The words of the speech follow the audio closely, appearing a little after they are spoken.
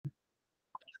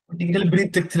Tackle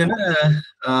brief देखथिले ना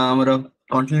हमर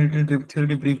continental drift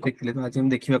theory brief देखथिले तो आज हम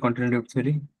देखिबा कॉन्टिनेंटल ड्रिफ्ट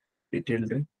थ्योरी डिटेल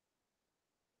रे।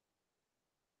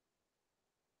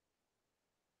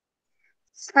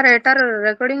 सर एटार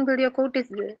रेकॉर्डिंग वीडियो कोठी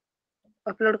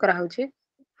अपलोड करा होची?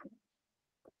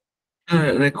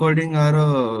 रेकॉर्डिंग आर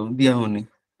दिया होनी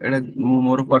एटा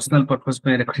मोर पर्सनल पर्पस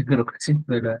पे रेकॉर्डिंग रखछि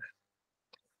तो एटा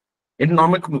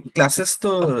नॉर्मल क्लासेस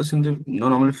तो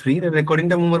नॉर्मल फ्री रेकॉर्डिंग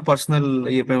टा मोर पर्सनल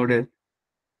ये पे ओडे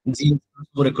जी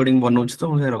रेकॉर्डिंग बनौछ तो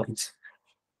मुझे रखछि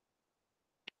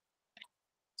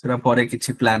सेरा परे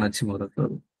किछि प्लान अछि मोर तो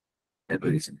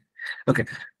एबे किछि ओके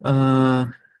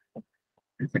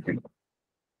सेकंड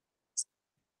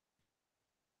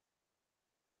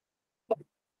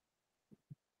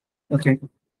ओके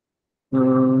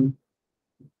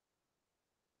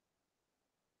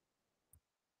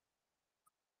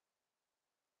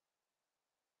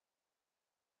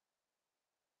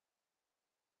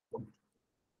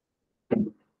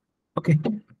ओके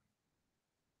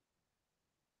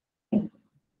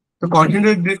तो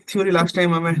continental drift theory last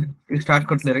time हमें स्टार्ट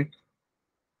करते राइट।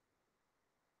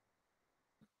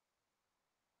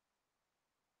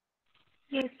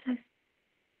 Yes sir.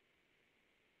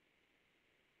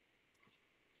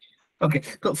 ओके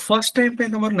तो फर्स्ट टाइम पे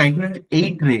तमर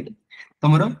 1908 रे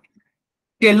तमर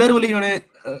टेलर बोली जने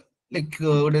लाइक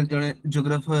ओडे जने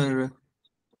जियोग्राफर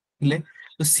थिले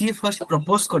तो सी फर्स्ट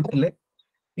प्रपोज करथिले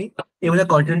कि एवला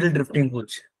continental drifting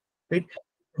होछ right.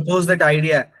 Propose that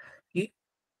idea कि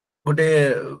गोटे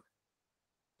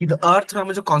कि द अर्थ रो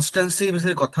हम जो कांस्टेंसी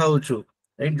विषय कथा होछु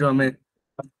राइट जो हमें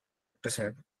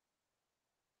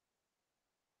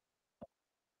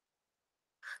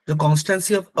जो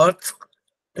कांस्टेंसी ऑफ अर्थ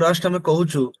क्रस्ट हमें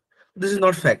कहूछु this is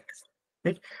not fact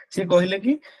right. से कहले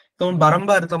कि तुम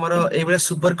बारंबार तमरो एबे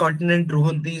सुपर कॉन्टिनेंट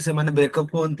रुहंती से माने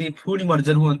ब्रेकअप होंती फुल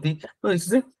मर्जर होंती तो इस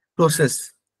प्रोसेस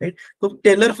राइट। तो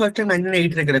टेलर फर्स्ट टाइम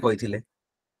 1908 रे करे कहिथिले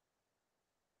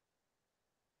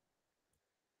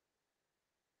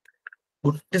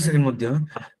गोटे सेकंड मध्य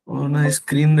ना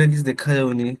स्क्रीन रे किछ देखा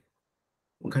जाउनी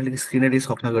खाली स्क्रीन रे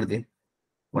सफा कर दे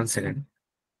 1 सेकंड।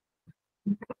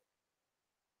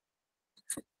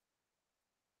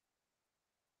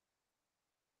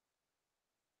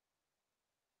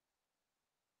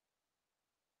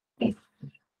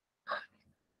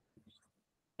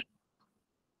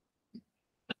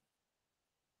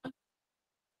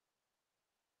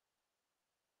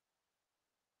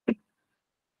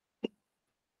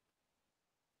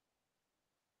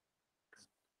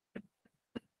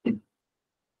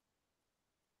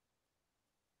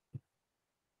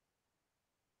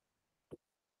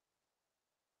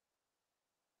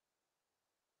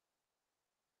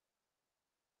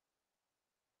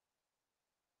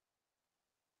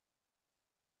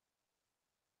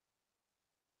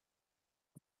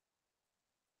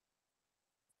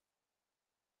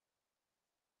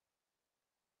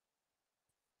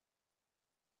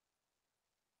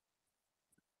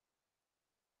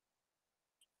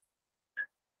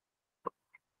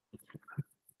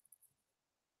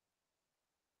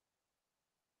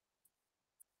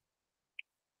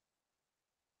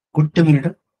 गोटे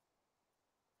मिनिट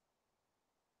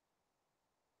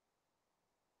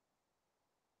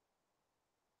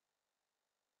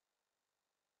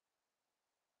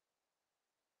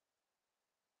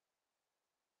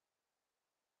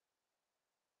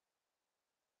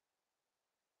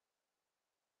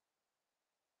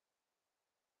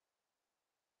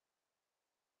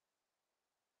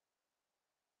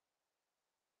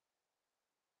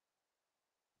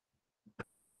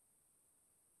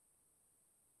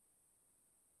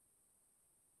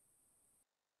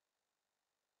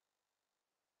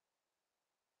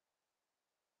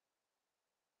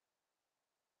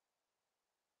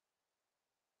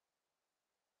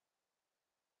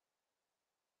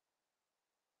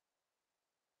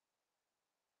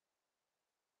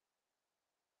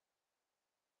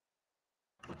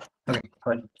ओके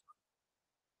फाइन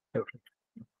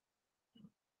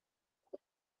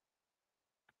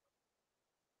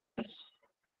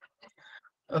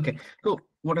ओके तो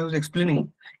व्हाट आई वाज एक्सप्लेनिंग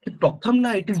कि प्रथम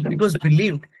ना इट वाज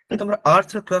बिलीव्ड कि तमरा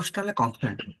अर्थ रो क्रस्ट वाला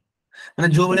कांस्टेंट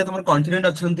माने जो बले तमर कॉन्टिनेंट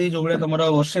अछंती जो बले तमर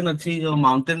ओशन अछि जो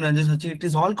माउंटेन रेंजेस अछि इट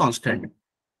इज ऑल कांस्टेंट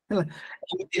हैला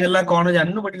एमिति हला कोन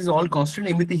जाननु but it is all constant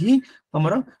एमिति ही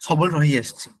तमर सबल रही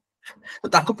आछि। तो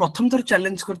ताको प्रथम थर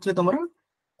चैलेंज करथले तमर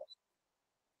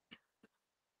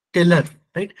टेलर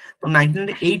राइट। तो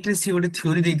 1908 रे सी गोटे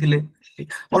थ्योरी देथिले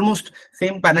ऑलमोस्ट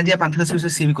सेम पैनाजिया पैंथेसिस से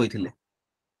सी भी कहिथिले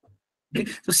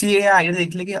तो सी ए आगे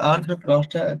देखले कि अर्थ रो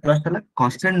क्रस्ट वाला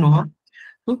कांस्टेंट नो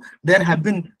तो there have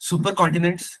been super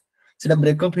continents सेटा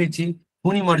ब्रेकअप हेची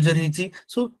पुनी मर्जर हेची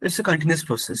so it's a continuous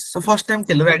process. So first time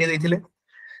Taylor idea देथिले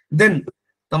then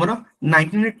तमरो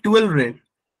 1912 रे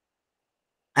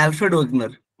Alfred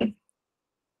Wegener,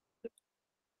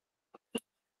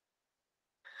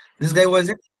 this guy was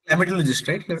a climatologist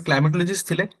right, climatologist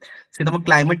थिले से तम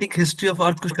क्लाइमेटिक हिस्ट्री ऑफ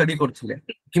अर्थ को study करथिले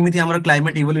किमिति हमर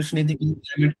क्लाइमेट इवोल्यूशन इति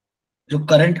क्लाइमेट जो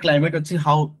करंट क्लाइमेट अछि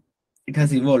हाउ इट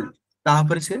हैज इवॉल्वड ता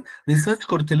पर से रिसर्च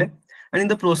करथिले and in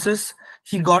the process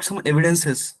he got some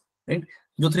evidences right,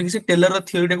 जो थ्री से टेलर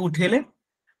थ्योरी को उठेले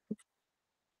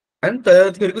एंड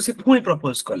टेलर थ्योरी को से पुनी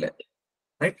प्रपोज करले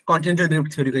राइट, कॉन्टिनेंटल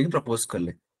ड्रिफ्ट थ्योरी को प्रपोज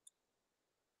करले।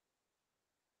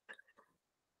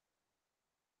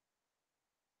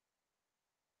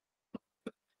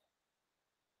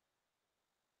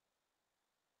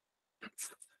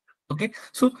 Okay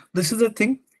so this is the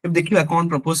thing, if देखियो कौन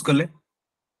प्रपोज करले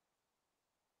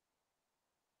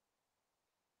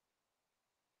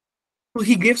तो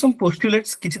he gave some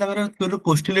postulates, किछि ताकर थ्योरी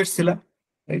postulates थिला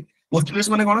राइट, postulates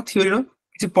माने कोन थ्योरी रो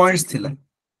किछि पॉइंट्स थिला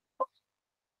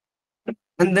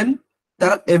एंड देन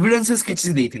तार एविडेंसेस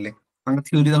किछि देइथिले तांका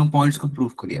थ्योरी तांका पॉइंट्स को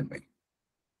प्रूफ करिया भाई।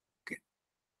 ओके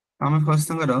हम फर्स्ट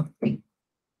तांकर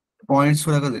पॉइंट्स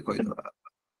गुरा को देखो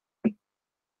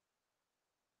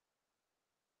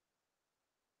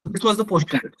दिस वाज द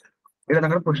पोस्टुलेट, एटा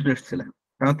तांकर पोस्टुलेट थिला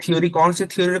तांका थ्योरी कोन से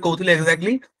थ्योरी रे कहउथिले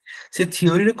एक्जेक्टली से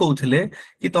थ्योरी रे कहउथिले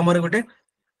कि तमरे गोटे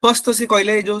फर्स्ट तो से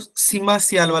कहले जो सीमा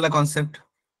सियाल वाला कांसेप्ट,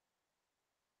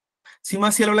 सीमा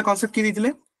सियाल वाला कांसेप्ट की देथिले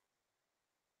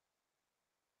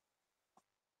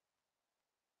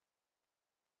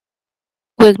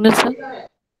वेगनर सर,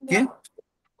 के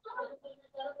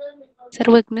सर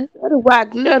वेगनर, अरे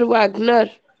Wagner Wagner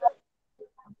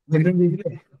Wegener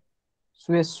देथिले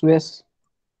Swiss Swiss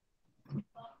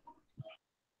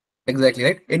exactly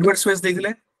right, Edward Suez देथिले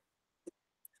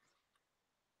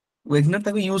Wegener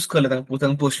ताको यूज करले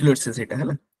ताको पोस्टुलेट से सेटा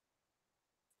हला तो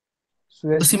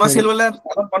स्विस सीमा सियाल वाला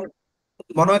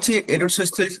मन अछि एडवर्ड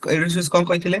स्वेस कोन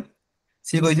कहिथिले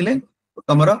से कहिथिले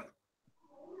तमरो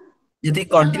यदि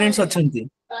कॉन्टिनेंट्स अछंती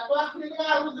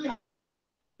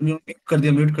म्यूट कर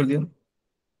दिया, म्यूट कर दिया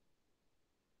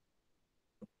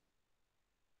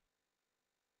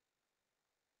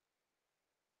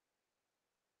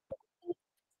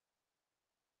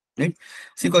राइट,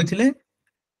 से कहिथिले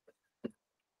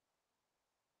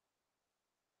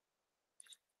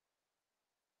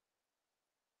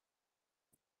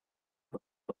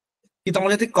कि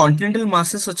तमरे यदि continental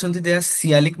masses अछंती they are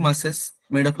sialic masses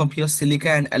made up of your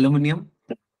silica and aluminium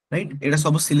right, एटा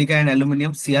सब silica and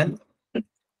aluminium Siyal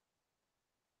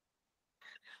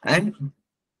and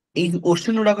A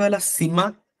ocean उडा कहला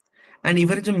सीमा एंड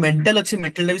इवन जो मेंटल अच्छे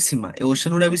मेंटल भी सीमा, ए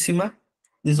ओशन उडा भी सीमा,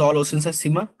 this all oceans are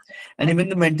Seema and even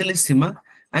the mental is Seema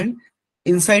and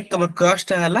inside तमर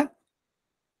crust हला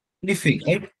निफे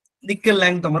right, निकल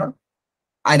Lang तमरा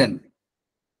iron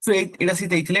so Etah C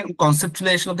देथिले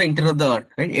conceptualisation of the interior of the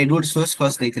earth right, Edward Suez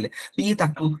first देथिले तो ये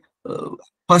ताकू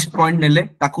first point नेले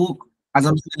ताकू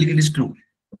assumption it is true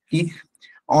कि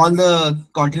all the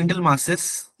continental masses,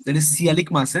 that is sialic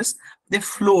masses, they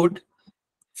float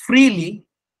freely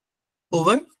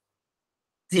over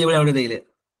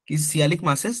कि sialic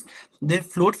masses they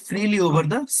float freely over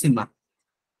the Seema.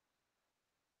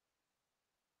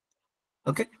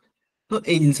 Okay तो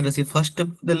ए जिनसटा से first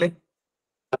step देले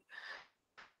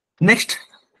नेक्स्ट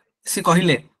से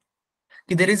कहिले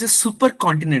कि there is a super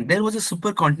continent, there was a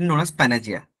super continent known as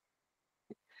पैनाजिया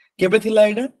केबे थिला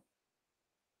एटा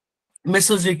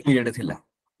Mesozoic period थिला,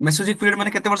 मेसोजोइक पीरियड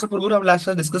माने केते वर्ष पूर्व हम लास्ट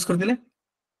डिस्कस करथिले,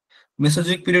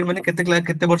 मेसोजोइक पीरियड माने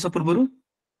केते वर्ष पूर्व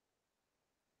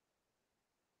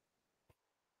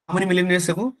how many million years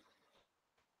ago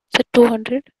sir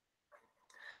 200,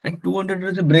 and 200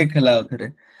 रे ब्रेक हला ओथरे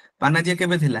पानाजिया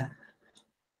केबे थिला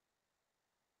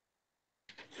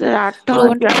सर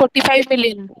 8000 245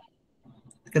 million,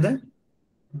 केते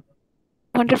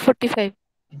 145,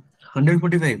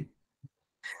 145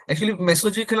 एक्चुअली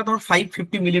मेसोजोइक हला तो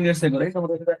 550 मिलियन इयर्स ago राइट, हमर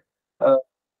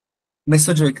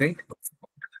मेसोजोइक राइट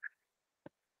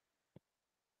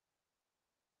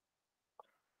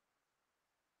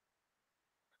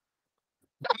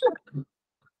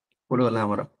कोड वाला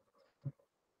हमारा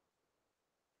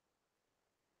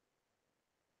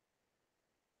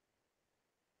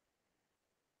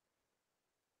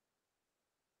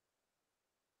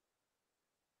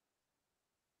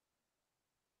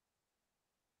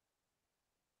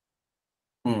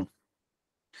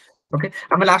ओके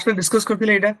हम लास्ट में डिस्कस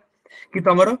करथिले एटा कि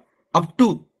तमरो अप टू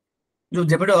जो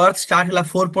जेबे अर्थ स्टार्ट हला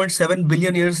 4.7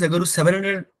 billion years ago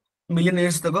 700 million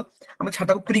years तक हम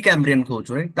छाता को प्री कैम्ब्रियन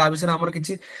कहउछु राइट, ता विषय हमर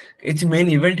किछि एच मेन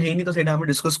इवेंट हेनी तो सेटा हम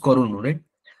डिस्कस करूनु राइट।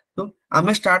 तो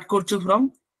हम स्टार्ट करछु फ्रॉम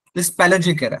दिस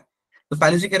पैलोजिक एरा, तो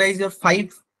पैलोजिक एरा इज योर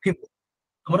 5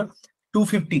 हमर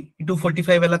 250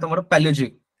 245 ହେଲା ତମର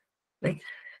Paleozoic, right?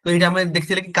 तो ଏଇଟା ଆମେ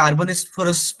ଦେଖିଥିଲେ କି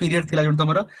Carboniferous period ଥିଲା ଯୋଉଟା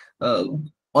ତମର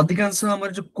ଅଧିକାଂଶ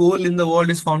ଆମର ଯୋଉ coal in the world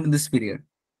is found in this period,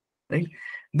 right?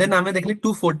 Then ଆମେ ଦେଖିଲେ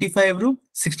 245 ରୁ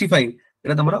 65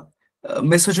 ଏଟା ତମର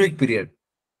Mesozoic period.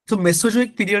 So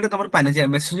Mesozoic period ତମର Panagia,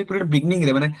 Mesozoic period beginning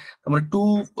ରେ ମାନେ ତମର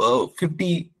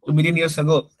 250 million years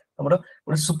ago ତମର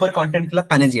ଗୋଟେ super continent ଥିଲା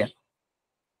Panagia.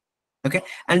 Okay,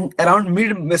 and around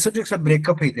mid Mesozoic ର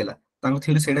breakup ହେଇଥିଲା, ତାଙ୍କ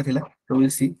theory ସେଇଟା ଥିଲା. So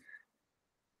we'll see.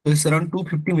 So it's around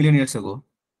 250 million years ago.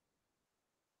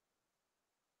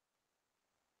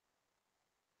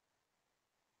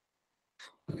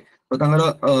 तो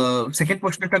तांगर सेकंड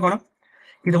क्वेश्चन टा कोन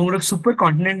कि तमरो सुपर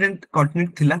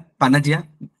कॉन्टिनेंट थिला पानाजिया,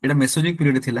 एटा मेसोजोइक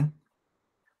पीरियड थिला.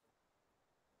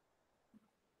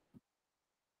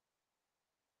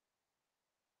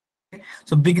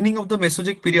 So beginning of the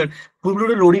Mesozoic period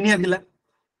पूर्व रोडिनिया थिला,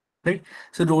 राइट?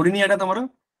 सो रोडिनिया टा तमरो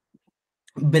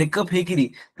ब्रेकअप हे किरी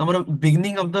तमरो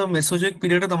beginning of the Mesozoic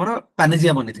period तमरो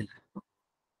पानाजिया बनि थिला,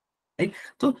 राइट?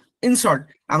 तो इन शॉर्ट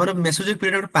हमर मेसोजोइक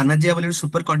पीरियड पानाजिया बोली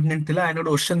सुपर कॉन्टिनेंट थिला एंड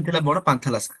ओशन थिला बड़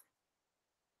पांथालास.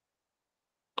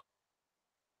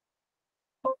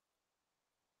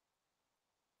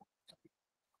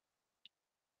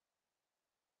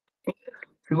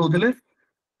 से कहउतले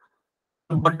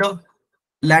बड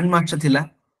लैंडमार्क थिला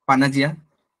पानाजिया,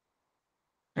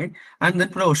 right? And then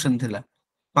pura ocean thila,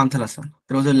 Panthalassa.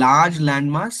 There was a large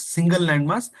landmass, single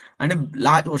landmass, and a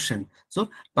large ocean. So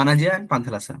Panagia and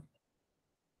Panthalassa.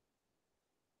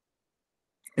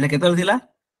 এটা কেতল থিলা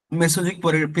মেসোজোইক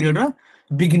period ର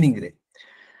beginning রে.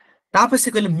 তাপরে সে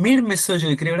কইলে মিড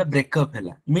মেসোজোইক রে এটা ব্রেকअप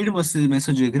ହେଲା, মিড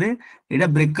মেসোজোইক রে এটা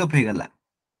ব্রেকअप हे गला.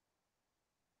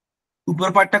 ऊपर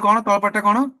पार्ट टा कोन, तळ पार्ट टा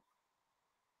कोन?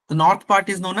 The north part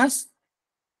is known as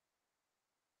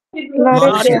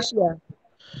Laurasia.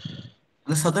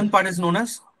 The southern part is known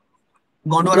as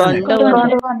Gondwana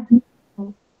land.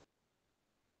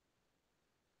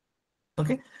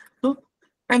 Okay, so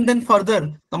and then further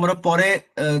तमरो परे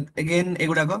again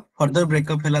एगुडा को further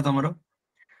breakup ହେଲା तमरो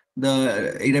the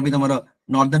एटा भी तमरो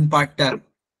northern part टा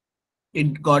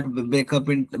it got break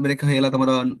ହେଲା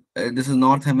तमरो this is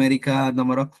North America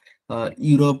तमरो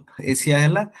Europe Asia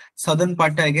ହେଲା. Southern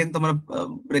part टा again तमरो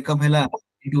breakup ହେଲା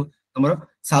into तमरो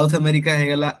South America हे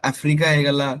गला, Africa हे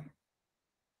गला,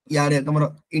 यार तमरो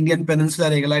Indian Peninsula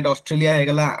हे गला, Australia हे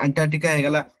गला, Antarctica हे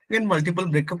गला. Again multiple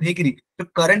breakup हे किरी तो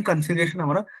current configuration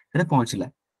हमारा इधर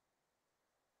पहुंचला.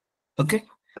 Okay,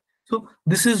 so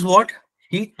this is what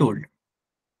he told.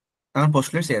 तार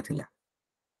postulates ये थिला.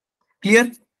 Clear?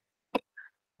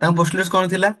 तार postulates कौन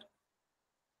थिला?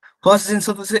 First जिनस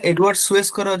तो से एडवर्ड स्वेस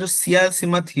करो जो सिया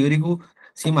सीमा थियोरी को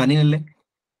सी मानी ले.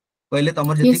 पहले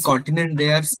तमर जति Yes. continent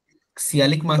they are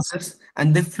Sialic masses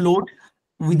and they float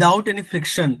without any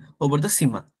friction over the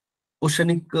Seema.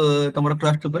 Oceanic तमर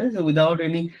crust ऊपर है without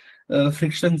any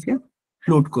friction से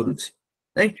float करूची.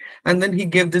 Right? And then he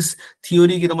gave this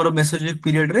theory कि तमरो Mesozoic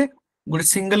period रे ଗୋଟେ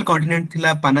single continent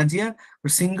थिला Panagia, ଗୋଟେ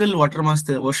single water mass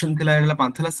ocean थिला एला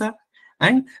Panthalassa,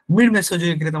 and mid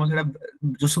Mesozoic रे तमर सेटा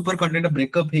जो super continent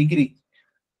breakup हेकिरी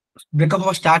breakup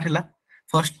of start ହେଲା.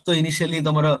 First तो initially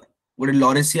तमरो ଗୋଟେ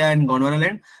Laurasia and Gondwana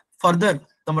land, further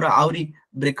तमरो आउरी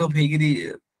breakup हेकिरी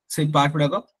से part गुडा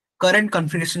को current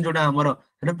configuration जोटा हमरो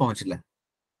सेटा पहुंचला.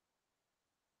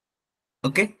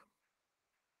 Okay,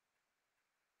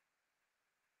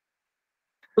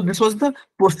 so this was the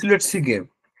postulates he gave,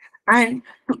 and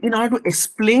in order to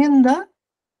explain the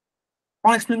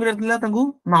कौन explain करथिला तांको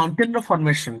mountain ର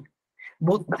formation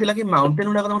बहुत थिला कि mountain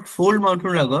गुडा को fold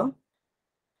mountain गुडा को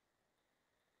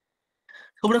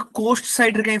सबरा coast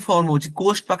side रे काई form होची,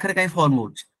 coast पाखरे काई form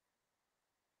होची,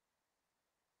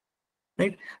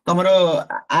 right? तमरो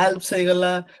Alps हे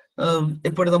गला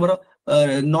एपटे तमरो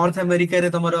नॉर्थ अमेरिका रे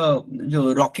तमरो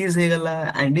जो रॉकीज हे गला,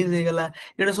 एंडीज हे गला,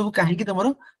 एटा सब काहे कि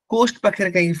तमरो कोस्ट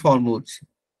पाखरे काई फॉर्म होची,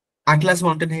 एटलास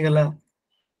माउंटेन हे गला.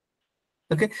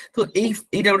 ओके, तो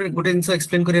एटा गोटे जिंस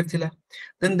एक्सप्लेन करियर थिला.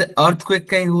 देन द अर्थक्वेक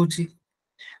काई होची,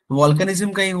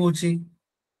 वोल्केनिज्म काई होची,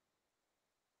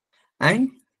 एंड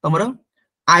तमरो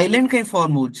आइलैंड काई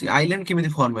फॉर्म होची, आइलैंड केमिति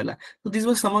फॉर्म होला. तो this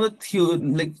was some of the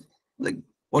like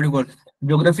what you call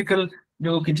geographical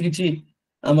जो किछि किछि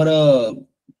हमर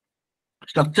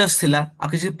स्ट्रक्चर्स थिला आ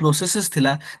किछि प्रोसेसेस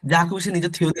थिला जहा को से निज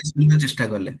थ्योरी एक्सप्लेन चेष्टा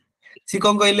करले. सी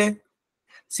कोन कहले,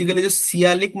 सी कहले जो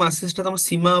सियालिक मासेस ता तम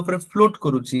सीमा ऊपर फ्लोट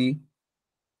करूची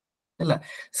हैला,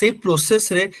 से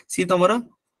प्रोसेस रे सी तमरा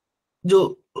जो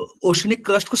ओशनिक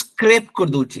क्रस्ट को स्क्रैप कर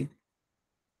दोची,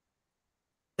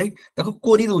 राइट? ताको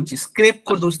कोरी दोची, स्क्रैप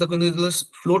कर दोची, ताको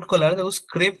फ्लोट कला ताको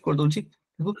स्क्रैप कर दोची,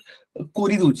 ताको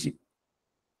कोरी दोची,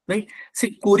 राइट? से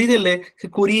कोरी देले से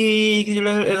कोरी कि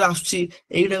जोला आछी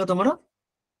एइटा तमरा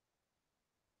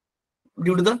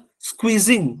due to the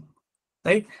squeezing,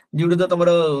 right? Due to the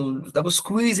तमरो ताको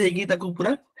squeeze ହେଇକି ताको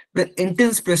पूरा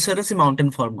intense pressure रे से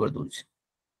mountain form कर दउछि,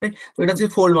 right? तो एटा से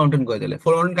fold mountain कह देले।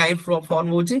 fold mountain काई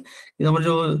form होछि कि तमरो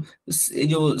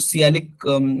जो सियालिक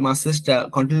masses टा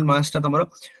continental mass टा तमरो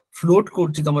float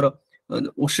करछि तमरो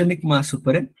oceanic mass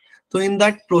ऊपर। तो in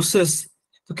that process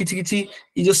तो किछि किछि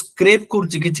ई जो scrape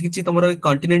करछि किछि किछि तमरो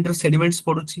continental sediments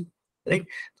पडुछि, right?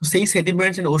 तो सेही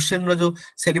sediments and ocean रो जो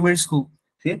sediments को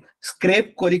से scrape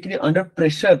करिकि under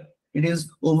pressure it is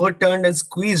overturned and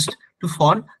squeezed to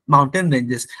form mountain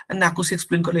ranges। and नाको से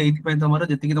explain करले एथि पय तमरो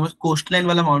जति कि तमरो coastline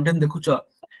वाला mountain देखुछो,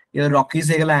 ये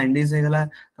rockies हेगला, andes हेगला,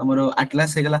 तमरो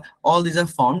atlas हेगला, all these are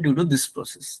formed due to this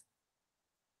process।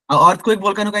 earthquake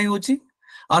volcano काई होछि,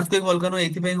 earthquake volcano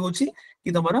एथि पय होछि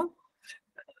कि तमरो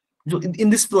जो in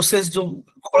this process जो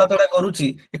खोला तडा करूछि,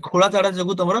 ए खोला तडा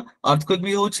जगु तमरो earthquake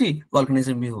भी होछि,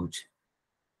 volcanism भी होछि,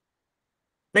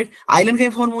 राइट? आइलैंड के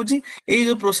फॉर्म होछि ए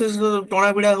जो प्रोसेस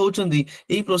टणा बिडा होचंदी,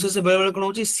 ए प्रोसेस से बेले बेले कोन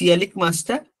होछि सियालिक मास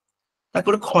ता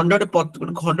ताको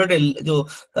खंडटे जो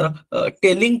तार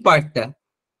टेलिंग पार्ट ता,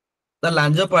 द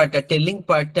लांजो पार्ट ता, टेलिंग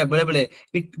पार्ट ता बेले बेले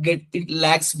इट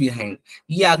लैग्स बिहाइंड,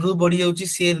 ये आगु बढ़ी जाउछि,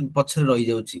 से पछरे रहि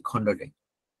जाउछि खंडटे,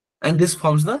 and this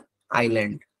forms the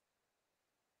island.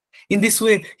 In this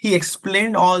way, he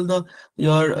explained all the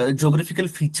your geographical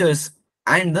features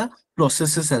and the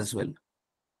processes as well,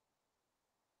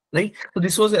 right? So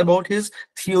this was about his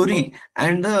theory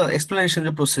and the explanation of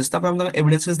the process. तब हम लोग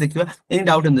evidences देखिए। Any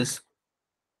doubt in this?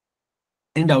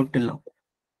 Any doubt till now?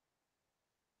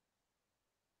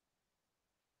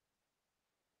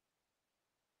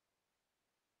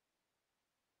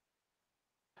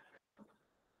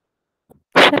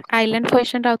 Sir, island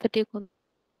question Raut ठीक हो।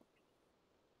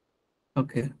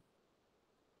 Okay.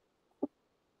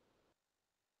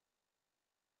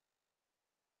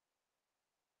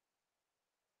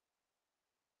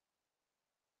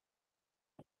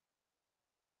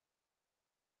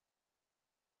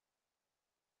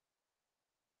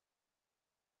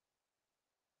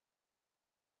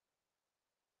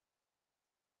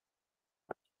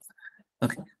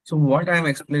 Okay. So what I am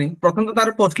explaining, प्रथम तो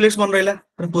तार postulates मन रहला,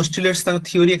 postulates ता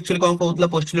theory actually कौन कहउतला,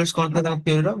 postulates कौन था ता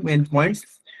theory रो main points।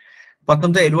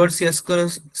 प्रथम तो एडवर्ड सियस्कर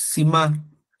सीमा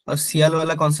और सियाल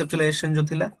वाला conceptualization जो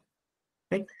थिला,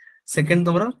 right? सेकंड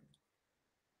तमरो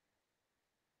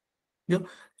जो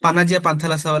पानाजिया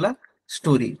पांथालासा वाला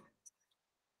story,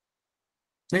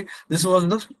 right? This was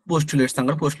the postulates,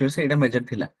 तांगर postulates Etah major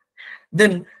थिला।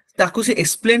 Then ताकू से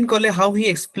explain करले how he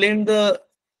explained the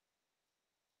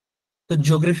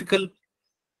geographical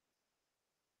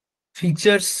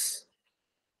features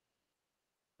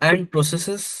and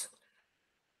processes।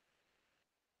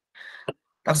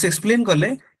 ताकू से explain करले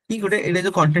कि गोटे एटा जो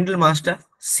continental mass टा,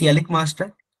 सियालिक mass टा,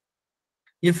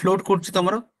 ये float करछि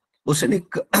तमरो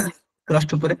oceanic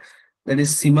crust ऊपर, that is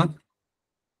सीमा।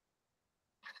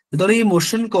 जतरे ये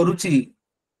motion करूछि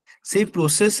से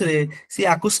प्रोसेस रे से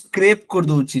आको स्क्रैप कर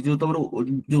दोछि, जो तमरो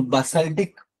जो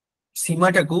बासाल्टिक सीमा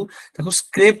टाकू ताको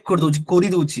स्क्रैप कर दोछि, कोरी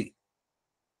दोछि।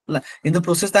 इन द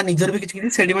प्रोसेस ता निजर भी किछ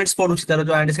किछ सेडिमेंट्स पडुछि, तार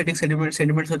जो एंडेसेटिक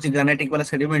सेडिमेंट्स होछि, ग्रेनाइटिक वाला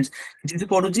सेडिमेंट्स किछ किछ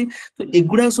पडुछि। तो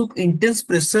एगुडा सब इंटेंस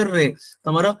प्रेशर रे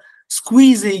तमरो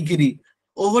स्क्वीज हेकिरी,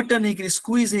 ओवरटर्न हेकिरी,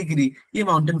 स्क्वीज हेकिरी ये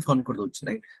माउंटेन फॉर्म कर दोछि,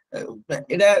 राइट?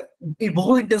 एटा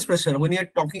बहुत intense pressure. When you are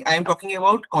talking, I am talking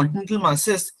about continental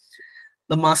masses,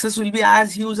 the masses will be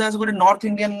as huge as गोटे नॉर्थ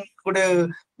इंडियन गोटे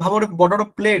भाव गोटे बड़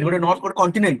प्लेट, गोटे नॉर्थ गोटे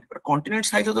कॉन्टिनेंट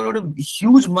साइज गोटे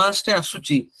ह्यूज मास टे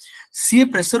आसुची, सी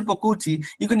प्रेशर पकोची,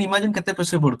 यू कैन इमेजिन केते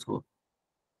प्रेशर पड़थो,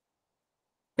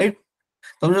 राइट?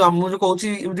 तुम जो हम जो कहूची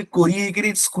एमति कोरी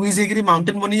हेकरी स्क्वीज हेकरी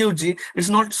माउंटेन बनी जाउची, it's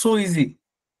not so easy,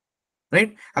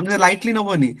 right? हमने लाइटली न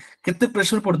बनी, केते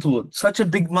प्रेशर पड़थो, सच अ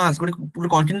बिग मास, गोटे पूरा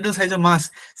कॉन्टिनेंटल साइज ऑफ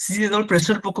मास, सी जो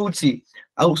प्रेशर पकोची,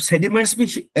 आ सेडिमेंट्स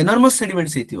भी एनॉर्मस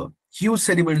सेडिमेंट्स हेतियो, ह्यूज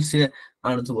सेडिमेंट्स से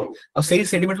आणथबो, आ सेही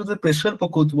सेडिमेंट्स पे प्रेशर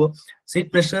पकोथबो, सेही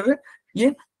प्रेशर रे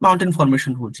ये माउंटेन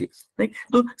फॉर्मेशन होची, राइट?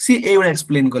 तो सी ए वाला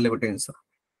एक्सप्लेन करले गोटे आंसर।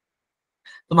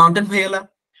 तो माउंटेन फेला,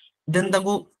 देन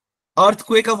ताको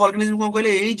अर्थक्वेक ऑफ वोल्केनिज्म को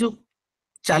कहले एई जो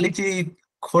चालीची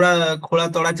खोला खोला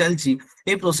तड़ा चलची,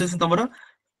 ए प्रोसेस तमरो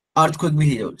अर्थक्वेक भी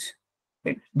हे जाउची,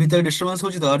 राइट? भीतर डिस्टर्बेंस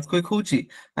होची तो अर्थक्वेक होची,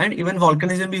 एंड इवन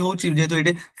वोल्केनिज्म भी होची, जेतो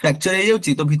एटे फ्रैक्चर हे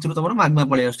जाउची तो भीतर तमरो मैग्मा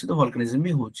पळे आछी, तो वोल्केनिज्म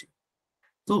भी होची।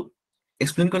 तो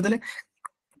एक्सप्लेन कर देले।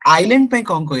 आइलैंड पे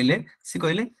कौन कहले, सी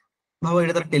कहले भाव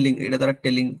एटा तार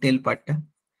टेलिंग टेल पार्ट टा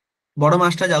बड़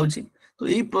मासटा जाउची, तो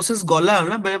एई प्रोसेस गला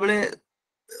ना बेले बेले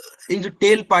ए जो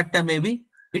टेल पार्ट टा may be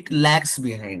it lags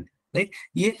behind, right?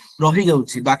 ये रही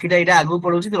जाउची, बाकीटा एटा आगु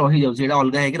पड़ोची तो रही जाउची, एटा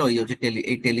अलगा हेके रही जाउची,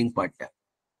 टेलिंग पार्ट टा,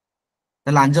 त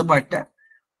लांजो पार्ट टा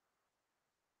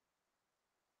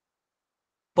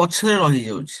पछरे रही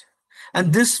जाउची।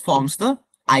 and this forms the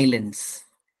islands.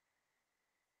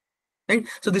 Right?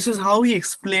 So this is how he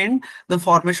explained the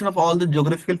formation of all the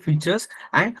geographical features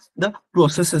and the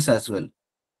processes as well.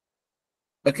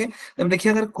 Okay, then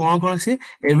देखिए अगर कौन से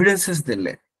evidences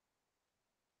देले.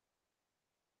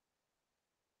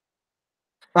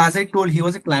 As I told, he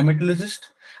was a climatologist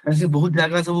and से बहुत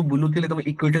जगह सब बुलुथिले तम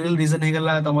equatorial region हे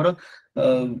गला तमरो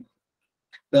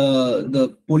the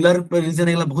polar region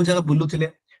हे गला बहुत जगह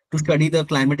बुलुथिले to study the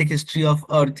climatic history of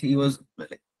Earth. He was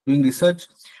doing research,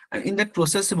 and in that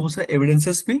process से बहुत सारे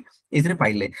evidences भी इधर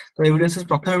पाइले. तो evidences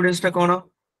प्रथम evidence टा कौन?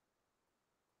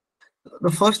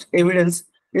 The first evidence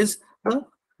is the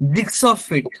jigsaw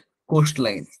fit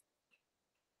coastline.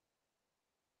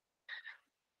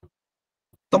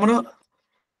 तमरो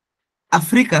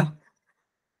Africa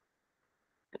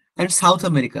and South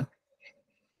America,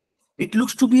 it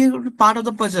looks to be a part of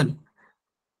the puzzle.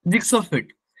 Jigsaw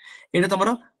fit. It is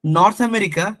तमरो North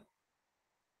America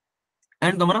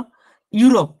and तमरो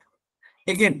Europe.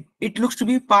 Again, it looks to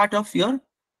be part of your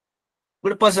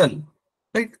puzzle.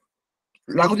 Right?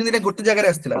 लागू जिंदे गोटे जगह रे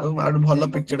आस्थिला आरो भलो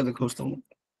picture देखौस तुम.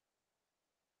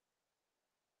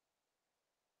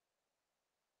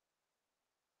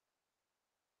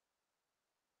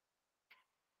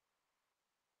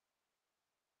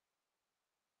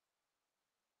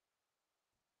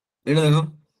 एटा देखो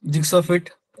jigsaw fit.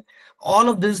 All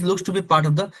of this looks to be part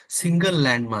of the single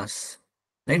landmass.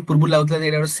 Right? पूर्व लाउतला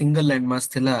एटा single landmass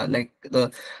थिला, like the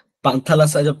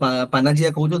Panthalassa जो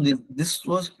Pangaea कहू, this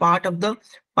was part of the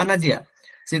Pangaea.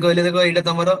 से कहले देखो एटा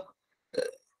तमरो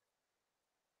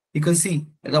you can see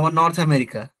Etah तमरो North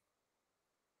America,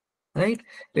 right?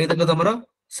 एटा देखो तमरो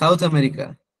South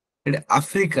America, एटा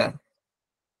Africa,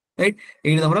 right?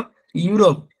 एटा तमरो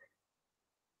Europe,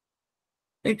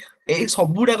 right? ए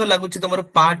सबुडा को लागुची तमरो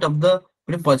part of the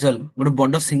puzzle, गोटे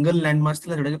बड़ single landmass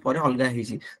थिला जोटा के परे अलगा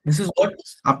हेची. This is what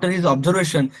after his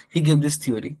observation he gave this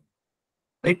theory.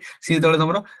 Right? सी तळे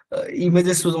तमरो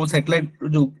इमेजेस रु सैटेलाइट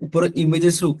जो ऊपर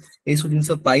इमेजेस रु ए सब जिंस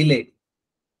पाइले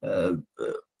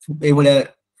ए बडा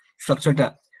स्ट्रक्चर टा,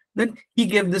 then he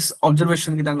gave this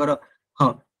observation कि तांगर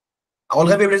हां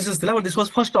अलगा एविडेंसेस थिला, but this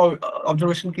was first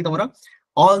observation कि तमरो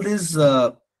all these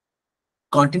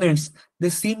continents, they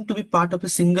seem to be part of a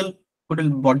single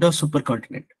border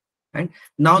supercontinent, and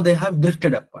now they have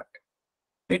drifted apart.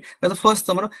 Right? That's the first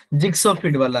तमरो jigsaw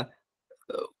fit वाला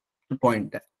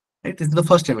point. Right? This is the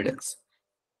first evidence.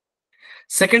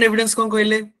 Second evidence कौन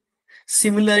कहले?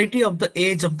 Similarity of the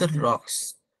age of the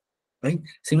rocks. Right?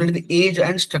 Similarly, the age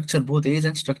and structure, both age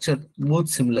and structure, both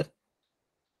similar.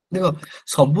 देखो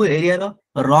सब area row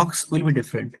rocks will be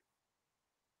different.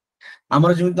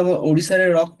 ଆମର ଯେମିତି ତମ ଓଡିଶାରେ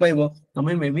rock ପାଇବ,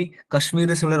 ତମେ मे बी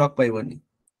କାଶ୍ମୀରରେ ସେଭଳି ରକ୍ ପାଇବନି,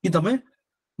 କି ତମେ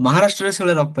ମହାରାଷ୍ଟ୍ରରେ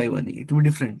ସେଭଳି ରକ୍ ପାଇବନି. It will be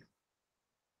different.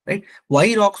 Right? Why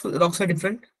rocks are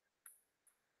different?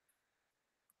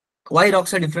 Why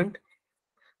rocks are different?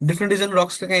 Different reason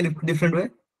rocks का kind different way.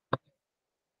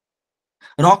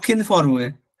 Rock किन फॉर्म हुए?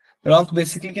 Rock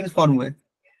basically किन फॉर्म हुए?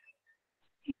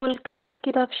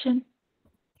 eruption.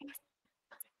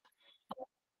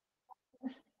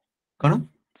 कौन?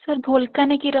 Sir,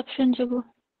 volcanic eruption जोगु.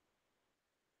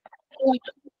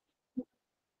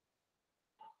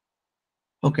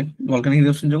 Okay, volcanic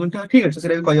eruption जो कुछ ठीक है,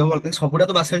 सेरे कहियो volcanic सबुडा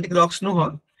तो basaltic rocks नु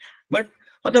हो, but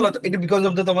मतलब it because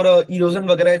of the तमरो erosion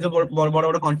वगैरह जो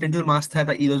बड़ा continental mass था,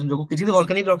 erosion जो किसी तो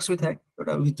volcanic rocks भी था,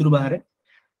 जोटा भितर बाहर है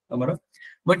तमरो,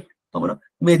 but तमरो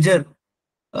major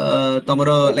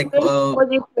तमरो like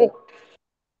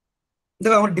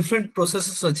देखो हमर different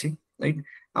processes अछि, right?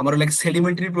 हमर like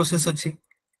sedimentary process अछि,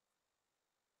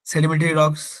 sedimentary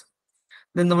rocks.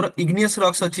 Then तमरो igneous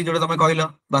rocks अछि जोटा तमे कहलो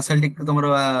basaltic तमरो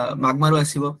magma row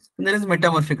आसीबो. And there is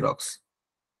metamorphic rocks.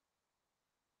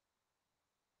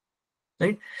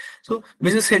 Right? So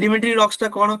basically sedimentary rocks ता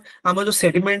कोन हमर जो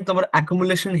sediment तमरो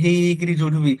accumulation हे कि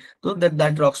जोठु भी, तो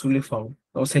that rocks will be found.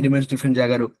 और sediments different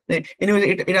जगह रो.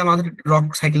 Anyway it हम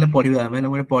rock cycle में पढिबा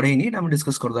हम पढे नहीं, हम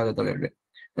डिस्कस करदा केतले.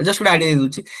 जस्ट आइडिया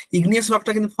दूची igneous rock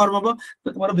टा किन फॉर्म हबो,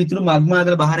 तो तमरो भितर magma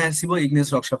अगर बाहर आसीबो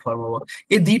igneous rock टा फॉर्म हबो.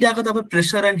 ए दीटा का तब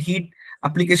pressure and heat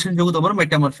application जो तमरो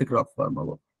metamorphic rock फॉर्म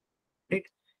हबो. राइट?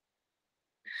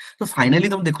 तो फाइनली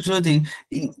तुम देखुछ जदी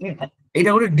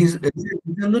एटा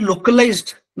गोटे लोकलाइज्ड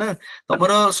ना,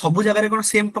 तमरो सब जगह रे कोन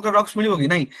सेम प्रकार रॉक्स मिलिबो कि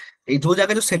नाही. ए जो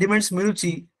जगह जो सेडिमेंट्स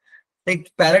मिलुची लाइक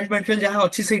पैरेंट मटेरियल जहां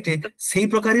अछि सेटे सेही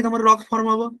प्रकार ही तमरो रॉक फॉर्म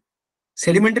हबो.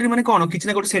 सेडिमेंटरी माने कोन किछ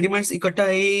ना गोटे सेडिमेंट्स इकट्ठा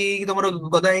हे तमरो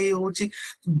गदा हे होची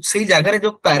सेही जगह रे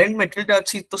जो पैरेंट मटेरियल ता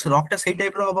अछि, तो रॉक ता सेही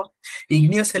टाइप रो हबो.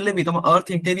 इग्नियस हेले भी तम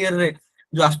अर्थ इंटीरियर रे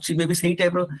जो आछि मे भी सेही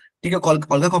टाइप रो ठीक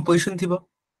अलगा कंपोजिशन थिबो.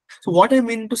 So what I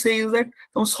mean to say is that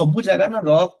तुम सब जगह ना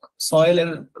रॉक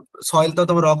सॉइल तो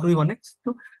तुम रॉक भी बने,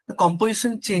 तो the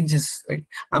composition changes, right?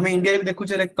 I mean, India देखो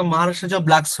जे like महाराष्ट्र जो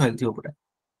black soil थी पूरा,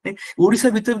 right? ओडिशा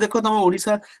भीतर देखो तुम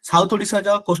ओडिशा साउथ ओडिशा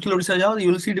जाओ, कोस्टल ओडिशा जाओ,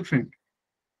 you will see different,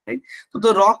 right? तो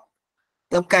the rock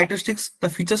the characteristics the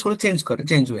features थोड़े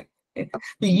change हुए, right?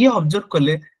 तो ये ऑब्जर्व कर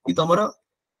ले कि तुम्हारा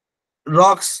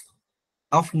rocks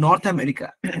of North America,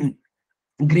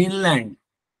 Greenland,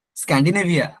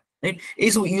 Scandinavia, right?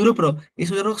 is Europe ro is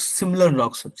similar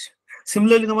rocks ଅଛି.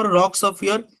 Similarly our rocks of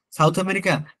your South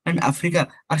America and Africa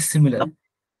are similar.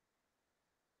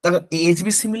 Takar age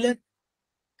भी similar,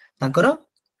 ताकर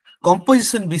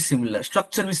composition भी similar,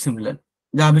 structure भी similar.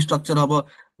 जहाँ भी structure होगा,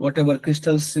 whatever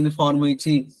crystals in form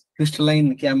होइची,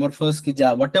 crystalline की amorphous की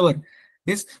जा whatever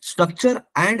is structure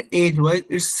and age wise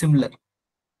is similar.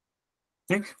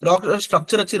 Rock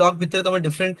structure अच्छी रॉक भितर तम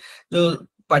डिफरेंट जो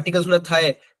पार्टिकल्स गुला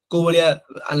थाए को बलिया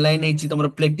अनलाइन हेची तमरो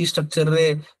प्लेटी स्ट्रक्चर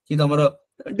रे कि तमरो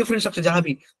डिफरेंट स्ट्रक्चर जहां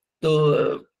भी तो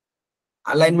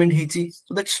अलाइनमेंट हेची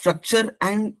so that structure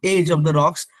and as of the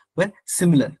rocks were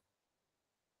similar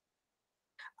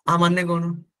आ माने कोन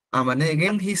आ माने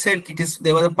again he said it is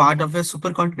they were a part of a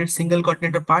super continent single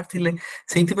continent part थिले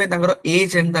सेहिति पे तांगरो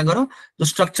एज एंड तांगरो जो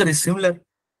structure is similar.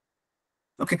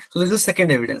 Okay, so this is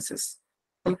second evidences.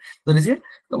 So this is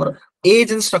our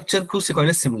age and structure को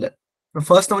सिकोइले similar. The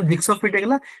first our bricks of it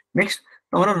है next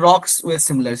our rocks were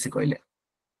similar सिकोइले.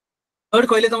 Third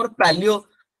कोइले तो हमारा paleo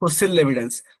fossil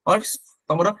evidence और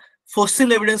हमारा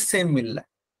fossil evidence same मिलला.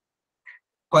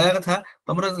 कोया का था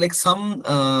हमारा like some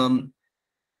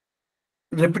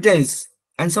reptiles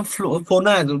and some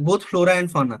fauna both flora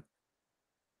and fauna.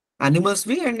 Animals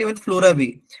भी and even flora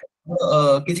भी.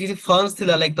 किसी ferns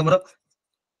थिला like हमारा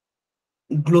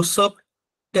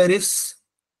Glossopteris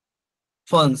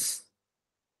ferns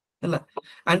हैला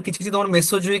and किसी तो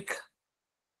Mesozoic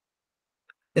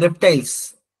reptiles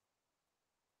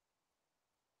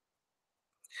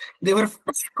they were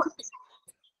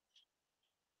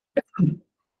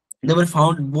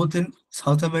found both in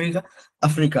South America,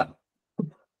 Africa.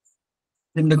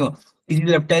 देखो किसी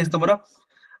reptiles तुम्हारा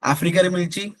अफ्रीका रे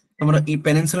मिलची तुम्हारा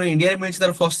पेनिनसुलर इंडिया रे मिलची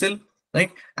तार फॉसिल राइट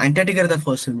अंटार्कटिका रे तार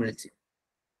fossil मिलची.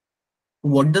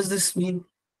 What does this mean?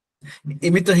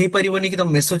 एमि तो हे परिबनी कि तो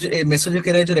मेसोजोइक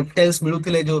एरा जो रेप्टाइल्स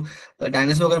मिलुथिले जो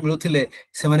डायनासोर वगैरह मिलुथिले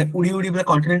से माने उडी उडी पूरा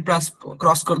कॉन्टिनेंट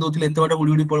क्रॉस कर दोथिले एते बडा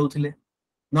उडी उडी पळौथिले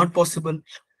नॉट पॉसिबल.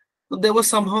 तो दे वर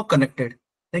समहाउ कनेक्टेड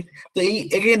राइट. तो ये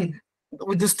again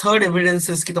with this third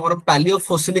evidences कि तुम्हारा पैलियो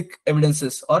फोसिलिक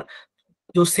एविडेंसेस और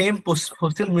जो सेम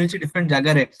फोसिल मिलची डिफरेंट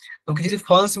जगह रे तो किसी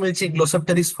फर्न्स मिलची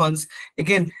ग्लोसोप्टेरिस फर्न्स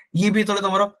अगेन ये भी थोड़ा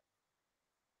तुम्हारा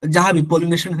जहां भी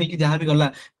पोलिनेशन है कि जहां भी गला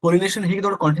पोलिनेशन है कि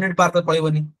तो कॉन्टिनेंट पार कर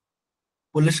पड़ेबनी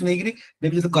पोलिनेशन है कि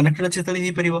बेबी तो कनेक्टेड अच्छे तले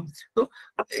ही परिबो. तो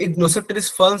एक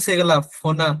ग्लोसोप्टेरिस फर्न्स है गला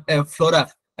फोना फ्लोरा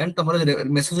एंड तुम्हारा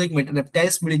मेसोजोइक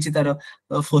रेप्टाइल्स मिलची तार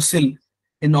fossil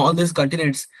in all these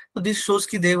continents. So this shows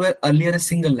कि they were earlier a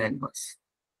single landmass.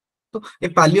 तो ये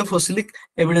paleofossilic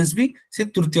evidence भी सिर्फ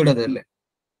तृतीयटा देले.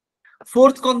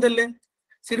 फोर्थ कौन देले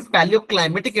सिर्फ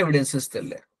paleoclimatic evidences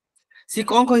देले. सी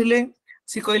कौन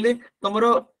कहले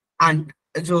तमरो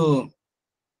जो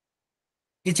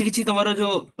किछि तमरो जो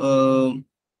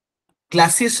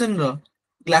ग्लासिएशन रो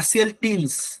ग्लासियल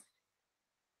टील्स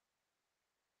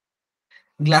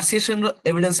glaciation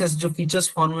evidences जो features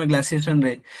form में glaciation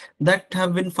रे that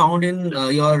have been found in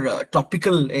your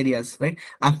tropical areas right.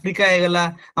 Africa है गला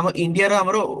हम इंडिया रो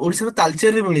हमरो ओडिसा रो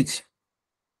तालचेर रे मिलिछ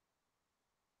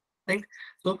right.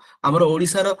 तो हमरो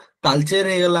ओडिसा रो तालचेर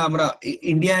है गला हमरा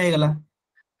इंडिया है गला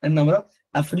एंड हमरो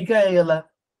अफ्रीका है गला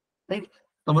right.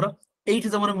 हमरो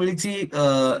एट हमरो मिलिछि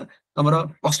हमरो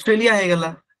ऑस्ट्रेलिया है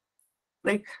गला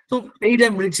right. तो एट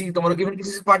मिलिछि हमरो इवन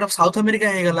किसी पार्ट ऑफ साउथ अमेरिका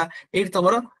है गला एट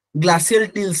हमरो ग्लासियल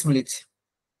टील्स मिलिछि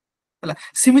हला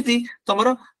सिमिति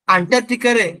तमरो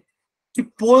अंटार्कटिका रे कि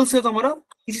पोल से तमरो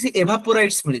किसी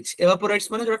एवापोराइट्स मिलिछि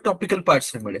एवापोराइट्स माने जो ट्रॉपिकल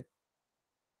पार्ट्स रे मिले.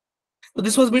 तो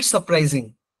दिस वाज बिट सरप्राइजिंग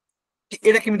कि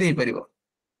एटा केमिति हे परिबो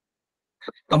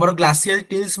तमरो ग्लासियल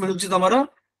टील्स मिलुछि तमरो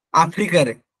अफ्रीका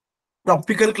रे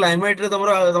ट्रॉपिकल क्लाइमेट रे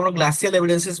तमरो ग्लासियल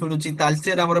एविडेंसेस मिलुछि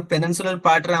तालचेर हमरो पेनिनसुलर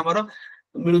पार्ट रे हमरो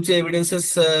मिलुछि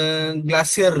evidences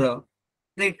glacier row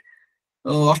right.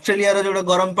 Australia रो जो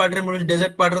गरम पार्ट रे मिलुछि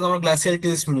डेजर्ट पार्ट रे तमरो ग्लासियल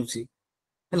टील्स मिलुछि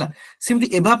हला सिमति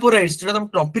एवापोराइट्स जो तम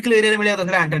ट्रॉपिकल एरिया रे मिलिया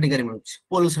तथरा अंटार्कटिका रे मिलुछि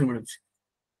पोल्स रे मिलुछि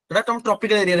जो तम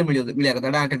ट्रॉपिकल एरिया रे मिलिया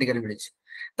तथरा अंटार्कटिका रे मिलुछि.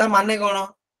 तार माने कोन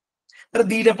तर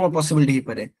दीटा पॉसिबिलिटी ही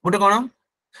पारे गोटे कोन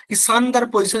कि सन तार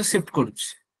position shift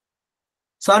करूछि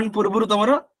sun पूर्वरु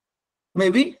तमरो may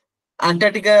be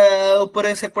Antarctica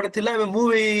ऊपर से पड़े थिला एबे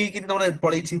मूव कि तमरो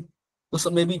पळैछि तो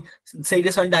सब मे बी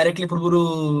सेइडे सन डायरेक्टली पूर्वरु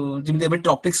जिमि एबे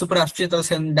ट्रॉपिक्स ऊपर आछछि तो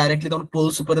सन डायरेक्टली तमरो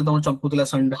पोल्स ऊपर तमरो चमकुतला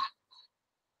सन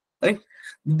right.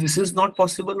 This is not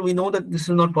possible. We know that this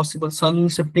is not possible. Sun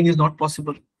shifting is not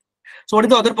possible. So what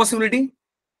is the other possibility?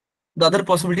 The other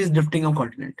possibility is drifting of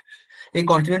continent. A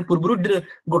continent पूर्वरु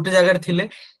गोटे जगह थिले,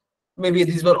 maybe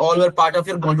these were all were part of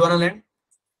your Gondwana land.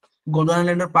 Gondwana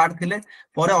land part थिले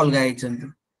परे अलगा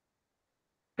आइचंती,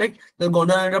 right? तो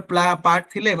Gondwana land part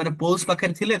थिले माने poles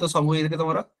पाखर थिले तो सब ये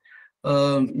तमरा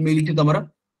मिलिटी तमरा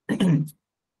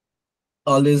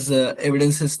all these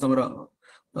evidences तमरा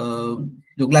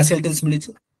जो glacial tilts मिली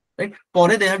छे, right?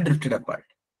 परे they have drifted apart,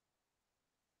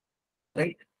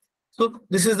 right? So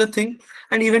this is the thing.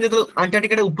 And even जो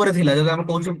Antarctica रे ऊपर थिला, जो हम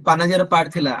कहू पानाजिया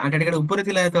पार्ट थिला, Antarctica रे ऊपर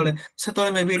थिला से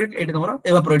तळे मे बी एट तमरा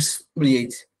evaporates मिली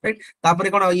जाइछ, राइट? तापरे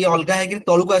कोन ये अलगा है कि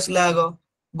तळु को आसला आगो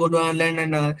गोंडवाना लैंड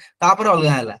एंड तापरे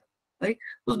अलगा हला, right?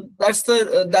 So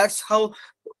that's how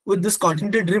with this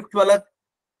continental drift वाला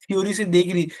theory से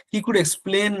देखरी he could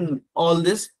explain all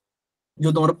this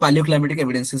जो तमरा paleoclimatic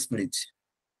evidences मिलिछ.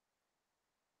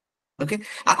 Okay,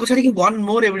 aku chadi ki one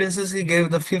more evidences he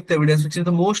gave, the fifth evidence, which is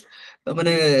the most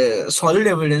solid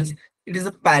evidence. It is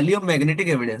the paleomagnetic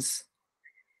evidence.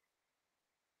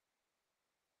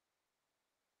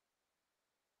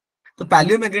 तो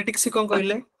paleomagnetic से कौन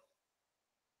कहले?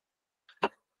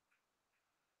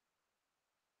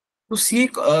 तो सी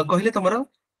कहले तमरा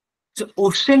जो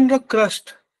ocean रा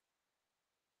crust,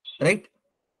 right?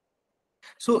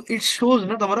 So it shows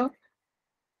ना तमरा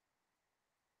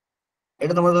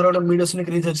एटा तमरा धरो mid-oceanic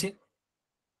ridge अछि.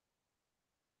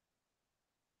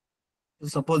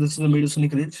 Suppose this is the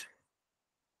mid-oceanic ridge.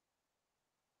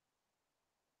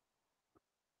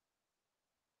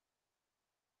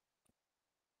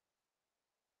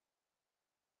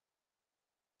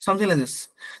 Something like this.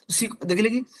 See, देखिले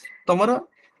कि तमरा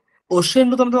ocean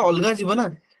रो तमरा अलगा जीव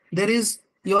ना, there is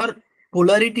your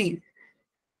polarity.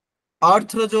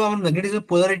 Earth रो जो हम negative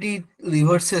polarity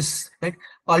reverses, right?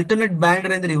 Alternate band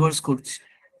रे reverse करछ.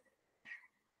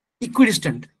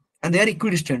 Equidistant, and they are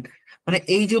equidistant. माने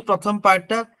एई जो प्रथम पार्ट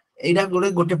टा एटा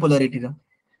गोटे पोलैरिटी रा,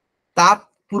 ता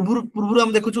पूर्व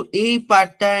हम देखुछु एई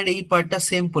पार्ट टा एंड एई पार्ट टा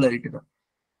सेम पोलैरिटी रा.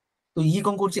 तो ये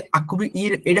कोन करछि आकु भी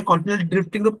ये एटा कॉन्टिनेंटल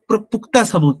ड्रिफ्टिंग रो पुक्ता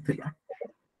सबूत थिला.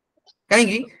 काहे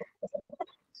कि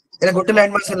एटा गोटे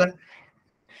लैंड मास हला,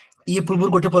 ये पूर्व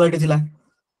गोटे पोलैरिटी थिला.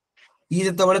 ये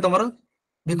जते बळे तमरो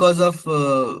बिकॉज़ ऑफ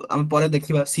हम परे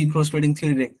देखिबा सी फ्लो स्प्रेडिंग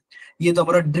थ्योरी रे ये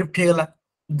तमरो ड्रिफ्ट हे गला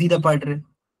दीटा पार्ट रे,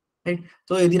 राइट?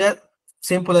 तो ए दिरा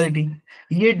सेम पोलैरिटी,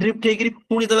 ये ड्रिफ्ट हे करी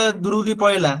पुनी तला दूर की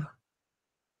पळेला,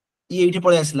 ये एठी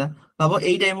पळे आसला, बाबा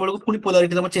एई टाइम बेलको पुनी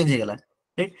पोलैरिटी तम चेंज हे गला,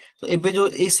 राइट? तो एबे जो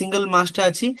ए सिंगल मास टा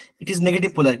अछि it is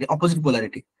negative polarity, opposite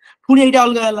polarity. पुनी एटा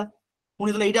अलगा हला,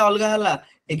 पुनी तला एटा अलगा हला,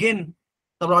 अगेन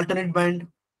तम अल्टरनेट बैंड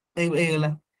हे गला,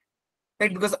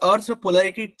 right? Because earth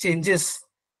polarity changes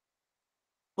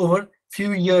over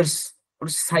few years और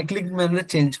cyclic मैनर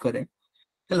चेंज करे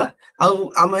हला. आउ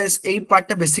हम एई पार्ट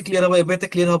टा बेसिक क्लियर हो, एबे त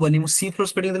क्लियर होबनी, मु सी फ्लो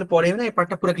स्प्रेडिंग देले पढे ना ए पार्ट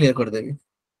टा पूरा क्लियर कर देबी.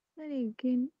 सर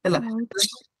अगेन हला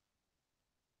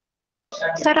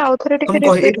सर आउथरे तुम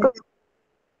टिके रिपीट कर.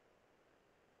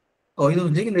 कहि दो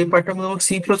जे कि ए पार्ट टा मु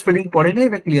सी फ्लो स्प्रेडिंग पढे ना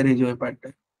एबे क्लियर हे जो ए पार्ट टा.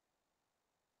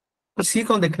 तो सी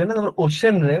कोन देखले ना तमर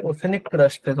ओशन रे, ओशनिक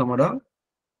क्रस्ट रे तमरा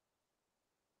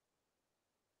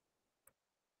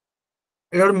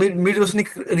adder mid oceanic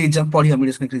रीज पढिया. Mid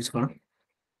oceanic रीज कोन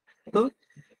तो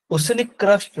ओशनिक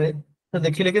क्रस्ट रे तो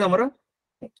देखिले कि तमरा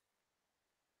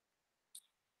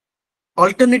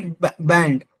अल्टरनेट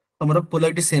बैंड तमरा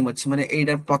पोलैरिटी सेम अछि. माने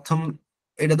एटा प्रथम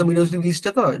एटा तो मिड ओशनिक रीज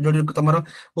ता तो जो तमरा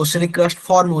ओशनिक क्रस्ट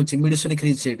फॉर्म होछि मिड ओशनिक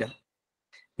रीज एटा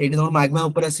एटा तमरा मैग्मा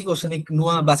ऊपर आसी ओशनिक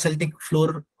नुआ बासल्टिक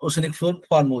फ्लोर ओशनिक फ्लोर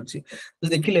फॉर्म होछि. तो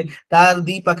देखिले तार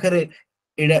दी पाखरे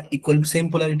एटा इक्वल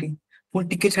सेम पोलैरिटी, पुन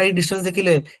टिके छाडी डिस्टेंस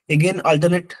देखिले again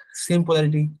alternate same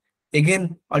polarity,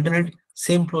 again alternate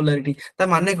same polarity. ता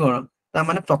माने कोन? ता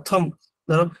माने प्रथम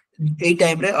धरो एई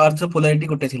टाइम रे अर्थ पोलैरिटी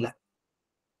गोटे थिला,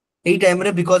 एई टाइम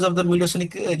रे because of the mid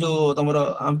oceanic जो तमरो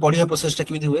हम पढिया प्रोसेस टा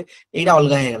किमिति हुए एटा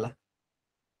अलगा हे गला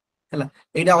हला.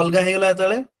 एटा अलगा हे गला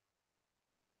तळे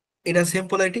एटा सेम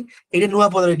पोलैरिटी, एटा नुवा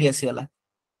पोलैरिटी आसी गला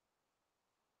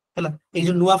हला. ए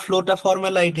जो नुवा फ्लो टा फॉर्म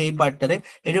हला एई पार्ट रे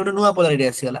एटा गोटे नुवा पोलैरिटी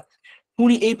आसी गला.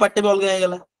 पुनी एई पार्ट टा भी अलगा हे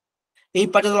गला, एई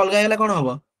पार्ट टा अलगा हे गला कोन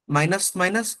हबो माइनस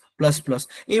माइनस प्लस प्लस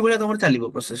एई बळे तमर चलिबो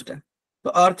प्रोसेस टा. तो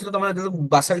अर्थ रे तमर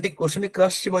बासल्टिक oceanic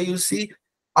crust by you see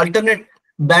alternate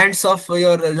bands of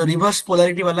your जो रिवर्स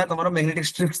पोलैरिटी वाला तमरो मैग्नेटिक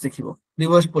स्ट्रिप्स देखिबो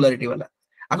रिवर्स पोलैरिटी वाला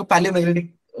आको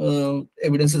पैलियोमैग्नेटिक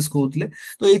एविडेंसेस कोतले.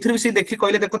 तो एथरे से देखि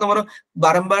कहले देखो तमरो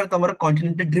बारंबार तमरो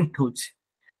कॉन्टिनेंटल ड्रिफ्ट होछि.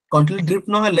 कॉन्टिनेंटल ड्रिफ्ट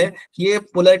न हले ये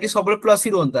पोलैरिटी सबले प्लस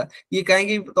ही रहंता, ये काहे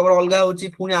कि तमरो अलगा होछि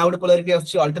पुनी आउट पोलैरिटी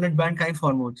आछि अल्टरनेट बैंड काहे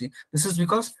फॉर्म होछि. This is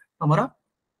because तमरो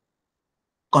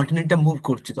continent move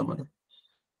करछि तमरो,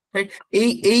 राइट?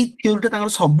 एई थ्योरी ता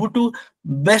सबुटू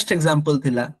बेस्ट एग्जांपल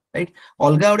थिला, राइट?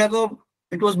 अलगा उडा को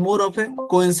it was more of a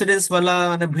coincidence वाला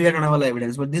माने भिड़ा टणा वाला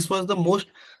evidence, but this was the most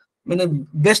माने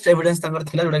best evidence तांकर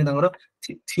थिला जोटा कि तांकर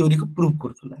theory को prove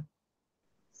करथुला।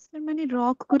 सर माने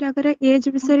रॉक गुराकर एज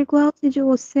विषय को से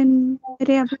जो ओशन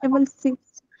रे अवेलेबल सी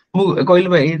मु कहली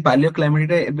भाई पालियो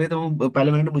क्लाइमेट एबे तो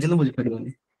पालियो बुझिले बुझि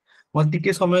परिबनी मत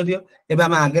टिके समय दियो एबे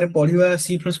हम आगे पढिबा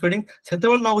सी फ्लो स्प्रेडिंग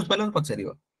सेतेबेल न बुझ पाले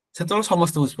पचारियो सेतेबेल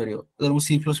समस्त बुझ परियो अगर मु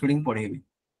सी flow spreading पढेबी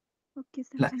okay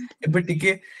sir La thank you एबे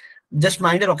टिके जस्ट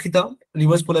माइंड रखि त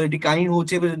रिवर्स पोलैरिटी काई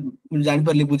होचे एबे जानि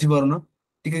परली बुझि परनो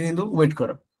टिके किंतु वेट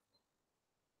करो।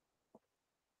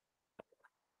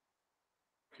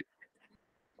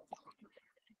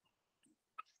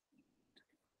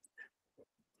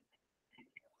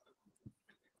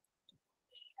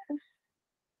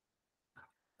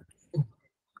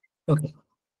 ओके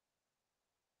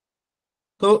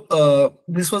तो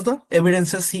this was the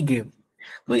evidences he gave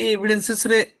तो ये एविडेंसेस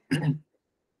रे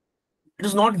इट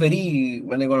इज नॉट वेरी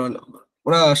माने कोन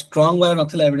पूरा स्ट्रांग वाला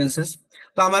नथिला एविडेंसेस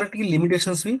तो हमारे टिके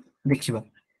लिमिटेशंस भी देखिबा।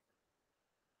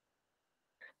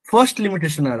 First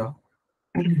limitation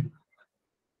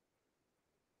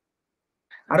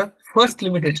are first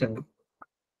limitation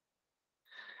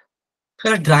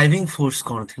तार ड्राइविंग फोर्स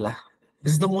कोन थिला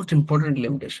this is the most important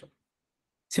limitation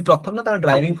से प्रथम ना तार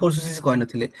ड्राइविंग फोर्स से कोइ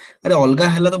नथिले अरे अलगा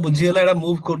हला तो बुझी गेला एडा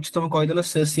मूव करछ तुम कहि देला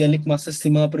से सियालिक मास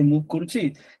सीमा पर मूव करछि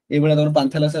ए बेला तोर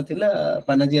पांथला सा थिला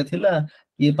पानाजिया थिला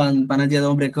ये पानाजिया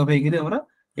तो ब्रेकअप हे गिरे हमरा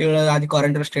ए बेला आज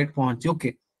करंट स्टेट पहुंची okay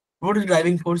what is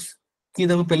driving force की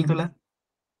तो पेलथला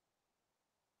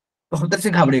तो हतर से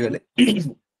घाबड़ी गले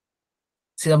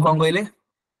से हम कोन कहले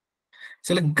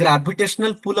से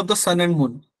gravitational pull of the sun and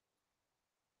moon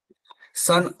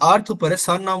sun अर्थ ऊपर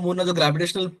सन और मून जो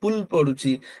ग्रेविटेशनल पुल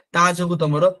पड़ुची ता जो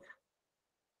तमरो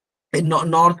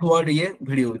नॉर्थ वर्ड ये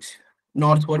भिड़ी होची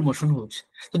नॉर्थ वर्ड मोशन होची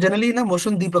तो जनरली ना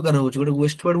मोशन दी प्रकार होची गोटे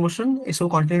वेस्ट वर्ड मोशन ए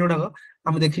सब कंटिन्यू डाको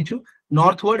हम देखिछु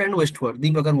north word and waste word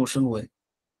दी प्रकार मोशन हुए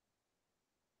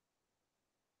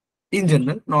in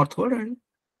general north word and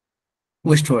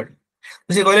waste word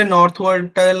तो से कहले नॉर्थ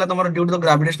वर्ड टा हला तमरो due to the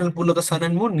gravitational pull of the sun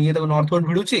and moon ये तो नॉर्थ वर्ड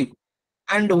भिड़ुची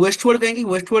एंड वेस्टवर्ड कहीं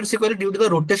वेस्टवर्ड से कहले due to the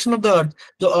rotation of the earth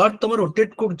जो अर्थ तुम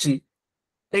रोटेट करछि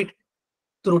राइट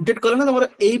तो रोटेट कले ना तुम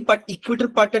ए पार्ट इक्वेटर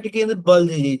पार्ट टिके अंदर बल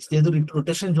दे जाई जेतु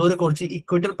रोटेशन जोरे करछि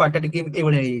इक्वेटर पार्ट टिके ए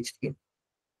बढे जाई छि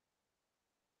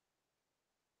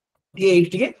ये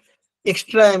टिके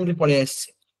एक्स्ट्रा एमरी पळे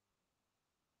आछि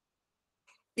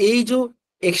ए जो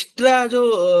एक्स्ट्रा जो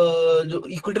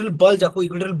इक्वेटरल बल जाको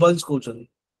इक्वेटरल बल्स कहउछन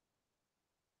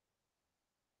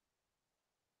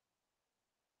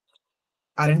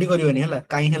आरएनडी करबनी हला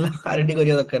काई हला आरएनडी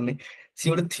करिया दरकार नै सी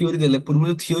गोटे थ्योरी देले पूर्व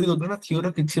जो थ्योरी दो ना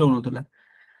थ्योरी किछि रहउनथला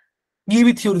ये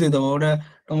भी थ्योरी दे दबो ओटा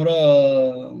तमरो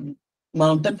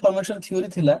माउंटेन फॉर्मेशन थ्योरी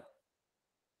थिला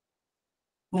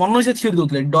मन इच्छा थ्योरी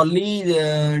दोथले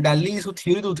डाली सो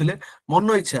थ्योरी दोथले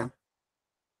मन इच्छा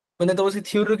माने तो से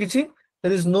थ्योरी रो किछि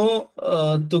देयर इज नो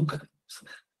तुक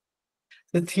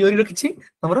से थ्योरी रो किछि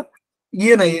तमरो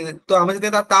ये नहीं तो हम जते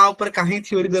ता ऊपर काहे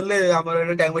थ्योरी देले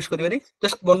हमर टाइम वेस्ट करबेनी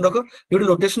जस्ट बन रखो due to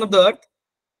rotation of the earth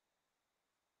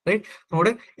right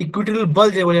तमरे equatorial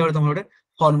बल जे बले तमरे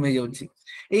फॉर्म हे जाउछि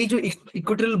ए जो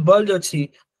इक्विटोरियल बल जो अछि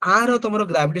आर तमरो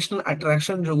ग्रेविटेशनल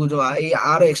अट्रैक्शन जो ए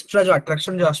आर एक्स्ट्रा जो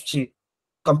अट्रैक्शन जो आछि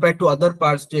कंपेयर टू अदर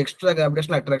पार्ट्स जो एक्स्ट्रा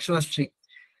ग्रेविटेशनल अट्रैक्शन आछि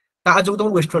ता जो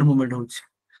तमरो वेस्टवर्ड मूवमेंट होछि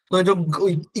तो जो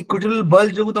इक्विटोरियल बल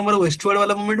जो तमरो वेस्टवर्ड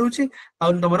वाला मूवमेंट होछि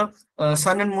और तमरो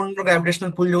सन and moon row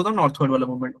gravitational pull जो नॉर्थवर्ड वाला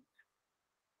मूवमेंट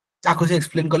ताको से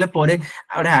एक्सप्लेन करले परे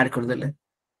आडे ऐड कर देले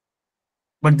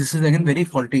but this is again very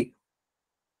faulty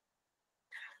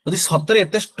यदि सतरे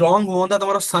एते स्ट्रांग होता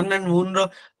तमरो सन and moon row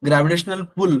gravitational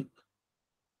pull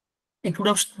it would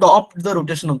have stopped the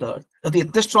rotation of the earth यदि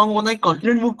एते स्ट्रांग होता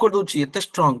कंटिन्यू मूव कर दोछि एते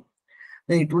strong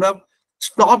then it would have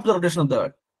stopped the rotation of the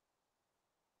earth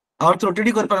earth rotate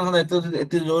ही कर पाना एते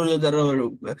एते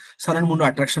जो सन and moon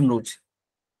attraction रोच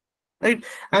right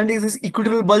and this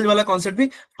equatorial बल वाला कांसेप्ट भी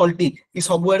फॉल्टी ई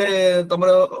सब बडे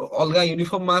तमरो अलगा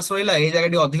यूनिफॉर्म मास होइला ए जगह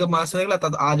डी अधिक मास होइला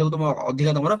त आ जो तुम अधिक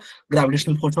तमरो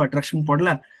ग्रेविटेशनल फोर्स अट्रैक्शन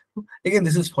पड़ला अगेन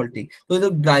दिस इज फॉल्टी तो जो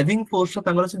ड्राइविंग फोर्स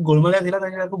तांगर से गोलमाला दिला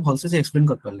तांगा को भलसे से एक्सप्लेन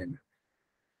कर परले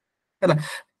हैला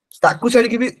ताकू छाडी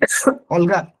के भी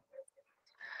अलगा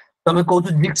तमे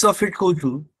कहू जिग्स ऑफ इट कहू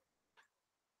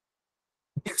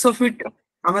जिग्स ऑफ इट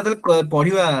हमें तो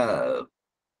पढिबा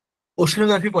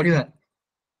ओशनोग्राफी पढिबा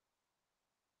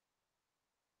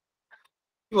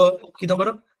कि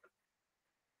तमरो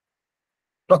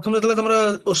प्रथम जतले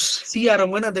तमरो सी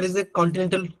आरंभ ना देयर इज ए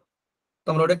कॉन्टिनेंटल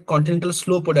तमरो एक कॉन्टिनेंटल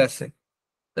स्लोप पड़े आसे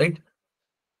right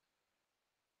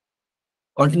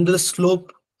continental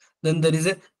slope then there is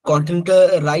a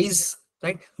continental rise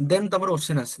right then तमरो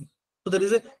ocean आसे so there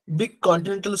is a big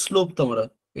continental slope तमरो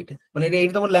ଏଇଟା ମାନେ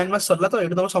ଏଇଠି ତମ ଲ୍ୟାଣ୍ଡମାର୍କ ସରିଲା ତ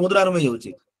ଏଇଠି ତମ ସମୁଦ୍ର ଆରମ୍ଭ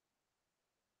ହେଇଯାଉଛି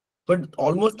ବଟ୍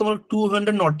ଅଲମୋଷ୍ଟ ତମର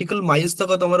 200 ନଟିକାଲ ମାଇଲ୍ସ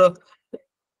ତକ ତମର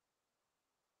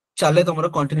ଚାଲେ ତମର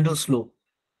କଣ୍ଟିନେଣ୍ଟାଲ ସ୍ଲୋପ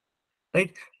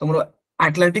ରାଇଟ୍ ତମର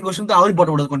ଆଟଲାଣ୍ଟିକ ଓशन ତ ଆହୁରି ବଡ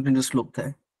ବଡ କଣ୍ଟିନେଣ୍ଟାଲ ସ୍ଲୋପ ଥାଏ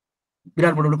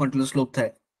ବିରାଟ ବଡ ବଡ କଣ୍ଟିନେଣ୍ଟାଲ ସ୍ଲୋପ ଥାଏ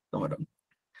ତମର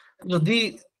ଯଦି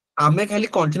ଆମେ ଖାଲି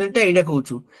କଣ୍ଟିନେଣ୍ଟ ଟା ଏଇଟା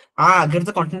କହୁଛୁ ଆଗରେ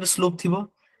ତ କଣ୍ଟିନେଣ୍ଟାଲ ସ୍ଲୋପ ଥିବ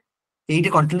ଏଇଠି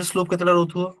କଣ୍ଟିନେଣ୍ଟାଲ ସ୍ଲୋପ କେତେଟା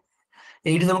ରହୁଥିବ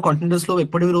ଏଇଠି ତମ କଣ୍ଟିନେଣ୍ଟାଲ ସ୍ଲୋପ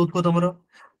ଏପଟେ ବି ରହୁଥିବ ତମର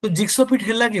ତ ଜିଗ୍ସୋଫିଟ୍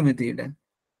ହେଲା କେମିତି ଏଇଟା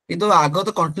କିନ୍ତୁ ଆଗ ତ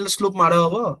କଣ୍ଟିନେଣ୍ଟାଲ ସ୍ଲୋପ ମାଡ଼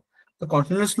ହବ ତ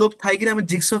କଣ୍ଟିନେଣ୍ଟାଲ ସ୍ଲୋପ ଥାଇକି ଆମେ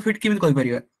ଜିଗ୍ସୋଫିଟ୍ କେମିତି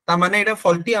କହିପାରିବା ତା ମାନେ ଏଇଟା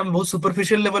ଫଲ୍ଟି ଆମେ ବହୁତ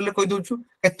ସୁପରଫିସିଆଲ ଲେଭେଲରେ କହିଦଉଛୁ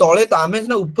ତଳେ ତ ଆମେ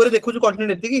ସିନା ଉପରେ ଦେଖୁଛୁ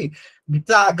କଣ୍ଟିନେଣ୍ଟ ଏତିକି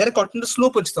ଭିତରେ ଆଗରେ କଣ୍ଟିନେଣ୍ଟାଲ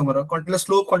ସ୍ଲୋପ ଅଛି ତମର କଣ୍ଟିନେଣ୍ଟାଲ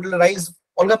ସ୍ଲୋପ କଣ୍ଟିନେଣ୍ଟାଲ ରାଇଜ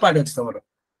ଅଲଗା ପାର୍ଟ ଅଛି ତମର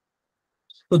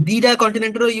ତ ଦିଟା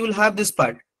କଣ୍ଟିନେଣ୍ଟର you will have this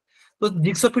part तो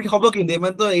जिग्सोफिट हबो केंदे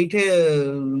मैं तो एठे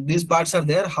this parts are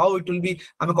there how it will be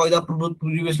हमें कहदा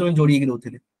प्रीवियस में जोड़ी के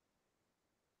रहउथिले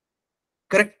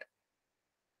करेक्ट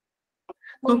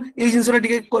तो ए जिंसरा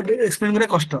टिके एक्सप्लेन करे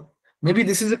कष्ट may be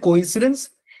this is a coincidence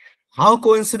how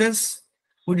coincidence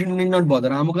we did not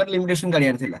bother हम कर लिमिटेशन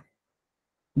गाड़ी थिला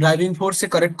ड्राइविंग फोर्स से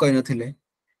करेक्ट कहि नथिले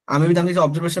आमे भी तांके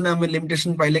ऑब्जर्वेशन में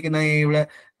लिमिटेशन पाइले कि नाही एवला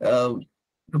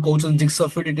कोचन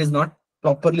जिग्सोफिट इट इज नॉट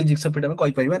प्रॉपर्ली जिग्सोफिट हम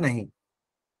कहि परिबा नाही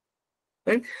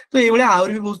राइट तो ये वाले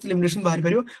और भी बहुत लिमिटेशन बाहर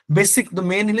करियो basic the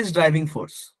main is driving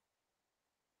force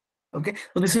okay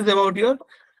so this is about your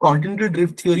continuity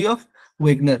drift theory of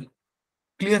Wagner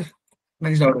clear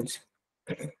next doubt is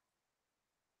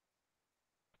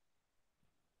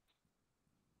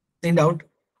any doubt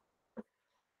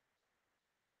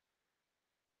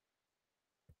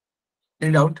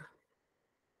any doubt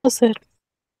sir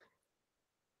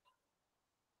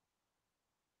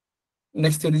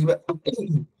next theory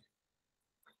is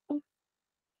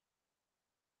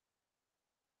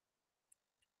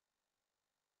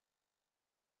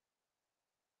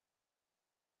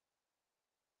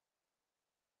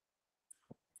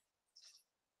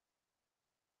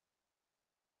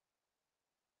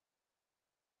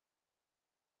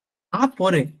आप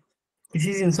परे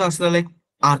किसी जिंस आसला लाइक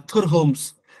आर्थर होम्स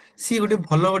सी गोटे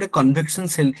भलो गोटे convection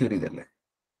cell theory देले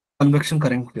convection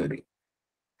current theory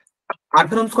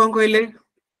Arthur Holmes कोन कहले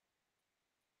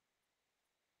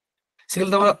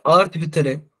sickle तमरा अर्थ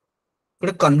भितरे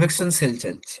गोटे कन्वेक्शन सेल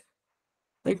चलछि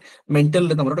राइट मेंटल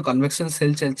ले तमरा गोटे convection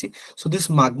cell चलछि so this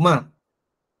magma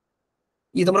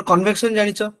ये तमरा कन्वेक्शन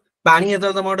जानिछ पानी एत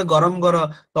तम गोटे गरम कर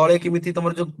तळे केमिति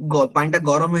तमर जो पानी टा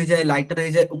गरम हो जाए लाइटर हो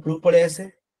जाए ऊपर पळे आसे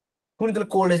पुणी तले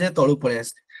कोल्ड हो जाए तळु पळे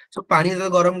आसे सो पानी एत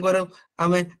गरम कर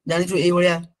आमे जानिछु एई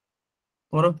भलिया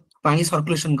तमर पानी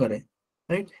सर्कुलेशन करे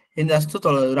राइट इन जास्त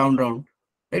तळ राउंड राउंड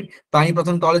राइट पानी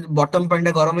प्रथम तळे बॉटम पानी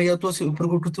टा गरम हो जातो से ऊपर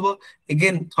उठुथबो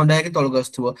अगेन ठंडा है के तळु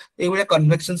आस्थबो एई भलिया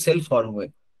कन्वेक्शन सेल फॉर्म हुए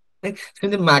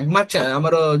राइट मैग्मा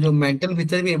हमर जो मेंटल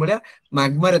भीतर भी एई भलिया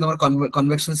मैग्मा रे तमर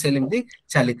कन्वेक्शन सेल एमती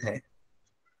चाली थाए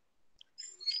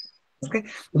okay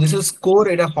this is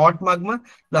core Etah hot magma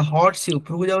the hot सी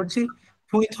ऊपर को जाउची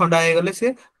पुनी ठंडा हे गले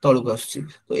से तळु आछी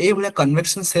तो एई भलिया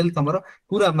कन्वेक्शन सेल तमर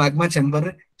पूरा मैग्मा चेंबर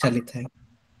रे चाली थाए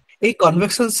एई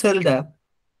कन्वेक्शन सेल दा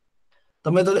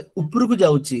तमे तो ऊपर को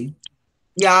जाउची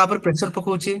या पर प्रेशर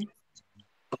पकोची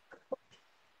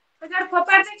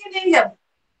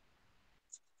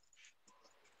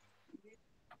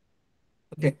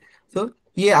ओके सो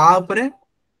ये आ ऊपर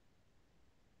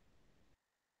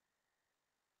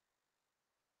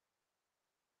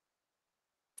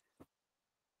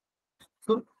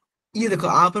तो ये देखो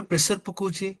आ पर प्रेशर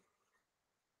पकोची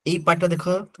एई पार्ट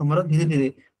देखो तमरो धीरे धीरे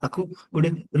ताकू गोटे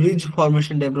रिज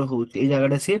फॉर्मेशन टाइप रो होउची ए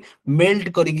जगह से मेल्ट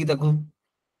करिकी ताकू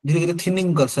धीरे धीरे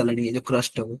थिनिंग कर सालनी ये जो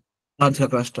क्रस्ट हो आधा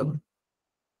क्रस्ट हो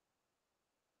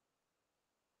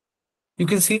यू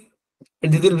कैन सी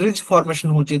धीरे धीरे रिज फॉर्मेशन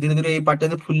होउची धीरे धीरे ए पार्ट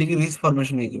फुल्ली की रिज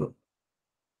फॉर्मेशन हो जिवो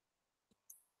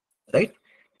राइट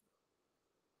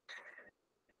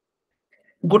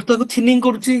गोटे ताकू थिनिंग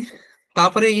करूची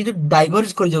तापरे ये जो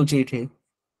डाइवर्ज कर जाउची एठे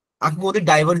आकु बोलते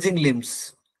डाइवर्जिंग लिम्स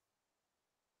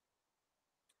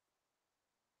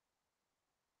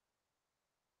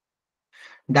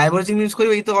डाइवर्जिंग लिम्स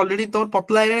करियो ये तो ऑलरेडी तोर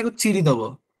पतला है को चिरी दबो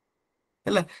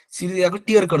हैला चिरी याको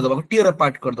टियर कर दबो टियर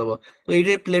अपार्ट कर दबो तो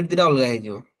एठे प्लेट दिरा अलगा हे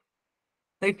जिवो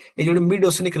राइट ए जो मिड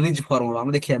ओशनिक रिज फॉर्म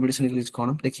हम देखिया मिड ओशनिक रिज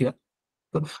कोन देखिया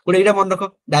तो गोटे एटा मन रखो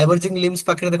डाइवर्जिंग लिम्स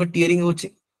पाखे देखो टियरिंग होची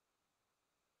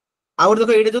आउर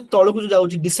देखो एटा जो तळु को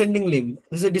जाउची descending limb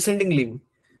this is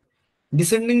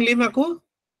descending limb आको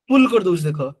पुल कर दोछ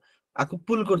देखो आको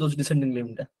पुल कर दोछ डिसेंडिंग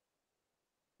लिम टा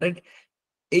राइट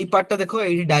एई पार्ट टा देखो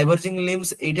एई डाइवर्जिंग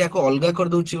लिम्स एटा आको अलगा कर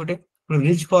दोछ गोटे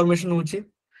रिज फॉर्मेशन होची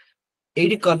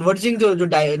एटी कन्वर्जिंग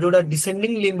जोटा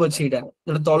डिसेंडिंग लिम्ब अछि एटा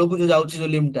जोटा तळु को जाउची जो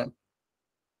लिम टा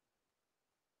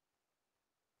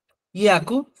ये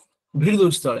आको भिड़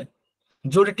दोछ तळे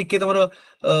जोटे टिके तमर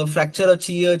फ्रैक्चर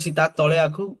अछि ये अछि ता तळे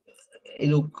आखु ए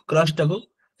जो क्रस्ट टाको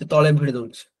से तळे भिड़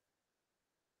दउछ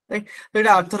राइट।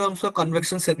 एटा Arthur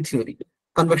convection cell theory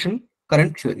convection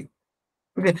current theory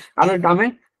okay आमे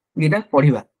एटा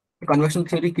पढिबा कन्वेक्शन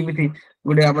थ्योरी किमिति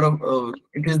गुडे हमर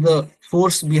it is the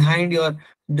force behind your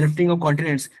drifting of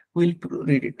continents will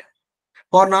read it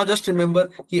for now just remember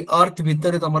कि अर्थ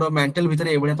भीतर तमर मेंटल भीतर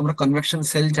एबळे तमर कन्वेक्शन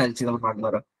सेल चलछि तमर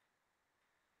मागमार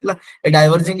ला ए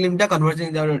डाइवर्जिंग लिमिटा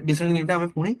कन्वर्जिंग डिसेंडिंग लिमिटा हमें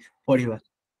पुणी पढिबा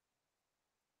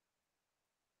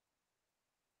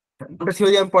गोटे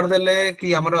थ्योरी हम पढ़ देले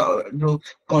कि हमर जो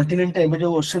कॉन्टिनेंट एबे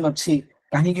जो ओशन अछि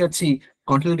काहे कि अछि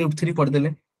कॉन्टिनेंट ड्रिफ्ट थ्योरी पढ़ देले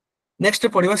next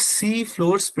पढ़िबा sea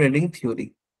floor spreading theory.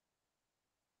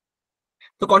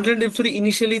 तो कॉन्टिनेंट ड्रिफ्ट थ्योरी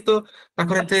इनिशियली तो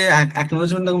ताकर एते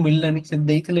एक्नॉलेजमेंट ताको मिललानी से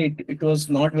देखले it was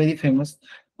not very famous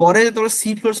परे तो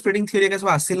सी फ्लोर स्प्रेडिंग थ्योरी के सब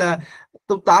आसिला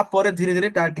तो ता परे धीरे धीरे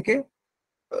ता टिके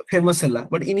फेमस हला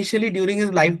but initially during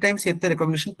his life time से एते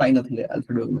रिकॉग्निशन पाइ नथिले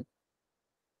अल्फ्रेड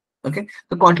वेगलर ओके।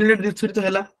 तो कॉन्टिनेंट ड्रिफ्ट थ्योरी तो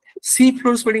हला सी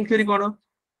फ्लोर स्प्रेडिंग थ्योरी कोन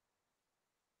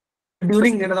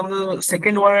ड्यूरिंग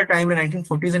सेकंड वर्ल्ड टाइम रे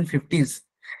 1940s एंड 50s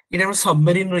इटा हम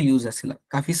सबमरीन रो यूज आसिला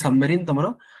काफी सबमरीन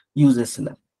तमरो यूज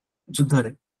आसिला युद्ध रे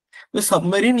तो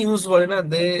सबमरीन यूज वाले ना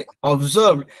दे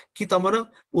ऑब्जर्व कि तमरो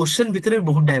ओशन भीतर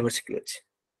बहुत डाइवर्सिटी अछि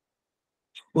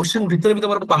ओशन भीतर भी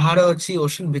तमरो पहाड़ अछि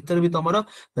ओशन भीतर भी तमरो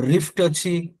रिफ्ट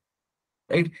अछि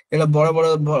राइट एला बड़ बड़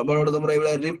बड़ बड़ तमरो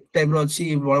एला रिफ्ट टाइप रो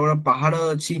अछि बड़ बड़ पहाड़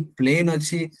अछि प्लेन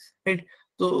अछि राइट।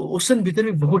 तो ओशन भीतर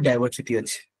भी बहुत डाइवर्सिटी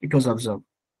अछि इट वाज ऑब्जर्व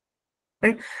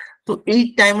राइट। तो एई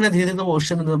टाइम ना धीरे धीरे तम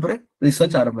ओशन ऊपर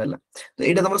रिसर्च आरंभ होला तो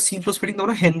एटा तमरो C plus spreading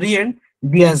तमरो Henry and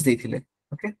Diaz देथिले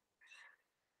okay.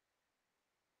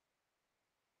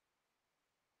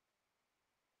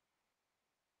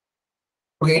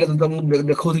 Okay एटा तो तुम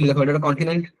देखौथिले देखो एटा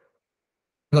कॉन्टिनेंट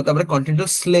तापर कॉन्टिनेंट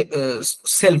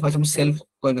सेल्फ अच्छा सेल्फ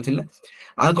कोइ नथिले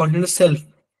आ कॉन्टिनेंट सेल्फ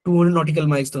 200 नॉटिकल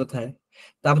माइल्स तो थाए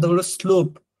तापर तो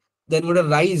स्लोप देन गोटे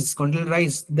rise continent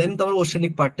rise then तमरो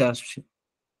oceanic part आछी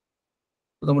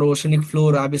तो तमरो oceanic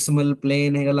floor अबिसमल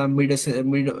plane हेगला mid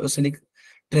oceanic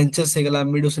trenches हेगला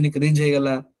mid oceanic ridge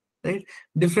हेगला right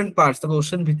different parts तमरो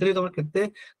ocean भीतर तमरो केते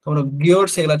तमरो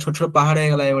गियर्स हेगला छोट छोट पहाड़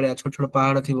हेगला ए बडा छोट छोट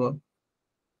पहाड़ थिबो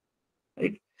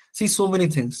right. C so many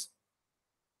things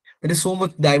there is so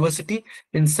much diversity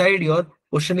inside your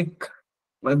oceanic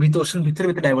with ocean bhitar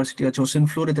with diversity ଅଛି ocean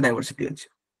floor with diversity ଅଛି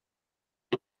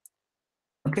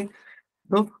okay।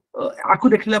 तो आकु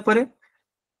देखला परे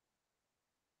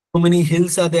so many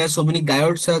hills are there so many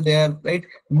gyots are there right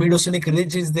mid oceanic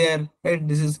ridge is there right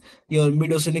this is your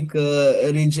mid oceanic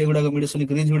ridge eguda mid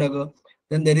oceanic ridge guda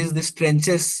then there is this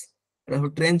trenches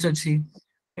trench अछि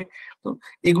right। तो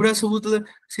एगुडा सब तो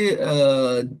से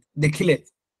देखिले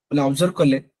मतलब observe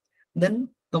करले then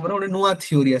तमरो ଗୋଟେ ନୂଆ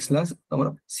theory আসला तमरो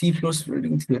sea floor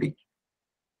spreading theory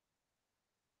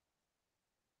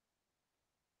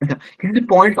अच्छा किसी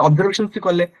पॉइंट ऑब्जर्वेशन से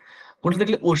करले कोन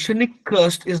देखले oceanic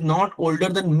crust is not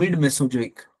older than mid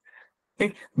Mesozoic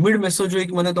right. Mid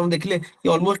Mesozoic माने तुम देखले कि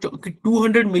almost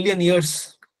 200 million years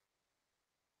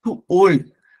to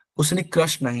old oceanic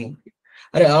crust नहीं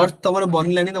अरे अर्थ तमरो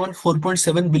बनलानी तमरो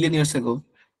 4.7 billion years ago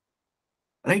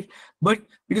right. But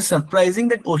it is surprising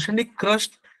that oceanic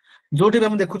crust Jote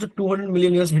हम देखो 200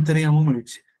 मिलियन इयर्स भीतर ही हम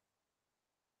मिलछ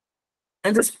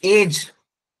and this age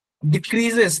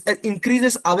decreases and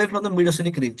increases away from the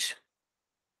mid-oceanic ridge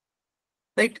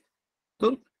right।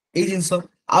 तो ए जिंस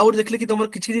out देखले कि तमर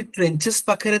किछि ट्रेंचेस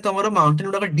पाखरे तमर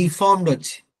माउंटेन गुडा डिफॉर्म्ड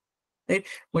अछि राइट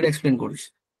मैं एक्सप्लेन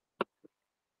करूछ।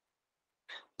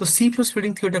 तो सी फ्लोर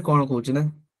स्प्रेडिंग थ्योरी कोन कहूछ ना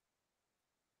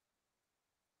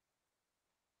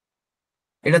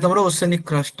एटा तमर ओशनिक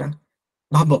क्रस्ट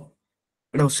भाबो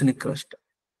एटा ओशनिक क्रस्ट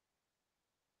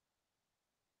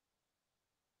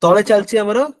तळे चलछि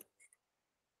हमर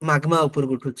माग्मा ऊपर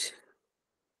उठुछ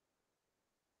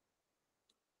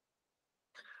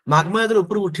माग्मा जब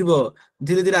ऊपर उठिबो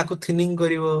धीरे धीरे आको थिनिंग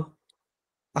करिवो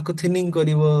आको थिनिंग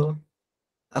करिवो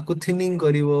आको थिनिंग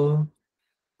करिवो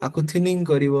आको थिनिंग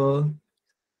करिवो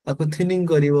आको थिनिंग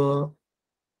करिवो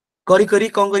करी करी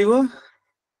कोन करिवो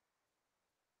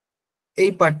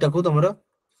एई पार्ट टाको तमरो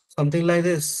समथिंग लाइक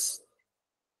दिस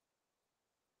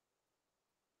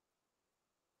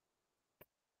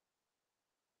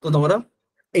तो तमरो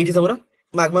एठी तमरो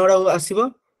माग्मा गुडा आसीबो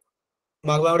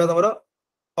माग्मा गुडा तमरो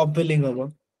अपवेलिंग होबो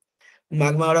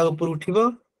माग्मा गुडा ऊपर उठिबो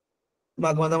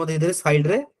माग्मा तम धीरे धीरे साइड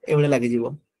रे एबळे लागि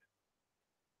जिवो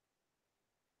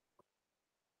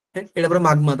एटा पर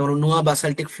माग्मा तमरो नुवा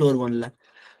बासाल्टिक फ्लोर बनला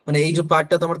माने एई जो पार्ट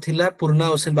ता तमर थिला पुराना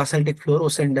ओशन बासाल्टिक फ्लोर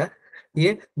ओशनडा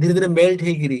ये धीरे धीरे मेल्ट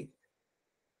हेगिरी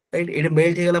राइट एटा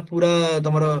मेल्ट हे गला पूरा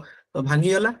तमरो भांगी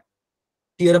गला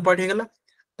टियर पार्ट हे गला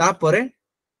तापरे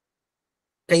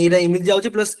कहीं एटा इमेज जाउची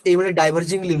प्लस ए बळे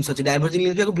डाइवर्जिंग लिम्स अछि डाइवर्जिंग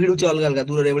लिम्स को भिडुची अलग अलग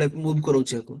दूर रे बळे मूव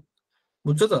करूची को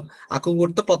बुझছো तो आको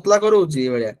गोट तो पतला करूची ए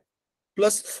बळे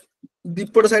प्लस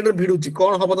दीपट साइड रे भिडुची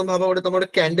कोन हबो तम भाबो गोटे तम गोटे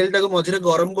कैंडल टाको मझिरे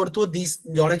गरम करथुओ दी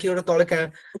जणे कि गोटे तळे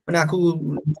माने आकु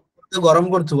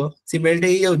गरम करथुओ सी मेल्ट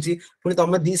हेई जाउची पुनी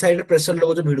तमे दी साइड रे प्रेशर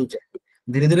लगो भिडुचे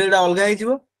धीरे धीरे एटा अलगा हेई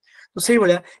जिवो तो सेही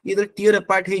बळे ये टियर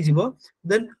अपार्ट हेई जिवो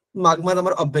देन माग्मा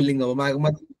तमर अपवेलिंग हो माग्मा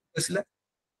आसिला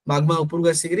माग्मा ऊपर को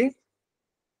आसीकरी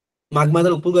माग्मा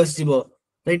दर ऊपर को आसी जिवो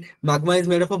right Magma is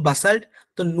made up of Basalt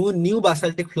तो न्यू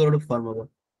बासाल्टिक फ्लोराइड फॉर्म हो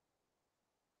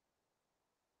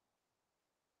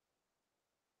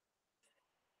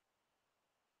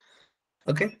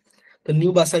ओके तो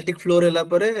न्यू बासाल्टिक फ्लोर हैला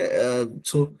परे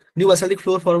सो न्यू बासाल्टिक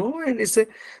फ्लोर फॉर्म हो एंड इससे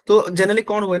तो जनरली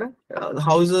कौन हुए ना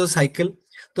हाउ इज द साइकिल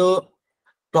तो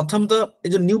प्रथम तो ये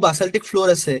जो न्यू बासाल्टिक फ्लोर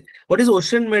আছে what is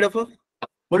ocean made up of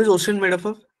what is ocean made up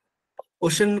of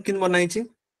ocean किन बनाई छी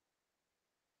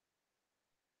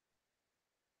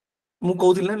मु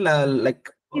कहउथिल ना लाइक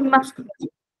सीमा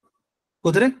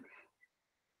कोथरे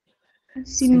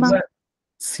सीमा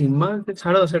सीमा के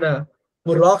छाड़ो सेटा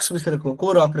वो रॉक्स विषय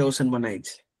को रॉक रे ओशन बनाई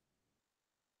छी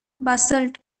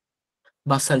बासल्ट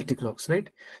बासाल्टिक रॉक्स राइट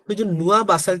तो जो नुआ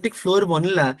बासाल्टिक फ्लोर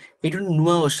बनिला इट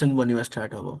नुआ ओशन बनिवा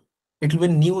स्टार्ट हबो it will be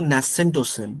new nascent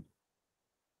ocean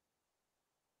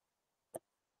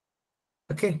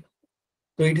okay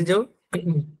तो एठी जाओ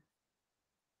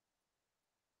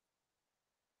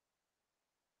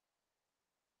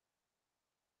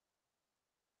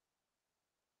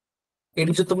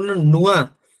एठी जो तुमने नुआ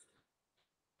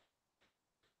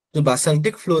जो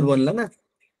बासाल्टिक फ्लोर बनला ना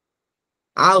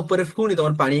आ ऊपर पुणी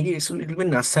तमर पानी की it will be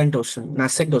nascent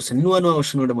ocean नुआ नुआ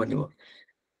ओशन गोटे बनिवो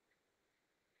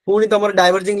पुणी तमर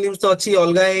डाइवर्जिंग लिम्स तो अछि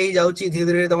अलगा हेई जाउची धीरे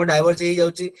धीरे तमर डाइवर्ज हेई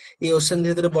जाउची ये ओशन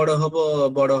धीरे धीरे बड़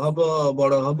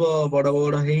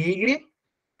हेई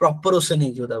प्रॉपर ओशन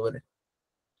हेई जो ताबरे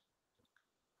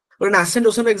और nascent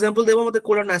ocean एग्जांपल देबो मते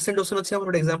कोडा nascent ocean अछि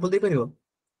हमर एग्जांपल दे परिबो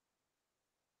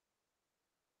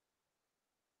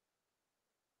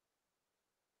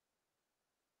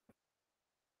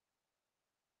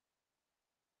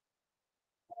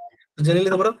जनरली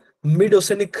तमरो मिड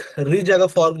ओशनिक रिज जागा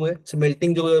फॉर्म हुए से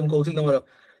मेल्टिंग जो हम कहउथिल तमरो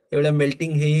एबेला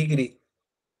मेल्टिंग हेई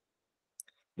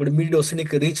गोटे मिड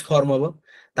ओशनिक रिच फॉर्म हबो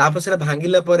तापर सेटा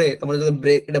भांगिला परे तमरो जो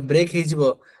ब्रेक एटा ब्रेक हेई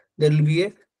जिवो there will be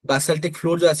A बासाल्टिक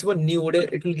floor जो आसीबो न्यू गोटे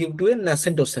it will give to A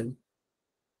nascent ocean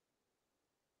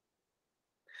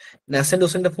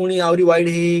टा पुणी आउरी वाइड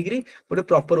हेई गोटे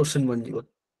प्रॉपर ओशन बन जिवो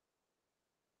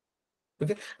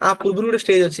ओके आ पूर्व गोटे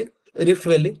स्टेज अछि रिफ्ट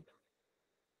वैली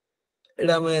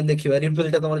एटा हम देखिबा रिफ्ट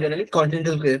वैली ता तमर जनरली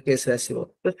कॉन्टिनेंटल केस रे आसीबो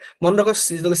मन रख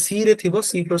सी रे थिबो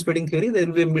सी flow spreading theory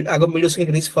there will be आगो मिड ओशनिक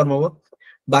रिच फॉर्म हबो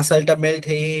बासाल्ट टा मेल्ट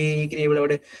हेई एबे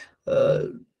गोटे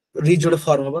रिच जोटे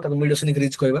फॉर्म हबो ताको मिड ओशनिक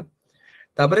रिच कहबा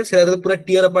तापरे सेरा पूरा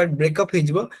टियर अपार्ट ब्रेकअप हे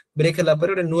जिवो ब्रेक हला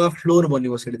परे गोटे नुवा फ्लोर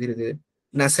बनिवो सेठी धीरे धीरे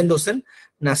nascent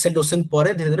ocean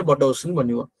परे धीरे धीरे बड ocean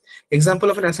बनिवो example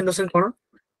of nascent ocean कोन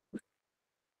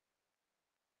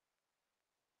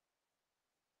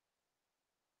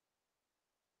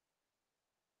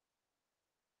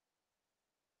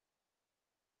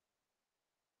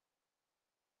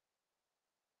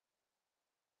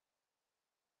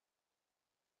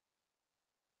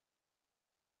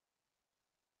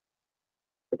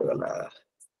गला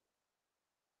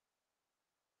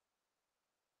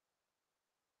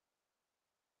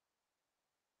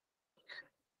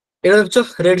एटा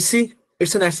देखो red see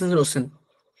it's an nascent ocean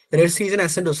red C is an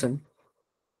nascent ocean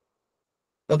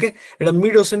okay Etah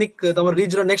mid oceanic तमर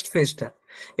रिज रो नेक्स्ट फेज ता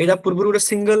एटा पूर्व गोटे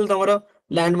सिंगल तमर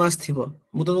लैंड मास थिबो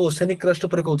मु तो ओशनिक क्रस्ट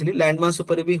ऊपर कहउतली लैंड मास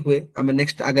ऊपर भी हुए हमें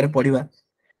नेक्स्ट आगे पढिबा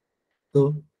तो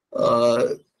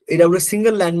एटा गोटे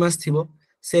सिंगल लैंड मास थिबो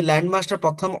से लैंड मास ता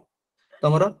प्रथम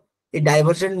तमर ए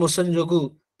डाइवर्जेंट मोशन जोगु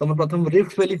तमर प्रथम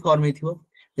rift valley form हेथिबो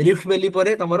rift valley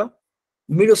परे तमर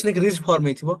mid oceanic ridge form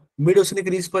हेथिबो mid oceanic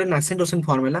ridge परे nascent ocean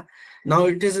फॉर्म हैला now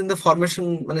it is in the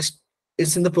formation माने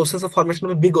it's in the process of formation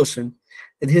of big ocean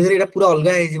धीरे धीरे एटा पूरा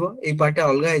अलगा हे जिवो ए पार्ट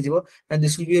अलगा हे जिवो एंड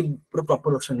दिस विल बी पूरा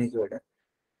प्रॉपर ओशन हे जिवो एटा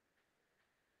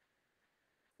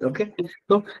ओके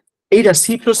तो एटा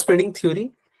सी फ्लो स्प्रेडिंग थ्योरी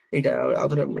एटा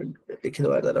आउथर देखि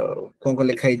दवा तार कोन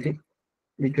लिखा हिथि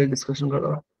डिटेल डिस्कशन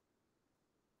करो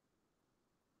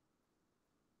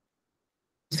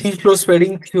सी फ्लो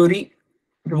स्प्रेडिंग थ्योरी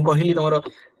तुम कहली तमरो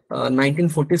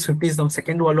 1940s 50s तम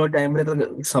सेकंड वर्ल्ड वॉर टाइम रे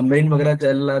तो सबमरीन वगैरह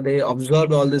चलला they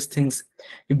observe all this things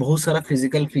ये बहुत सारा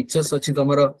फिजिकल फीचर्स अछि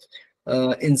तमरो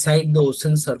inside the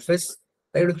ocean surface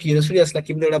right curiosity असला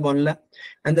कि एटा बनला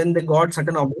and then they got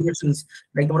certain observations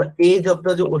like तमरो as of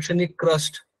the जो oceanic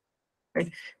crust right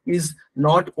is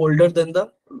not older than the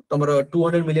तमरो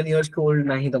 200 million years to old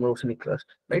नाही तमरो oceanic crust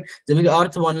right जेबि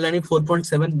earth बनलानी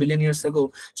 4.7 billion years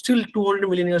ago still 200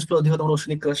 million years to अधिक तमरो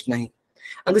oceanic crust नाही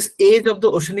and this age of the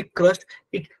oceanic crust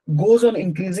it goes on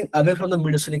increasing away from the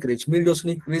mid oceanic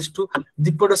ridge to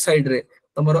deeper side रे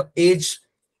तमरो age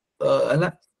हला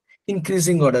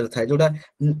increasing order थाए जोटा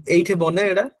एठे बने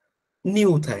एडा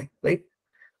new थाए right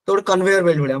तो ଗୋଟେ कन्वेयर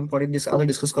बेल्ट भले हम पढि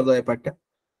डिस्कस कर दो ए part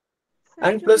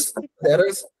and plus there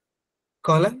is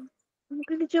कहला ମୁଁ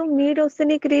କହିଲି ଯୋଉ ମିଡ୍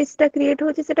ଓସେନିକ୍ ରିଜ୍ ଟା କ୍ରିଏଟ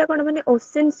ହଉଛି ସେଟା କଣ ମାନେ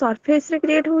ଓସେନ ସରଫେସ ରେ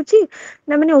କ୍ରିଏଟ ହଉଛି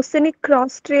ନା ମାନେ ଓସେନିକ୍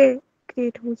କ୍ରଷ୍ଟ ରେ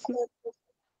କ୍ରିଏଟ ହଉଛି?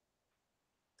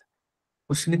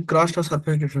 oceanic crust और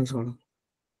surface difference कौन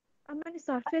ମାନେ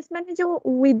ସରଫେସ ମାନେ ଯୋଉ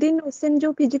ୱିଦିନ୍ ଓସେନ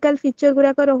ଯୋଉ ଫିଜିକାଲ ଫିଚର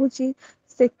ଗୁଡାକ ରହୁଛି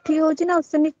ସେଠି ହଉଛି ନା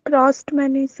ଓସେନିକ୍ କ୍ରଷ୍ଟ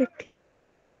ମାନେ ସେଠି?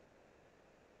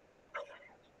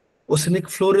 ओशनिक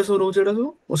फ्लोर रे सब रोज एडा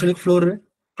सब ओशनिक फ्लोर रे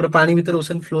पूरा पानी भीतर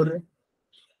ओशन फ्लोर रे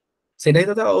सेडाई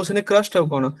तो ओशनिक क्रस्ट अब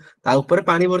कोन ता ऊपर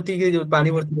पानी भर्ती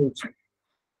होछ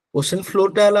ओशन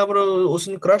फ्लोर टा हला हमर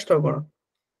ओशन क्रस्ट अब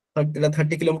कोन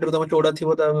 30 किलोमीटर तम चौड़ा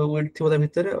थिबो ता वेट थिबो ता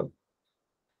भीतर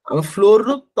अब फ्लोर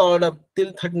रो तोड़ा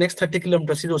टिल नेक्स्ट 30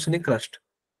 किलोमीटर से ओशनिक क्रस्ट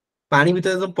पानी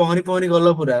भीतर तो पहरी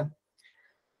गलो पूरा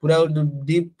पूरा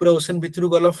डीप पूरा ओशन भीतर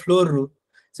गलो फ्लोर रो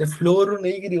से फ्लोर रो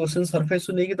नहीं कि ओशन सरफेस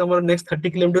रो नहीं कि तमर नेक्स्ट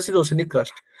 30 किलोमीटर से ओशनिक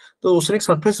क्रस्ट तो ओशनिक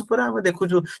सरफेस ऊपर हम देखु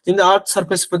छु जिन अर्थ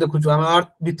सरफेस पे देखु छु हम अर्थ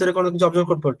भीतर कोन कुछ ऑब्जर्व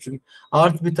कर पड़छु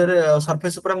अर्थ भीतर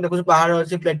सरफेस ऊपर हम देखु छु पहाड़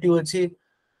अछि प्लेट्यू अछि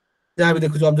जहां भी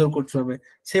देखु छु ऑब्जर्व कर छु हमें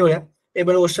से होया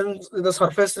एबे ओशन द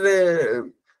सरफेस रे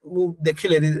मु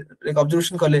देखिले एक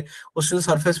ऑब्जर्वेशन कले ओशन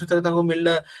सरफेस भीतर ताको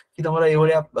मिलला कि तमरा ए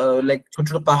होया लाइक छोट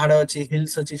छोट पहाड़ अछि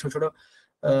हिल्स अछि छोट छोट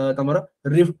तमरा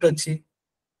रिफ्ट अछि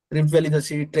रिफ्ट वैली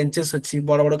अछि ट्रेंचेस अछि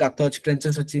बड़ बड़ गात अछि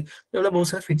ट्रेंचेस अछि एबे बहुत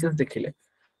सारा फीचर्स देखिले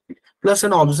प्लस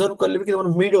एन ऑब्जर्व कर कि तमर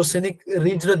मिड ओशनिक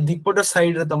रिज र दीपट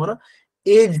साइड रे तमर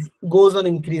as goes on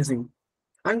increasing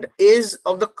and age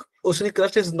of the oceanic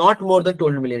crust is not more than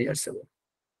 200 million years ago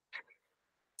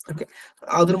okay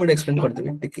आउदर मैं एक्सप्लेन कर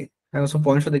देबी ठीक है हम सब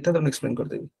पॉइंट्स देखता तो एक्सप्लेन कर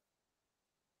देबी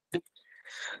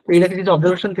एटा किसी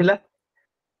ऑब्जर्वेशन थिला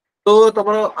तो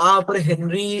तमरो आ ऊपर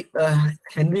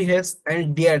हेनरी हेस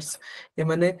एंड डियर्स ये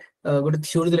माने गोटे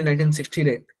थ्योरी दिले 1960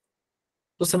 रे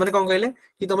तो से माने कोन कहले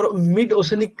कि तमरो मिड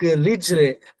ओशनिक रिज रे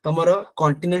तमरो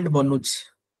continent बनुछ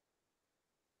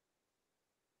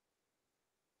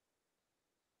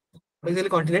basically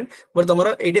continent but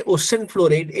तमरो Ete ocean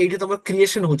floor Ete तमरो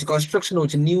creation होची कंस्ट्रक्शन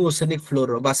होची new oceanic floor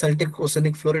बासाल्टिक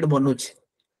oceanic floor Ete बनुछ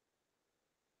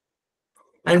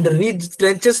and ridge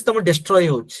trenches तमरो destroy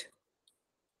होची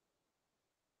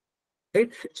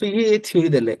राइट सो ये थ्योरी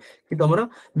देले कि तमरो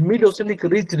मिड ओशनिक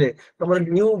रिज रे तमरो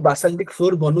new बासाल्टिक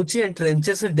floor बनुची and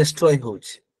trenches destroy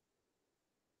होची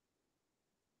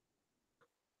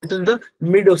it is the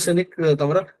mid oceanic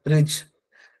तमरो ridge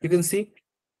you can see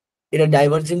Etah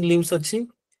diverging limbs अछि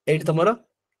eight तमरो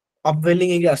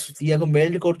upwelling एके आसुची याको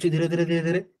melt करछि धीरे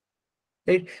धीरे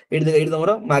right eight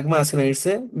तमरो magma Asna it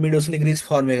से mid oceanic ridge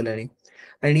form hey Gelani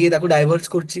and ये ताको डाइवर्ज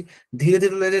करछि धीरे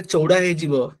धीरे चौड़ा हे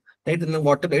जिवो राइट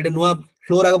वाटर एट नुआ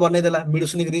फ्लोर आगे बने देला मिड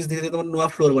ओशनिक रिज धीरे धीरे नुआ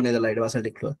फ्लोर बने देला एट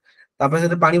बासाल्टिक फ्लोर तापर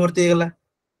से पानी भर्ती हे गेला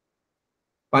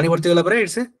पर इट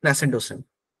से नासेंट ओशन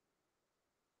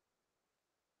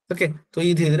ओके तो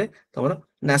ये धीरे धीरे तमरो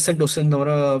नासेंट ओशन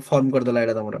तमरो फॉर्म कर देला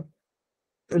एटा तमरो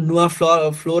नुआ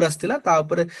फ्लोर आस्तिला ता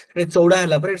ऊपर चौड़ा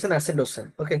हला पर it's an nascent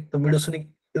ocean okay तो mid oceanic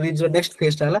ridge next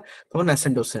phase हला तमरो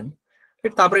नासेंट ओशन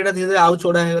फिर तापर एटा धीरे धीरे आउ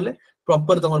चौड़ा हे गेले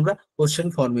प्रॉपर तमरो पूरा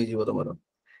ओशन फॉर्म हे जीवो तमरो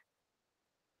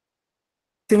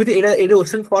तिमिति एटा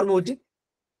ओशन फॉर्म होची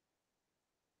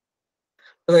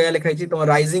तो या लिखा छी तमरो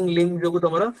राइजिंग लिम जो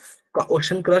तमरो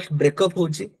ओशन क्रस्ट ब्रेकअप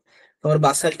होची तमरो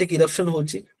बासाल्टिक इरप्शन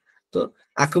होची तो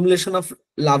accumulation ऑफ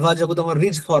लावा जो तमरो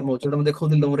रिज फॉर्म होची तम देखौ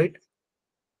दिल तम राइट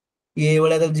ये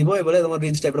वाला तो जीवो ए वाला तमरो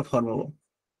रिज टाइप रो फॉर्म हो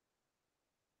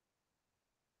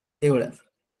ए वाला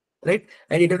राइट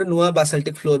एंड इट नुआ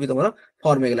बासाल्टिक फ्लोर भी तमरो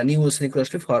फॉर्म हे गेला न्यू ओशनिक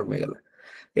क्रस्ट फॉर्म हे गेला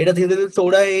एटा धीरे धीरे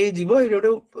चौड़ा हे जीवो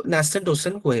एटा नासेंट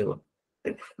ओशन कहबो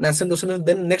nascent ocean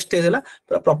then next stage हला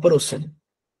प्रॉपर ओशन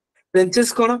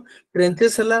ट्रेंचेस कोन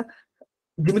ट्रेंचेस हला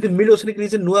जिमिति मिड ओशनिक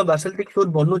रिज नुआ बासाल्टिक फ्लोर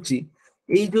बनुची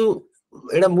एई जो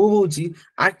एटा मूव होची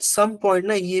एट सम पॉइंट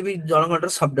ना ये भी जनगणर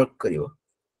सबडक्ट करिवो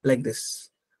लाइक दिस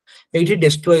एठी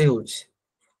डिस्ट्रॉय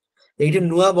होची एठी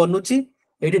नुआ बनुची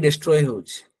एठी डिस्ट्रॉय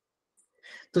होची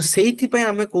तो सेठी पय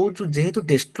हमें कहूछु जेहेतु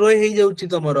डिस्ट्रॉय हे जाउची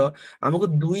तमरो हमको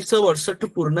 200 वर्ष टू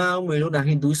पूर्णा मिलु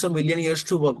नाही 200 मिलियन इयर्स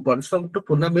टू वर्ष टू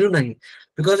पूर्णा मिलु नाही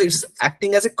because it's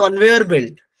acting as a conveyor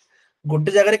belt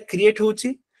गोटे जगह रे क्रिएट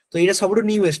होची तो एटा सबटु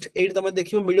न्यूएस्ट एटा तमे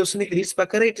देखिबो मिड ओशनिक रिज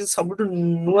पाकर इट सबटु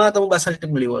नुआ तम बासाल्टिक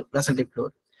मिलिबो बासाल्टिक फ्लोर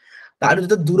तार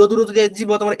जो दूर दूर तो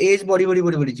जीवो तमर एज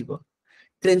बड़ी जीवो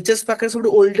ट्रेंचेस पाखरे सब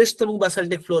ओल्डेस्ट तुमको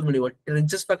बासाल्टिक फ्लोर मिलिबो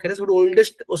ट्रेंचेस पाखरे सब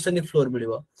oldest oceanic floor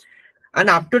मिलिबो and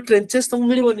after trenches तुमको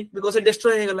मिलिबोनी बिकॉज़ इट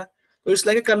डिस्ट्रॉय हो गला so it's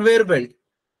like a conveyor belt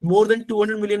more than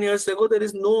 200 million years ago there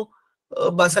is no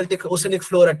basaltic oceanic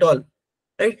floor at all,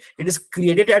 right? It is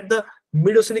created at the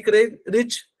mid oceanic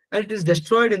ridge and it is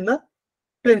destroyed in the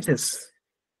trenches.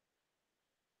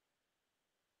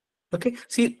 Okay,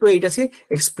 see तो एटा से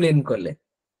explain करले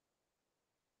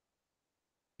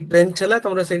trench चला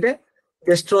तमरा सेटे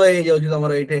destroy हो जाउची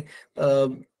तमरा एटे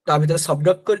ता भीतर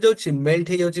subduct कर जाउची मेल्ट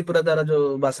हो जाउची पूरा तारा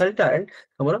जो बासाल्टा एंड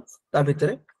तमरा ता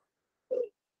भीतर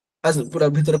as पूरा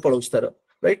भीतर पळौछ तारा,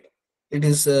 right? It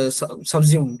is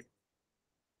subsumed,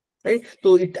 right?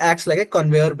 So it acts like a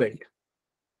conveyor belt.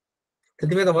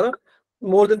 ସେଥିପାଇଁ ତମର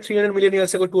more than 300 million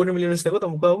years ago 200 million years ago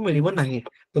तुमको अब मिलिबो नाही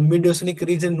तो mid oceanic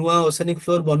region नुआ oceanic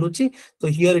floor बनुची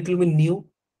तो here it will be new,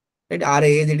 right? Are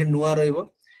as it नुआ रहइबो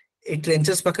ए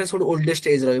trenches पाखरे सब oldest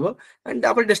as रहइबो and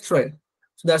after destroy,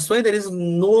 so that's why there is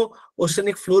no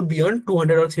oceanic floor beyond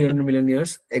 200 or 300 million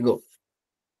years ago,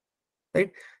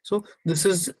 right? So this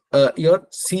is your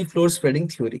sea floor spreading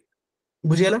theory.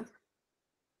 बुझियला?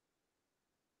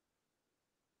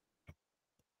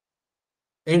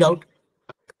 Any doubt?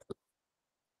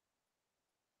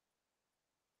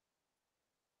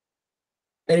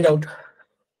 Any doubt?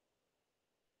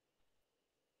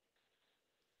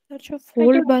 जो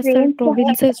fold Basalt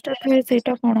provinces टा थे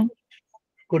सेटा कोन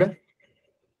कोडा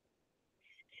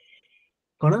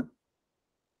कोन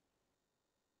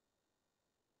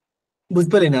बुझ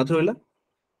परे ना तो होला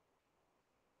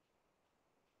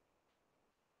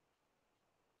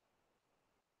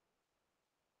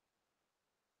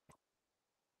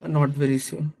not very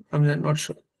sure, I'm not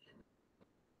sure.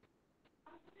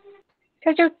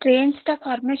 जो ट्रेंच टा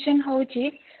फॉर्मेशन होची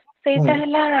सेटा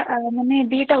हला माने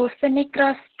दीटा ओसेनिक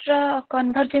क्रस्ट रा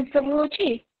कन्वर्जेंस सब होची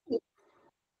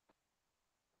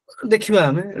देखिबा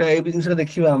हमें ए बिजनेस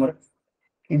देखिबा हमर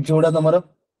कि जोड़ा तमरो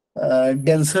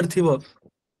डेंसर थिबो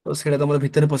तो सेटा तमरो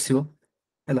भीतर पसिबो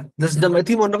हैला जस्ट द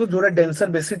मेथी मन को जोड़ा डेंसर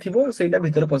बेसी थिबो सेटा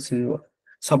भीतर पसिबो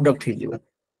सबडक्ट हि जीवो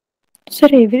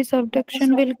sir every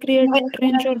subduction will create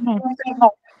trench और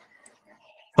not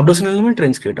subduction element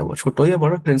trench create हो छोटो या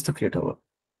बड़ा ट्रेंच तो क्रिएट हो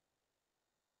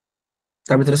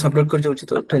ता भीतर सबडक्ट कर जाउची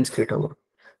तो ट्रेंच क्रिएट हो,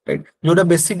 राइट? जोड़ा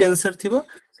बेसी डेंसर थिबो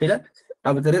सेटा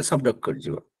ता भीतर सबडक्ट कर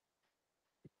जीवो.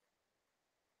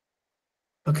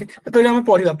 ओके तो हम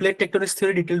पढ़िबा प्लेट टेक्टोनिक्स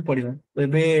थ्योरी डिटेल पढ़िबा तो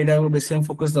एबे एडा बेसी हम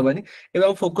फोकस दबानी एबे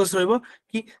हम फोकस रहबो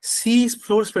कि sea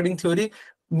floor spreading theory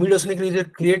mid oceanic रीज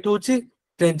create होची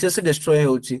ट्रेंचेस से डिस्ट्रॉय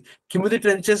होची किमिति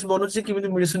ट्रेंचेस बनुची किमिति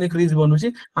मिड ओशनिक रीज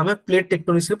बनुची हमें प्लेट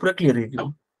टेक्टोनिक्स रे पूरा क्लियर हेजियो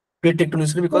प्लेट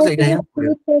टेक्टोनिक्स रे बिकॉज़ एडा हम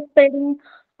स्प्रेडिंग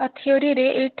थ्योरी रे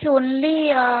एठी only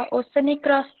oceanic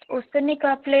crust oceanic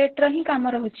plate रा ही काम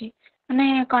रहउची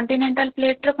माने कॉन्टिनेंटल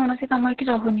प्लेट रा कोनोसी काम एठी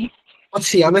रहउनी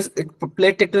अच्छी हमें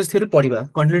plate tectonics theory पढ़िबा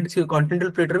continental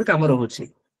plate रे भी काम रहउची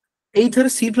एई theory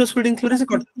sea floor spreading theory से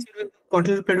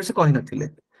कॉन्टिनेंटल प्लेट से कहि नथिले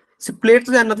से प्लेट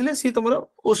तो जान नथिले सी तमरो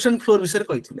ओशन फ्लोर विषय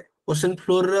कहिथिले ओशन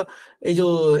फ्लोर ए जो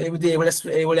एमिति ए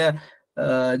बळा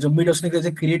जो मिड ओशनिक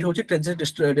रे क्रिएट होची ट्रेंचेस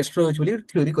डिस्ट्रॉय होची बोली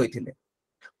थ्योरी कहिथिले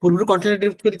पूर्व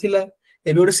कॉन्टिनेंटल थ्योरी थिला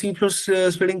एबे गोटे सी फ्लोर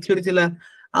स्प्रेडिंग थ्योरी थिला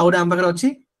आ गोटे आम पाखर अछि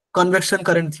कन्वेक्शन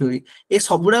करंट थ्योरी ए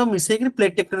सबुडा मिसै कि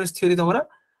plate tectonics theory तमरा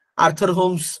Arthur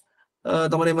Holmes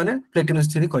तमरे माने प्लेट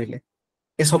टेक्टोनिक्स थ्योरी कहिले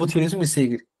ए सब थ्योरी से मिसै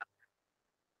कि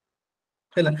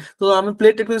हैला तो हम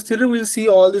plate tectonics theory will see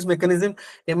all this mechanism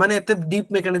ए माने एते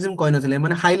डीप मैकेनिज्म कहि नथिले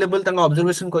माने हाई लेवल तंग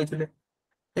ऑब्जर्वेशन कहिथिले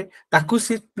ताकू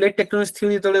सी प्लेट टेक्टोनिक्स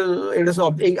थ्योरी तले एडा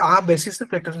सब आ बेसिस से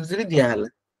प्लेट टेक्टोनिक्स थ्योरी दिया हला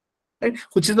right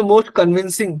which is the most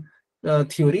convincing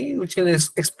theory which can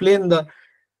explain the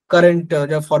current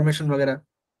formation वगैरह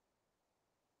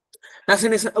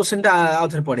नासेन ओसेंटा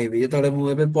आउथर पढेबी जेतले मु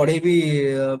एबे पढेबी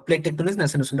plate tectonics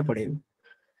नासेन ओसेंटा पढेबी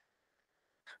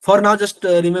for now just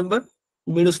remember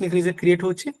mid oceanic रीज create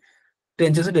होची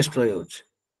ट्रेंचेस से डिस्ट्रॉय होची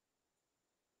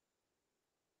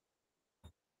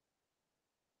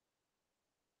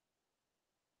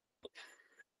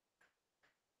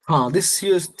हाँ this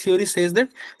theory says that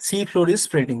sea floor is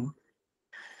spreading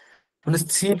माने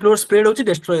sea floor spread होची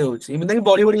destroy होची एमे कि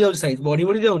बॉडी जाउ साइज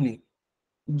बॉडी जाउनी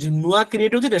नुआ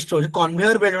क्रिएट होची डिस्ट्रॉय होची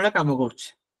कन्वेयर बेल्ट वाला काम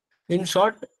करची इन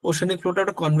शॉर्ट ओशनिक फ्लोर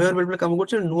टा कन्वेयर बेल्ट वाला काम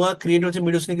करची नुआ क्रिएट होची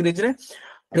मिड ओशनिक रीज रे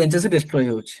ट्रेंचेस से डिस्ट्रॉय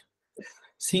होची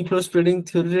सी फ्लोर स्प्रेडिंग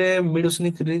थ्योरी रे मिड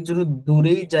ओशनिक रीज रो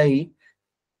दूरे जाई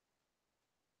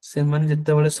से माने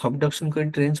जत्ते बेले सबडक्शन कर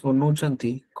ट्रेंच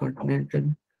बनौचंती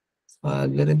कॉन्टिनेंटल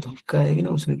आगे धक्का है कि ना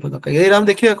ओशनिक धक्का ये हम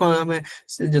देखिए हमें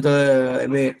जो तो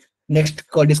एबे नेक्स्ट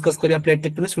को डिस्कस करिया plate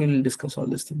tectonics will discuss all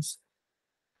this things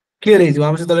clear है जो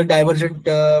हम से तले divergent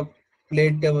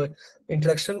plate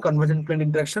interaction, convergent plate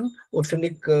interaction,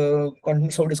 oceanic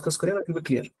continuous सब डिस्कस करें, इट विल बी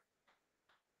क्लियर।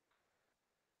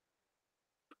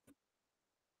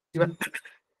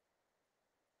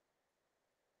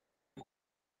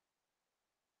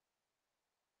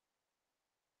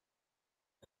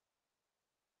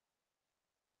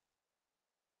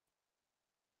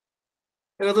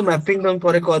 एटा तो मैपिंग तुम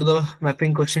परे कर दो,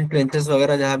 मैपिंग क्वेश्चन ट्रेंचेस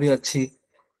वगैरह जहां भी अच्छी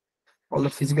all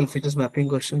physical features mapping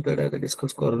question तो एटा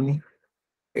डिस्कस करनी,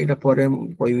 एटा परे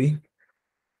कहबी।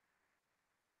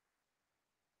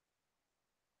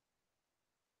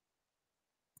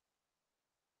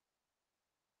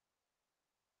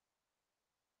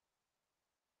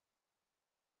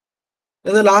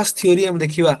 लास्ट थ्योरी हम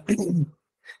देखिबा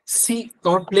सी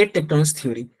कौन प्लेट टेक्टोनिक्स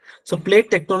थ्योरी। सो प्लेट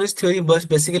टेक्टोनिक्स थ्योरी बस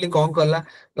बेसिकली कौन करला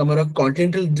तमरो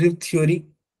continental drift theory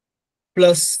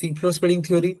plus C flow spreading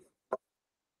theory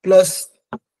plus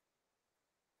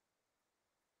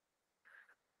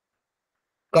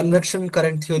convection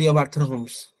current theory of Arthur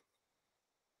Holmes,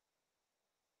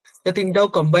 ये तीनटा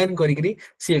कंबाइन करिकरी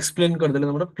सी एक्सप्लेन कर देले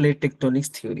तमरो प्लेट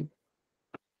टेक्टोनिक्स थ्योरी।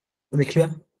 देखिबा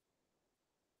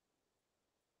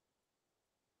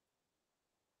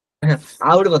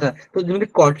आ गोटे कथा तो जेमि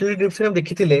कॉन्टिनेंटल ड्रिफ्ट हम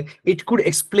देखिथिले it could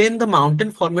explain the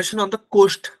mountain formation on the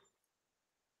coast,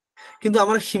 किंतु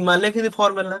हमर हिमालय के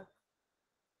फॉर्म होला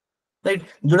राइट,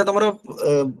 जोटा तमरो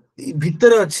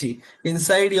भितर अछि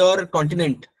inside your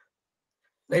continent,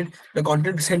 right, the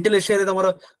continent central Asia रे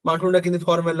तमरो माउंटेन किंतु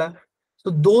फॉर्म होला।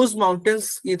 सो दोज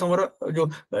माउंटेन्स ये तमरो जो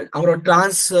हमरो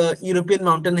ट्रांस यूरोपियन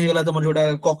माउंटेन हे गला तमरो जोटा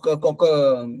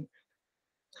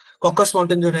कॉकस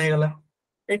माउंटेन जो हे गला,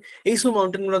 राइट, ए सब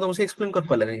माउंटेन गुला तुमसे एक्सप्लेन कर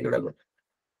पाला नहीं जोटा।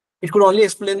 It could only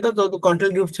explain the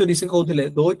continental drift theory से कहउथिले,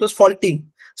 though it was faulty,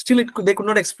 still they could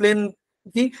not explain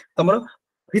कि तमरो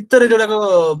भितर जोटा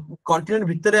कॉन्टिनेंट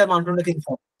भितर माउंटेन के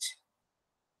फॉर्म।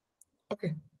 ओके,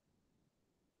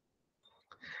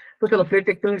 तो चलो प्लेट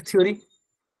टेक्टोनिक थ्योरी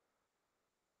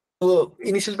तो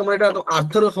इनिशियल तमरो एटा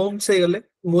आर्थर होम्स से गले,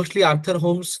 मोस्टली आर्थर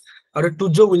होम्स और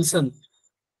टुजो विल्सन,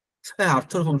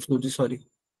 आर्थर होम्स को सॉरी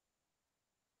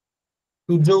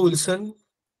टुजो विल्सन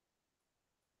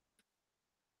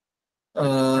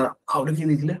आउट की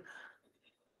लिखले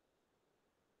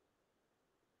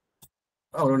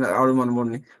और मन मन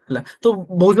नहीं हला, तो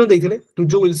बहुत जन देखिले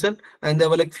टुजो Wilson and there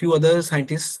were like few other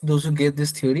scientist those who gave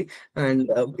this theory and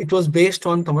it was based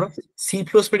on तमरो C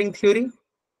flow spreading theory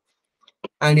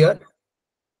and your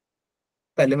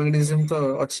पैलेमैग्नेटिज्म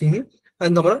तो अच्छी ही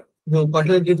एंड तमरो जो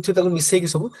कॉन्टिनेंटल ड्रिफ्ट थी ताको मिसै कि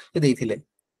सब ये देथिले।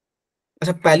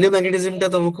 अच्छा पैलेमैग्नेटिज्म ता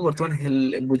तुमको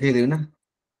वर्तमान बुझे देबी ना।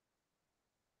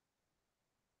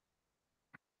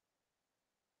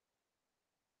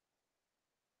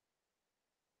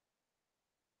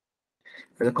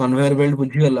 कन्वेयर बेल्ट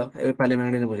बुझी गला, ए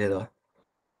पैलेमैग्नेटिज्म बुझे दवा।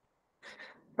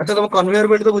 अच्छा तुम कन्वेयर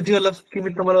बेल्ट तो बुझी गला कि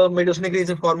तमरो मेडिसिनिक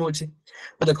रीजन फॉर्म होची,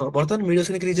 तो देखो वर्तमान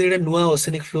मेडिसिनिक रीजन एटा नुवा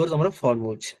ओसेनिक फ्लोर तमरो फॉर्म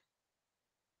होची,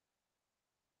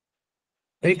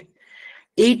 राइट।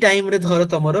 एई टाइम रे धर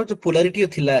तमरो जो पोलैरिटी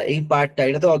थिला एई पार्ट टा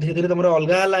एटा तो अधिक धीरे तमरो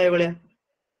अलगा हला ए बळिया,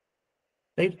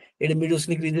 राइट, एटा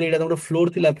मेडिसिनिक रीजन एटा तमरो फ्लोर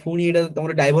थिला फुनी एटा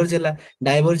तमरो डाइवर्ज हला,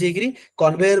 डाइवर्ज हेकरी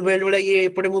कन्वेयर बेल्ट बळा ये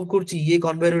एपटे मूव करची, ये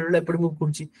कन्वेयर बेल्ट बळा एपटे मूव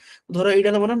करची, धर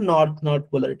एटा तमरो नॉर्थ नॉर्थ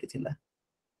पोलैरिटी थिला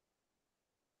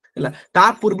हला। ता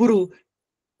पूर्वरु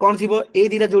कोन थिबो ए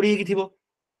दिरा जोडी हेकी थिबो,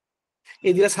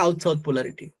 ए दिरा साउथ साउथ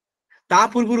पोलैरिटी, ता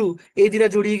पूर्वरु ए दिरा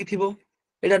जोडी हेकी थिबो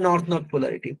एटा नॉर्थ नॉर्थ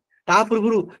पोलैरिटी, ता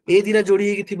पूर्वरु ए दिरा जोडी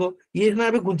हेकी थिबो ये ना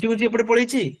अबे गुंची गुंची एपटे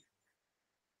पळेची,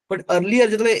 बट अर्लियर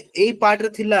जतले ए पार्ट रे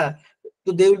थिला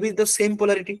तो they will be the same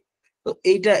polarity, तो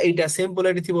एटा एटा सेम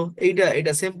पोलैरिटी थिबो, एटा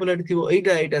एटा सेम पोलैरिटी थिबो,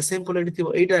 एटा एटा सेम पोलैरिटी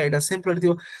थिबो, एटा एटा सेम पोलैरिटी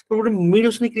थिबो, तो गोटे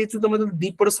मिडोसनिक रीति तमे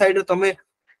दीपड़ साइड रे तमे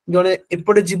जने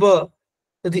एपटे जीवो,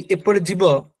 यदि एपटे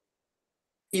जीवो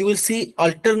you will see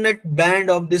alternate band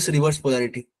of this reverse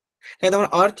polarity, है तमर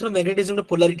अर्थ रो मैग्नेटिज्म रो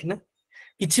पोलैरिटी ना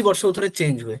किछि वर्ष उथरे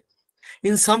चेंज हुए,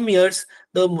 in some years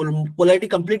the polarity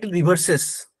completely reverses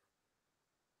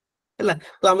हला।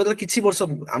 तो हम तो किछि वर्ष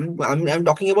I am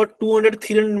talking about 200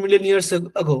 300 million years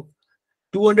ago,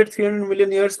 200 300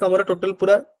 million years तमरा total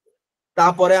पूरा ता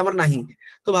परे हमर नाही,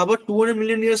 तो भाबो 200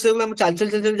 मिलियन इयर्स हम चल चल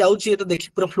चल चल जाउची तो देखि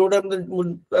पूरा फ्लोटा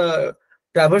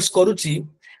ट्रैवर्स करूची,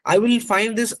 I will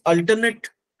find this alternate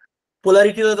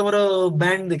polarity row तमरो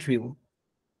band देखबी,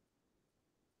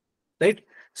 right.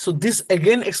 So this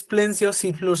again explains your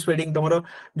C flow spreading, तमरो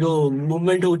जो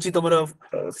मूवमेंट होची तमरो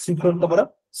सी फ्लो तमरो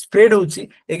स्प्रेड होची,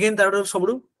 अगेन तारो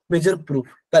सबडू मेजर प्रूफ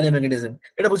पैलेमैग्नेटिज्म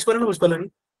एटा बुझ पारनी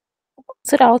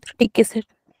सर आओ तो ठीक है सर।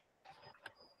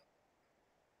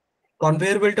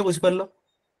 कन्वेयर बेल्ट बुझ पारलो।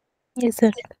 Yes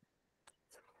sir.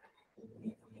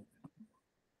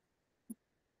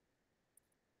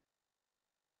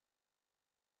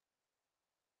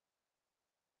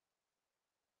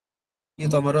 ये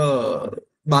तमर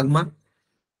magma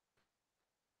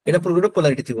एटा पूर्व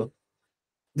पोलैरिटी थिबो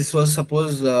दिस वाज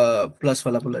सपोज प्लस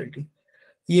वाला पोलैरिटी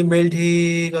ये मेल्ट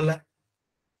ही गला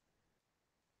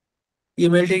ये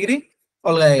मेल्ट हेगिरी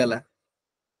अलगा हे गला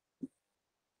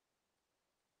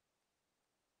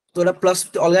तो एटा प्लस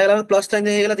अलगा हे गला प्लस टाइम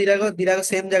हे गला दिराग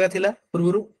सेम जगह थिला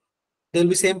पूर्वरु they will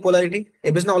be same polarity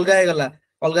एबे न अलगा हे गला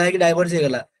अलगा हे कि डाइवर्ज हे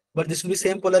गला but this will be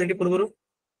same polarity पूर्वरु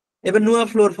एबे नुआ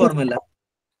फ्लोर फॉर्म हैला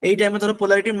एई टाइम में तोर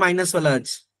पोलैरिटी माइनस वाला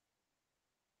अछि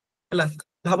हैला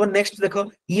भाबो नेक्स्ट देखो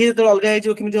ये तो अलगा हे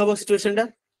जो किमिति हबो सिचुएशन टा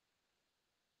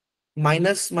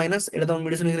माइनस माइनस एटा तो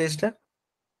मेडिसिन रेस्टा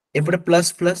एपटे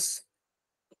प्लस प्लस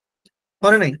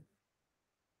होरे नहीं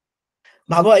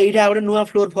भाबो एइटा आउटे नुआ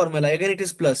फ्लोर फॉर्म हैला again it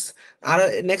is plus are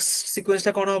next sequence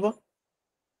टा कोन हबो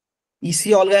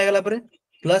इसी अलगा हे गला परे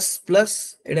plus plus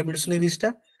iota medicine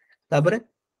Resta तापरे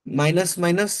माइनस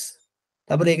माइनस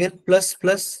तापरे अगेन प्लस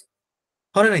प्लस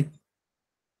होरे नहीं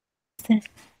Sir.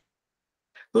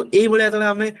 तो एई भलिया तले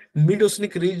हमें मिड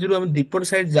ओशनिक रीज रु हम डिपोर्ट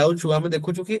साइड जाउ छु हमें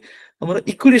देखु छु कि हमर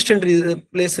इक्विडिस्टेंट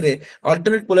प्लेस रे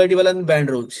अल्टरनेट पोलैरिटी वाला बैंड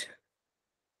रहउछ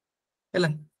हैला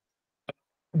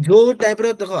जो टाइप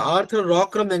रो देखो अर्थ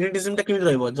रॉक रो मैग्नेटिज्म टा किमित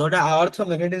रहइबो जोटा अर्थ रो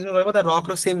मैग्नेटिज्म रहइबो ता रॉक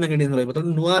रो सेम मैग्नेटिज्म रहइबो तो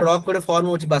नुआ रॉक गोटे फॉर्म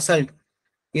होची बासाल्ट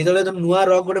ये जले तो नुआ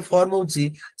रॉक गोटे फॉर्म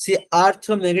होची से अर्थ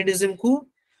रो मैग्नेटिज्म को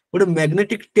गोटे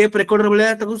मैग्नेटिक टेप रिकॉर्डर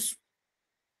भलिया ताको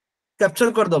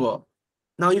कैप्चर कर दबो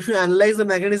now if you analyze the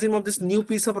mechanism of this new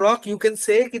piece of rock you can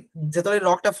say कि जेतले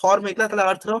रॉक टा फॉर्म हेतला तले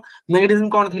अर्थ रो मैग्नेटिज्म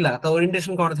कोन थिला तो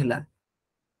ओरिएंटेशन कोन थिला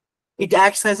it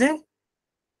acts as a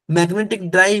magnetic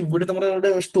drive गोटे तमरा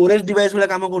गोटे स्टोरेज डिवाइस वाला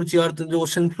काम करछि अर्थ जो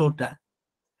ओशन फ्लोर टा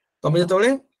तमे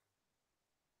जेतले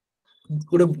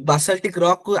गोटे बासाल्टिक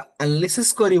रॉक को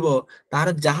एनालिसिस करिवो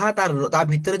तार जहां ता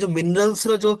भीतर जो मिनरल्स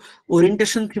रो जो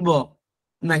ओरिएंटेशन थिबो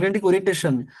मैग्नेटिक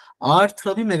ओरिएंटेशन अर्थ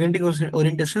रो भी मैग्नेटिक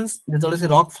ओरिएंटेशंस जेतले से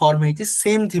रॉक फॉर्म हेछि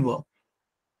सेम थिबो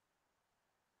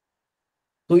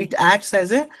तो it acts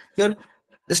as a your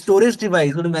storage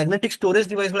device गोटे मैग्नेटिक स्टोरेज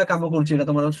डिवाइस वाला काम करछि एटा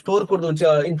तमरा स्टोर कर दोछि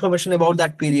information about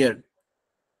that period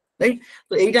right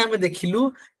तो एटा हम देखिलु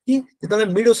कि जेतले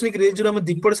मिड ओशनिक रेंज रो हम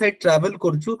दीपर side travel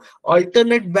करछु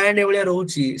alternate band एवलिया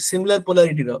रहउछि similar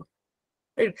polarity row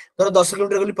right तोर 10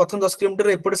 किलोमीटर गली प्रथम 10 किलोमीटर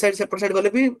एपट साइड गले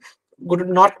भी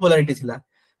गोटे नॉर्थ पोलैरिटी थिला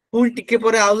पुनी टिके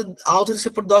परे आउ थरे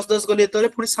सेपट 10 गली तोरे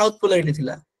पुनी साउथ पोलैरिटी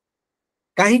थिला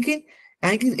काहे कि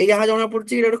ए जहा जणा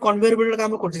पड़छि एटा कन्वेयर बेल्ट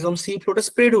काम करछि हम सी फ्लोट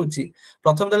स्प्रेड होछि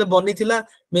प्रथम तले बनी थिला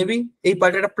may be AE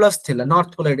part Etah plus थिला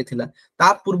नॉर्थ पोलैरिटी थिला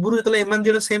ता पूर्वरु जतले एमन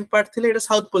जेरो सेम पार्ट थिला एटा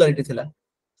साउथ पोलैरिटी थिला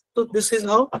तो this is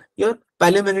how your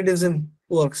palaeomagnetism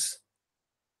works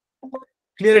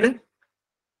clear है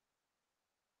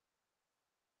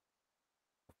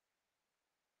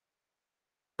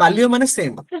पैलियो माने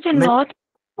सेम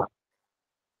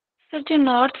सर जो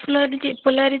नॉर्थ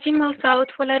पोलैरिज्म और साउथ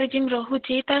पोलैरिज्म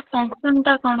रहउची ता फंक्शन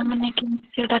ता कोन माने कि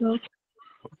सेटा रहउची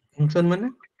फंक्शन माने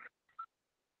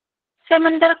सर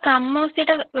मन तार काम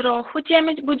सेटा रहउची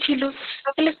हमें बुझिलु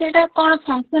तले सेटा कोन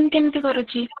फंक्शन केमति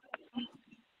करूची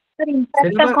सर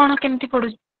इंपैक्ट कोन केमति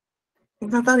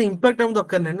पडुची तार इंपैक्ट हम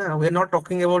दरकार नै ना we are not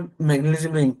talking about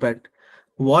magnetism impact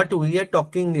what we are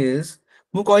talking is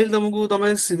मु कहल तुमको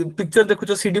तमे picture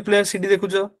देखुछो CD player CD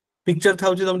देखुछो picture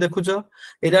थाउची तुम देखुछो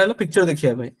एरा हलो पिक्चर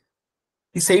देखिया भाई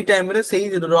कि सही टाइम रे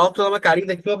सही रॉक तो हम काडी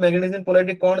देखियो मैग्नेटिज्म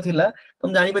पोलैरिटी कोन थिला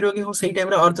तुम जानि परिबो कि हो सही टाइम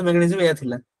रे अर्थ मैग्नेटिज्म या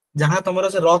थिला जहां तमरा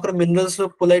से रॉक रो मिनरल्स रो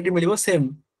पोलैरिटी मिलिबो सेम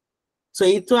सो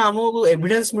ए तो हमको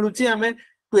एविडेंस मिलुची हमें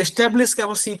टू एस्टैब्लिश कि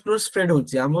हम सी फ्लोर स्प्रेड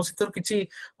होची हम से तो किछि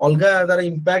अलगा तार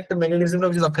इंपैक्ट मैग्नेटिज्म रो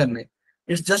किछि दरकार नै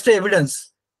इट्स जस्ट एविडेंस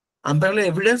हम पहले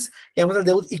एविडेंस कि हम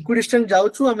देउ इक्विडिस्टेंट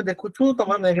जाउछु हम देखुछु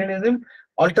तमरा मैग्नेटिज्म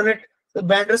अल्टरनेट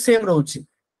बैंड रे सेम रहउची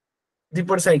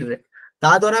दीपर साइड रे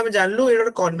ता द्वारा हम जानलु एटा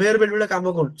कन्वेयर बेल्ट वाला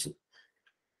काम करछि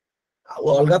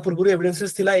अलगा पूर्व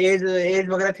एविडेंसेस थिला एज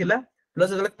वगैरह थिला प्लस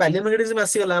जले पैलियोमैग्नेटिज्म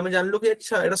आसी गला हम जानलु कि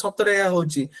अच्छा एटा सतरे या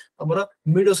होची हमर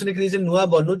मिड ओशनिक रीजन नुआ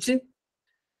बनुची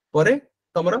परे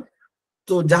तमरा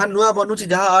तो जहां नुआ बनुची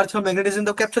जहां अर्थ मैग्नेटिज्म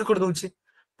तो कैप्चर कर दोची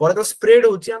परे तो स्प्रेड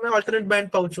होची हम अल्टरनेट बैंड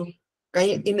पाउछु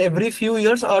कहीं in every few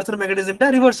years earth magnetism ता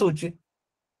रिवर्स होची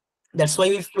that's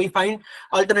why we find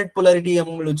alternate polarity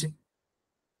हम मिलुची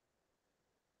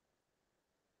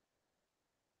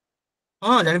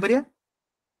हां जानि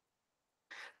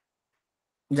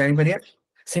परिया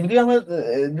सिंपली हम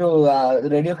जो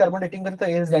रेडियो कार्बन डेटिंग करता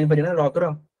है जानि परिया ना रॉक रो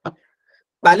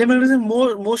पैलियोमैग्नेटिज्म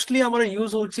मोस्टली हमर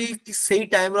यूज होची कि सही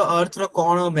टाइम रो अर्थ रो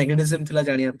कोन मैग्नेटिज्म थिला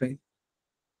जानिया पे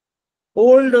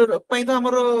ओल्ड पई तो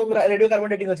हमर रेडियो कार्बन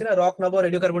डेटिंग अछि ना रॉक नबो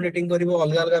रेडियो कार्बन डेटिंग करिवो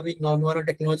अलगा अलगा भी नवा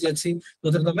टेक्नोलॉजी अछि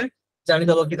जोथर तमे जानि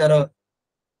दबो कि तार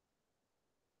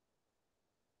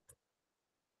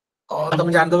और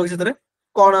तुम जान दबो कि तरे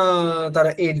कोन तार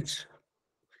एज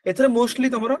एथरे मोस्टली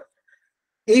तमरो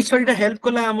एई स्टडीटा हेल्प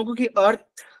कला हमको कि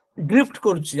अर्थ ड्रिफ्ट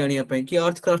करूची जानिया पई कि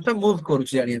अर्थ क्रस्टटा मूव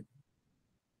करूची जानिया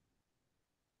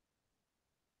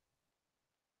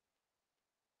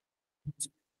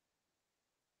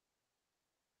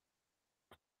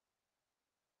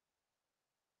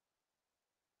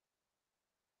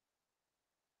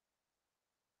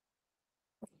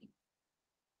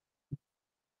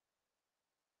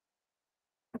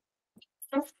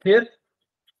क्लियर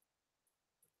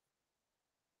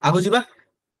आगो जिबा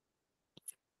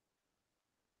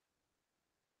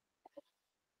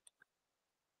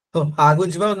तो आगो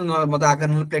जिबा मते आगर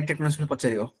न प्लेट टेक्नोलॉजी में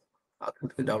पचारियो आगो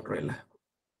के डाउट रहला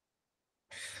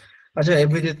अच्छा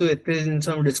एबे जे तू एते जिंस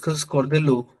हम डिस्कस कर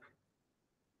देलु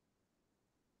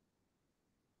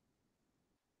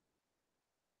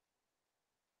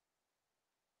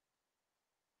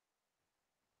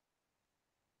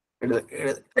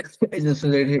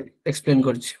एक्सप्लेन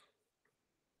करछि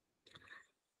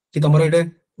कि तमरो एटे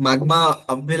मैग्मा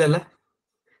अवेल हला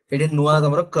एटे नुआ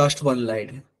तमरो क्रस्ट बनला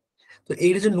एटे तो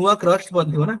एटे जो नुआ क्रस्ट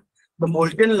बनथियो ना the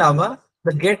molten lava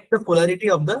the get the polarity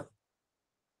of the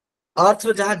earth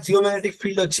रो जहा जियोमैग्नेटिक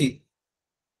फील्ड अछि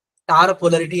तार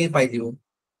पोलैरिटी पाई दियो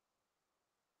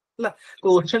हला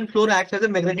तो ocean floor act as a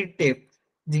magnetic tape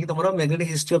जे कि तमरो magnetic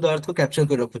history of the earth को कैप्चर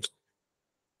कर रखुछ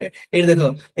एटे देखो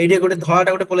एटे गोटे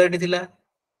धଳାटा गोटे पोलैरिटी थिला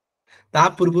ता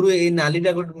पूर्वरु ए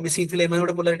नालीटा गोटे मिसी थिले एमा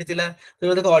गोटे पोलैरिटी थिला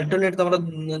तो देखो अल्टरनेट तमरो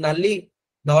नाली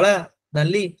धଳା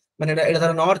नाली माने एटा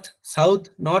एटा नॉर्थ साउथ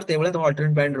नॉर्थ एबले तो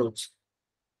alternate band रोच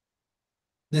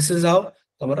this is how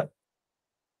तमरो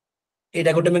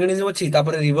एटा गोटे मेकानिज्म अछि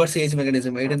तापर रिवर्स एज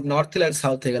मेकानिज्म एटा नॉर्थ थिला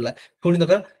साउथ हे गला पुनी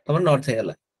देखो तमरो नॉर्थ हे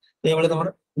गला तो एबले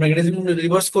तमरो मेकानिज्म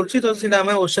रिवर्स करछि तो सेटा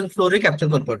हम ओशन फ्लोर रे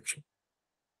कैप्चर कर परछु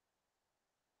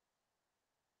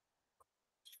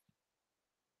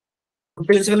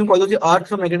बेसिकली कह दो जी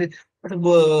अर्थ मैग्नेटिक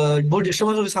बहुत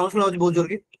डिस्टर्बेंस हो साउंड सुना बहुत जोर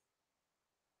की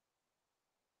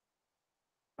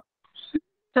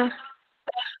सर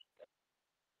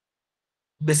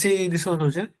बेसी डिस्टर्बेंस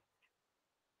होचे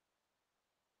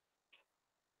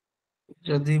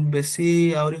जदि बेसी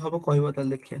आउरी हबो कहबो ताल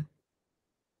देखिया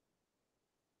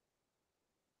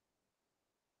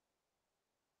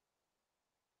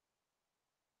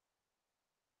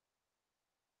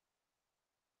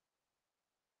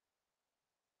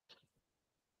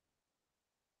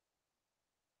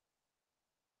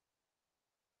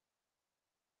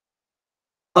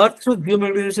अर्थ रो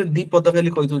जियोमैग्नेटिज्म दी पद खाली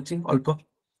कहि दोची अल्प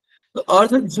तो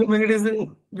अर्थ जियोमैग्नेटिज्म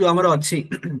जो हमर अछि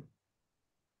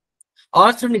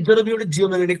अर्थ निजर भी गोटे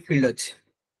जियोमैग्नेटिक फील्ड अछि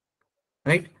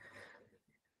राइट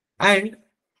एंड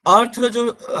अर्थ रो जो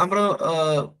हमर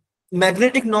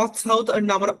मैग्नेटिक नॉर्थ साउथ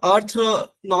एंड हमर अर्थ रो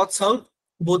north south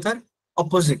both are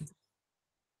opposite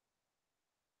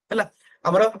हला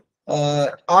हमर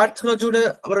अर्थ रो जोडे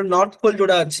हमर नॉर्थ पोल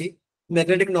जोडा अछि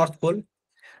magnetic north pole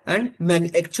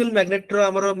and actual magnet रो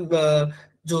हमर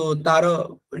जो तारो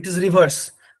इट इज रिवर्स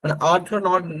माने अर्थ रो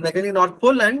north magnetic north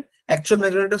pole and actual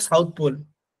magnet south pole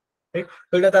right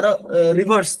तो एटा तारो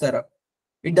reverse taro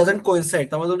it doesn't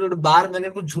coincide तम जो बार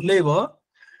मैग्नेट को झुलेबो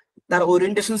तार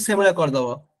ओरिएंटेशन से वाला कर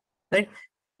दबो राइट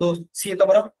तो सी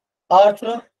तमरो अर्थ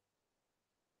रो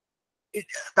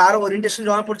तार ओरिएंटेशन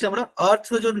जमा पड़छ हमरा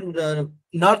अर्थ रो जो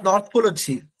नॉर्थ नॉर्थ पोल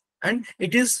अछि and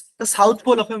it is the south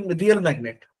pole of a real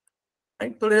magnet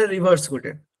right तो रिवर्स गोटे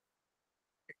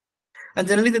and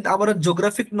generally our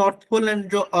geographic north pole and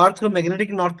जो अर्थ रो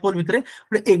मैग्नेटिक नॉर्थ पोल भितरे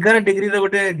गोटे 11 डिग्री रो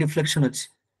गोटे डिफ्लेक्शन अछि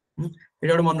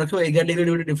एटा गोटे मन रखियो 11 डिग्री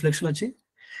गोटे डिफ्लेक्शन अछि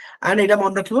एंड एटा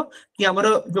मन रखियो कि हमर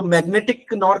जो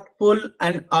magnetic north pole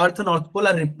and earth north pole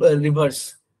are reverse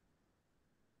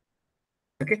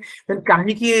okay then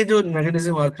काहे कि ये जो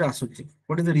मैग्नेटिज्म अर्थ रे आसुची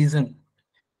व्हाट इज द रीजन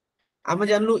हम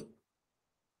जानलु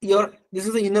your this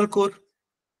is the inner core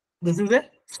this is a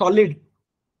solid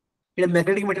ये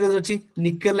मैग्नेटिक मटेरियल अछि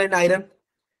निकल एंड आयरन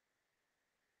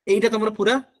एटा तमर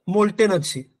पूरा मोल्टेन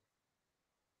अछि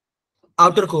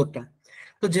आउटर कोरटा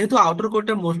तो जेहेतु आउटर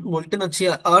कोरटा मोल्टेन अछि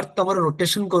अर्थ तमर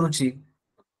रोटेशन करूची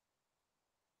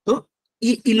तो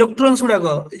ई इलेक्ट्रॉन्स गुडा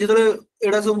को जेतले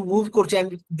एडा सब मूव करछि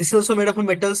and this also made of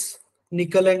metals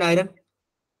निकल एंड आयरन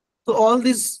तो all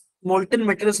this molten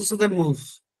metals also can move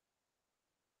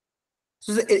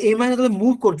so ए माने तो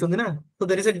मूव करछन ना तो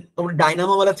देयर इज अ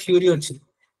डायनामो वाला थ्योरी अछि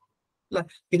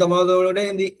कि तमरो गोटे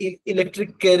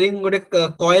इलेक्ट्रिक कैरिंग गोटे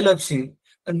कॉइल अछि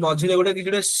एंड मझिले गोटे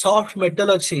कि सॉफ्ट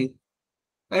मेटल अछि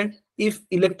and if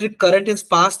electric current is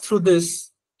pass through this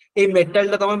a metal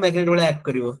ता तम मैग्नेट वाला एक्ट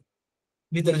करिवो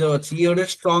भीतर जो अछि ये गोटे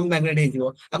स्ट्रांग मैग्नेट हे जिवो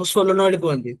आको सोलेनॉइड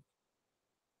कहंती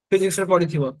फिजिक्स रे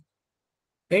पढिथिवो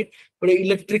राइट गोटे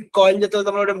इलेक्ट्रिक कॉइल जतो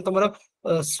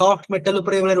तमरो सॉफ्ट मेटल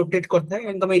ऊपर एवले रोटेट करता है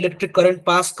एंड तम इलेक्ट्रिक करंट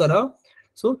पास करो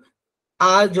सो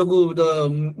आ जो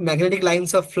magnetic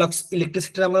lines of flux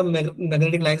electricity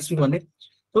magnetic lines भी बने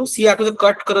तो सी आको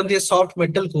कट करन सॉफ्ट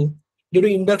मेटल को जो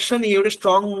इंडक्शन ये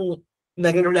स्ट्रांग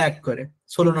मैग्नेट एक्ट करे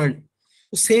सोलोनॉइड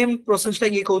सेम प्रोसेस टा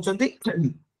ये कहउचंती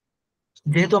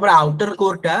जेहेतु हमर आउटर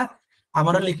कोर टा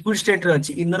हमर लिक्विड स्टेट रे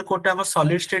अछि इनर कोर टा हमर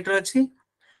सॉलिड स्टेट रे अछि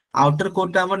आउटर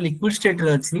कोर टा हमर लिक्विड स्टेट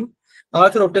रे अछि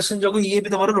अर्थ रोटेशन जो ये भी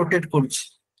तमरो रोटेट करछि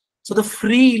so the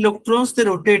free electrons they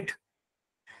rotate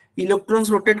electrons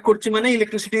rotate करछि माने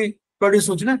इलेक्ट्रिसिटी प्रोड्यूस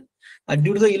होछि ना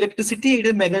due to the electricity it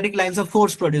is magnetic lines of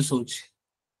force produce होछि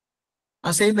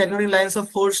आ same magnetic lines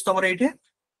of force तमरो एठे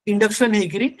induction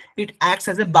हेकरी it acts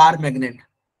as a bar magnet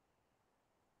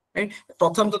right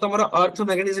प्रथम तो तमरो अर्थ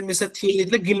magnetism में से theory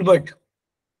दिले गिलबर्ट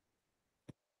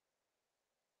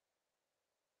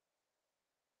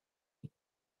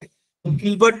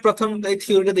गिलबर्ट प्रथम ए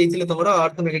थ्योरी देइथिले तमरो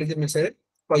अर्थ magnetism में से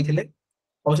कहिथिले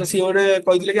अवश्य सी ओडे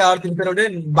कहिथिले कि अर्थ भीतर ओडे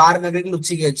बार मैग्नेट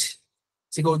लुचि के अछि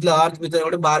सी कहथिले अर्थ भीतर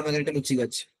ओडे बार मैग्नेट लुचि के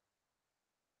अछि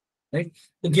राइट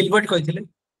तो Gilbert कहिथिले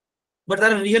but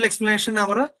the real explanation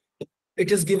हमरा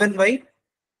it is given by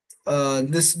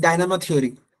this dynamo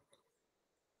theory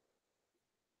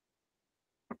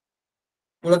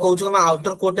আমরা কହୁଛୁ ଆମେ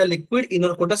outer କୋରଟା liquid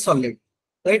inner କୋରଟା solid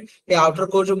right ଏ ଆଉଟର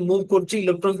କୋର ଯୋଉ ମୁଭ କରୁଛି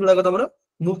ଇଲେକ୍ଟ୍ରନ୍ସ ଗୁଡାକ ତମର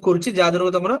ମୁଭ କରୁଛି ଯାହା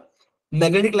ଦ୍ୱାରା ତମର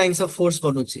ମ୍ୟାଗ୍ନେଟିକ ଲାଇନ୍ସ ଅଫ ଫୋର୍ସ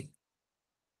ବନୁଛି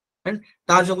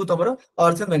ତା ଯୋଗୁଁ ତମର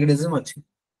ଅର୍ଥ ମ୍ୟାଗ୍ନେଟିዝମ ଅଛି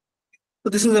ତ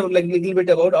this is like little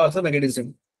beet about ଅର୍ଥ ମ୍ୟାଗ୍ନେଟିዝମ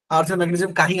ଅର୍ଥ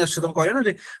ମ୍ୟାଗ୍ନେଟିዝମ କାହିଁ ଆସୁଛି ତମେ କହିଲ ନା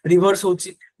ଯେ ରିଭର୍ସ ହଉଛି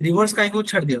ରିଭର୍ସ କାହିଁ କହୁ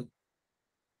ଛାଡି ଦିଅ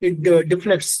it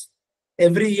deflects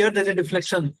every year there is a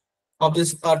deflection of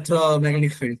this earth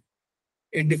magnetic field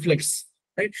it deflects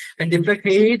right and deflect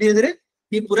hey धीरे धीरे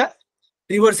ये पूरा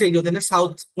रिवर्स हे जो देने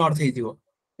साउथ नॉर्थ हे दियो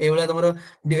ए वाला तमरो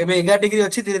एमे 11 डिग्री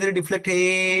अछि धीरे धीरे डिफ्लेक्ट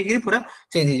हे पूरा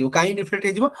चेंज हे जो काई डिफ्लेक्ट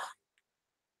हे दिबो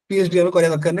पीएचडी हम करे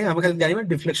दरकार नै हम खाली जानिबा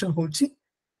डिफ्लेक्शन होछि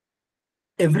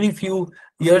every few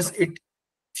years it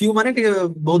few माने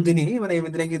बहुत दिन ही माने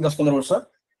एमे कि 10-15 वर्ष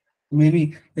may be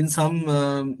in some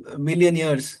million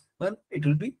years but it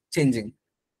will be changing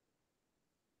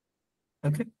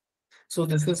okay so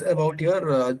this is about your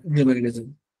geomagnetism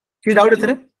कोई डाउट है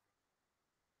तेरे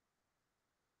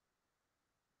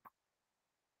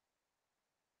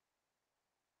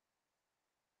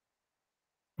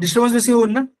डिस्टर्बेंस बेसी हो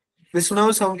ना बेसी सुना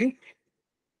हो साउंड की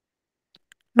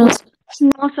No, sir.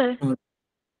 No, sir.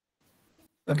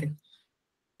 okay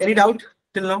any doubt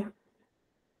till now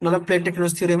मतलब प्लेन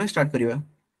टेक्टोनिक्स थ्योरी में स्टार्ट करिवा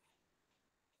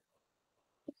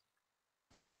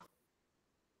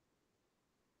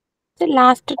से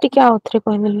लास्ट टिके आउथरे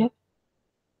कहले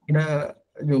इना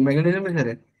जो मैग्नेटिज्म में सर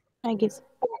आई गेस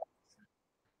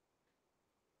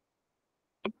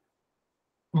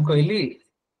मु कहली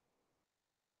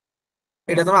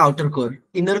एटा तो आउटर कोर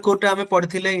इनर कोरटा हमें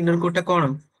पढ़थिले इनर कोरटा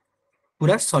कोन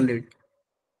पूरा solid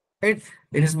right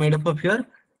it is made up of your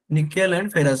nickel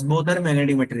and ferrous both are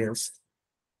magnetic materials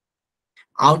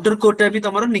outer कोरटा भी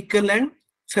तमरो nickel and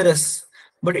ferrous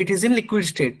but it is in liquid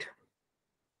state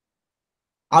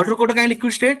outer कोरटा का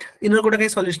liquid state inner कोरटा का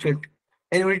solid state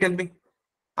anybody tell me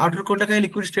outer कोरटा का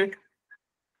liquid state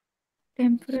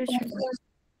temperature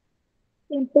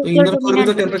तो inner core भी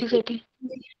तो temperature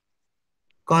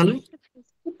कौन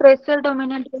pressure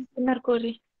dominant inner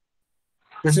core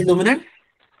pressure dominant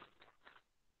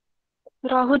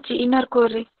रहुची inner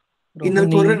core inner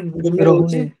core dominant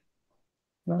होची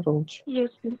ना रोज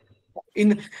yes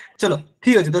in चलो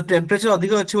ठीक अछि तो टेंपरेचर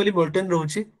अधिक अछि बोली मोल्टेन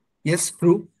रहउची यस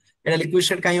ट्रू एटा लिक्विड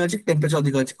स्टेट काई अछि टेंपरेचर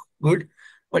अधिक अछि गुड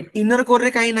बट इनर कोर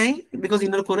रे काई नाही बिकॉज़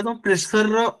इनर कोर रे तो प्रेशर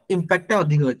रो इंपैक्ट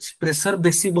अधिक अछि प्रेशर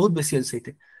बेसी बहुत बेसी अछि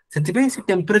सेते सेति पे से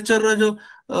टेंपरेचर रो जो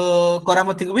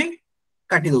करामती को भी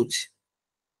काटी दोछि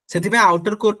सेति पे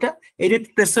आउटर कोरटा एरे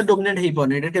प्रेशर डोमिनेंट हे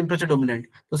पने एरे टेंपरेचर डोमिनेंट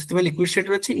तो सेति पे लिक्विड स्टेट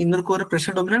रे अछि इनर कोर रे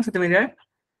प्रेशर डोमिनेंट सेति पे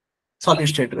सॉलिड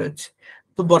स्टेट रे अछि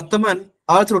तो वर्तमान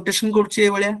अर्थ रोटेशन करछि ए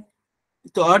बळिया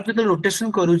तो अर्थ जो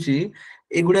रोटेशन करूची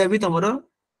एगुडा भी तमरो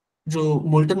जो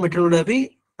मोल्टन मेटेरियल गुडा भी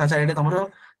ता चारिडे तमरो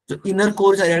जो इनर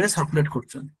कोर चारिडे सर्कुलेट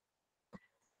करछन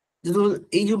जो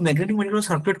ए जो magnetic material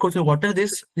circulate करछन what are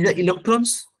this are electrons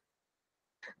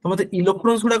तो मते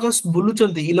इलेक्ट्रॉन्स गुडा को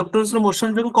बुलुचंती इलेक्ट्रॉन्स रो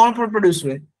मोशन जो कोन प्रोड्यूस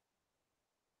हुए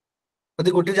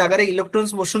यदि गोटे जगह रे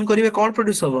इलेक्ट्रॉन्स मोशन करिवे कोन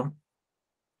प्रोड्यूस होबो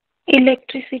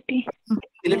इलेक्ट्रिसिटी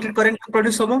इलेक्ट्रिक करंट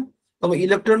प्रोड्यूस होबो तब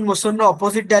इलेक्ट्रॉन मोशन रो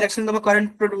ऑपोजिट डायरेक्शन तब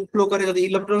करंट फ्लो करे जदि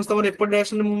इलेक्ट्रॉन्स तमर एपर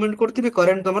डायरेक्शन में मूवमेंट करथिबे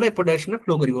करंट तमर एपर डायरेक्शन में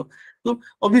फ्लो करिवो तो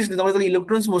ऑब्वियसली तमर जदि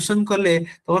इलेक्ट्रॉन्स मोशन करले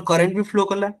तमर करंट भी फ्लो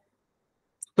करला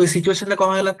तो सिचुएशन ला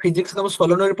कोन होला फिजिक्स तम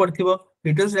सोलोनॉइड पड़थिबो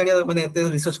डिटेल्स जानिया माने एते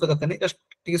रिसर्च को दरकार नै जस्ट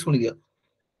ठीक सुनि दियो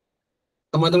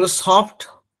तमर तो सॉफ्ट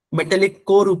मेटालिक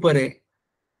कोर ऊपर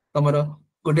तमर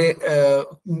गोटे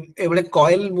एबले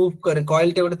कॉइल मूव करे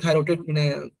कॉइल टे गोटे थाय रोटेट माने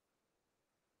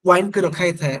वाइंड के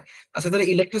रखा था से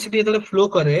इलेक्ट्रिसिटी जो फ्लो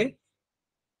करे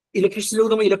इलेक्ट्रिसिटी जो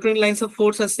तुम इलेक्ट्रॉनिक लाइंस ऑफ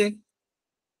फोर्स आसे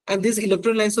and this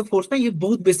electronic lines of force ना ये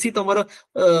बहुत बेसी तुमर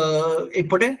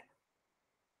एपटे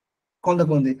कौन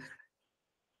कहते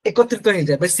एकत्रित हो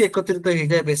जाए बेसी एकत्रित हो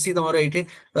जाए बेसी तुम ये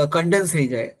कंडेन्स हो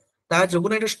जाए ता जो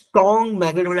ना स्ट्रांग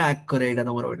मैग्नेट वाला एक्ट करे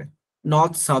तुम गोटे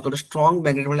नॉर्थ साउथ गोटे स्ट्रांग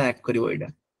मैग्नेट वाला एक्ट करिवो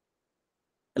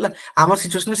आम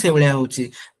सिचुएशन से भाया हूँ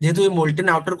जेहेतु मोल्टेन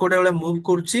आउटर कोड मुव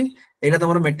कर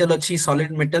तुम मेटल अच्छी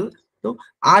सॉलिड मेटल तो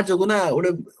आ जो ना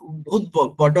गोटे बहुत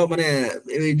बड़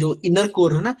माने जो इनर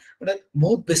कोर है ना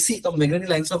बहुत बेसी तो magnetic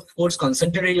lines of force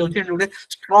concentrate हो जाउछि गोटे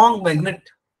स्ट्रांग मैग्नेट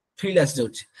फील्ड आसी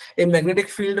जाउछि a magnetic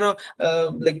field row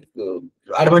like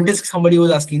advantage somebody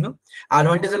was asking no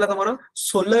advantage हला तमरो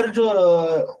सोलर जो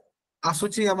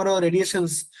आसुछि हमरो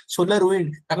रेडिएशंस सोलर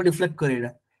विंड ताको डिफ्लेक्ट करेला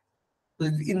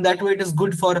in that way it is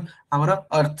good for our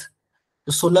earth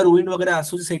तो solar wind वगैरह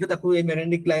आसुछि सेठी ताको ए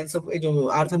मैग्नेटिक लाइंस ऑफ ए जो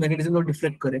अर्थ magnetism को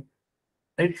डिफ्लेक्ट करे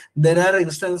राइट देयर आर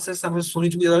इंस्टेंसेस हम सुनि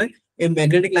छु जले a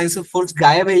magnetic lines of force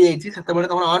गायब हो जाइछि सेते बडे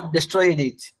हमर अर्थ डिस्ट्रॉय हो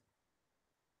जाइछि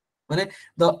माने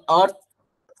द अर्थ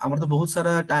हमर तो बहुत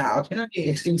सारा अछि ना कि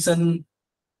एक्सटिंक्शन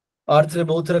अर्थ रे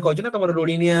बहुत सारा कहछि ना तमर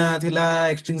रोडिनिया थिला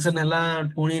एक्सटिंक्शन हला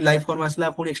पुनी लाइफ फॉर्म आसला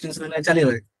पुनी एक्सटिंक्शन हला चली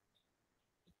रहे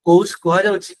कोर्स कहा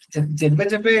जाउछि जेबे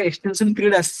जेबे एक्सटेंशन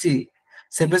पीरियड आछि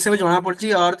सेबे सेबे जणा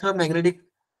पड़छि earth magnetic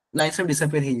lines of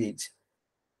disappear हो जाइछि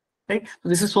right so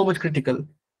this is so much critical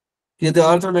यदि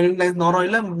अर्थ मैग्नेटिक लाइंस न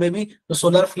रहिला may be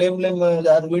solar flame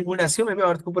wind wind आसियो may be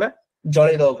अर्थ को पूरा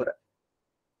जळै दो पूरा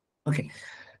okay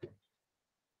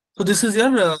so this is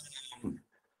your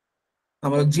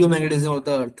our geomagnetism of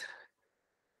the earth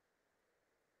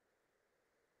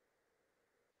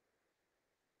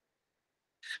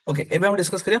okay एबे हम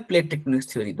डिस्कस करिया प्लेट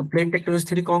टेक्टोनिक्स थ्योरी तो प्लेट टेक्टोनिक्स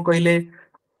थ्योरी कोन कहिले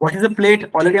what is the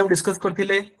plate already हम डिस्कस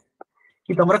करथिले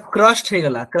कि तमरा क्रस्ट हे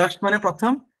गला क्रस्ट माने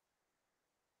प्रथम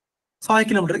 100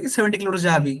 किलोमीटर की 70 किलोमीटर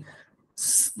जहाँ भी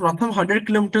प्रथम 100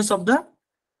 kilometre of the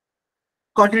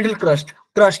continental crust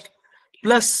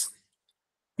plus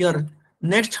your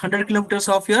next 100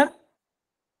 kilometre of your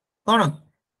कौन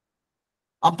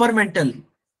upper mantle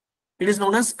it is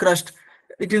known as crust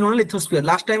it is known lithosphere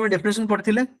last time में definition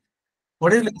पढ़थिले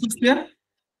what is lithosphere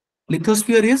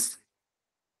lithosphere is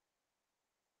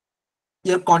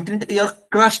your continent your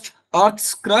crust earth's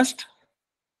crust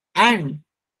and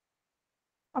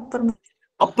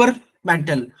upper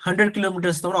mantle 100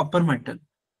 kilometers the upper mantle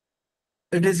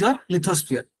it is your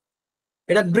lithosphere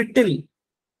it is brittle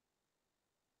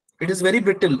it is very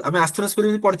brittle ame astrosphere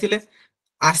भी पढ़थिले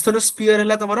astrosphere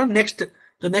हला तमरो next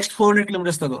जो next 400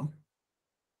 kilometers तक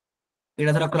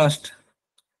एटा तरा crust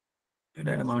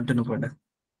एटा mountain ऊपर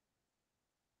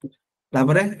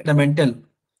तापरे एटा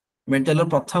mental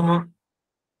प्रथम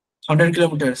 100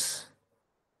 kilometres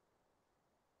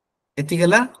एति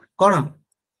गला कोन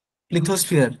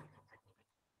लिथोस्फीयर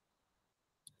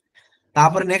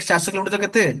तापर नेक्स्ट 400 किलोमीटर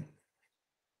केते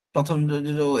प्रथम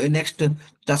जो नेक्स्ट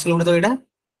 400 किलोमीटर एटा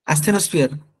एस्थेनोस्फीयर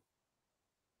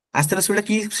एस्थेनोस्फीयर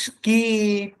की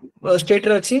स्टेट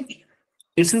रे अछि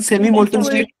it's in semi molten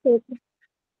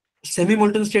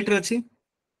state रे अछि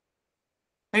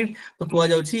राइट तो कुआ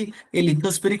जाउची ए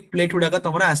लिथोस्फेरिक प्लेट उडा का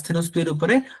तमरा एस्थेनोस्फीयर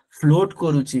ऊपर फ्लोट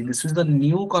करूची this is the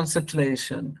new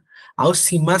conceptualisation आउ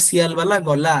सीमा सियाल वाला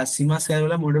गला सीमा सियाल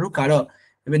वाला मुडरू काढ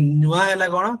एबे नुवा हैला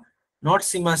कोन नॉट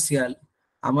सीमा सियाल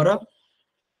हमर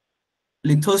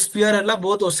लिथोस्फीयर हैला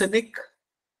both oceanic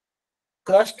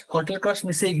crust continental crust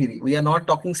मिसई गिरी we are not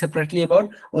talking separately about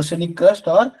oceanic crust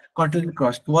और continental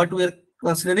crust what we are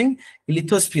considering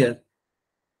lithosphere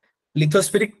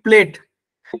lithospheric plate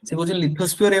से को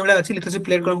लिथोस्फीयर एवला अछि लिथोस्फीयर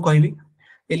प्लेट कोन कहबी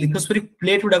ए लिथोस्फेरिक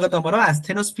प्लेट उडा का तमरो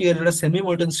एस्थेनोस्फीयर रे सेमी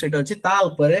मोल्टन स्टेट अछि ता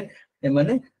ऊपर ए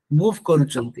माने move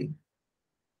करूचंती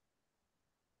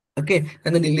okay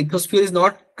and then the lithosphere is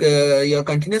not your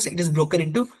continuous it is broken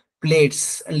into plates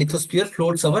and lithosphere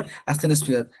floats over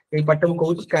asthenosphere ei patam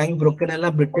कहू काहे broken हला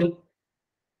brittle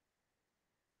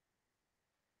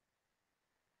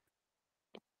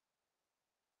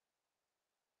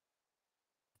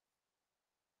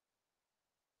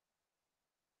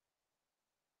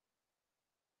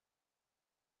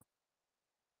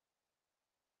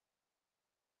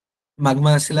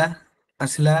magma asila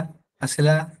asila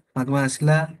asila magma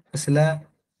asila asila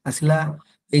asila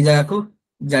ei jaga को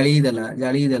जाली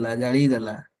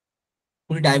देला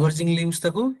पुनी diverging limbs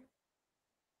तको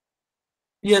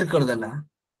clear कर देला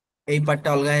एई पार्ट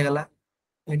अलगा हे गला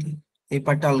एई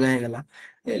पार्ट अलगा हे गला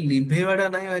ए लिभेवाडा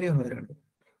नाही वारी होराड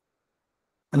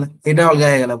हला एटा अलगा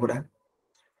हे गला पूरा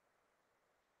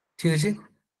ठीक अछि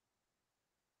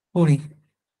पुनी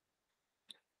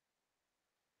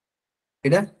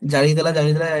एटा जाली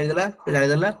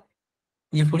देला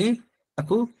ये पुनी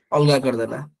ତାକୁ ଅଲଗା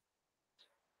କରିଦେଲା।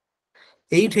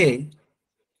 ଏଇଠି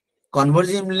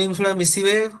କନଭର୍ଜିଂ ଲିମ୍ସ ଗୁଡା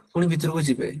ମିଶିବେ ପୁଣି ଭିତରକୁ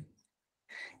ଯିବେ,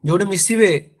 ଯୋଉଠି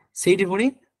ମିଶିବେ ସେଇଠି ପୁଣି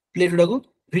ପ୍ଲେଟ ଗୁଡାକୁ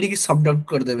ଭିଡିକି ସବଡକ୍ଟ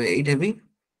କରିଦେବେ, ଏଇଠି ବି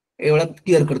ଏଇଭଳିଆ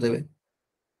ଟିୟର କରିଦେବେ,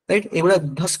 ରାଇଟ୍। ଏଇଭଳିଆ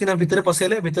ଧସ୍କିନା ଭିତରେ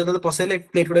ପଶେଇଲେ, ଭିତରେ ପଶେଇଲେ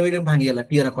ପ୍ଲେଟ ଗୁଡା ବି ଭାଙ୍ଗିଗଲା,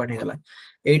 ଟିୟର ଆପାର୍ଟ ହେଇଗଲା।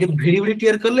 ଏଇଠି ଭିଡି ଭିଡି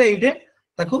ଟିୟର କଲେ, ଏଇଠି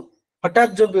ତାକୁ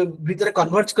ହଠାତ୍ ଯୋଉ ଭିତରେ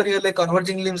କନଭର୍ଜ କରିଗଲେ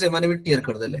କନଭର୍ଜିଂ ଲିମ୍ସ, ଏମାନେ ବି ଟିୟର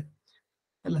କରିଦେଲେ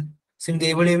ହେଲା। ସେମିତି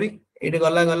ଏଇଭଳି ବି ଏଇଠି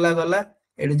ଗଲା ଗଲା ଗଲା,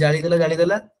 ଏଇଠି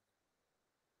ଜାଳିଦେଲା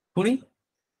ପୁଣି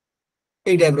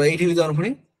ଏଇ ଟାଇପର ଏଇଠି ବି ତମର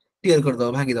ପୁଣି ଟିୟର କରିଦବ,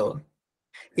 ଭାଙ୍ଗିଦବ।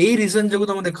 ଏଇ ରିଜନ ଯୋଗୁ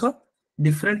ତମେ ଦେଖ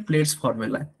ଡିଫରେଣ୍ଟ ପ୍ଲେଟ୍ସ ଫର୍ମ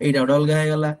ହେଲା, ଏଇଟା ଗୋଟେ ଅଲଗା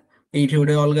ହେଇଗଲା, ଏଇଠି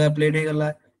ଗୋଟେ ଅଲଗା ପ୍ଲେଟ ହେଇଗଲା,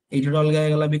 ଏଇଠି ଗୋଟେ ଅଲଗା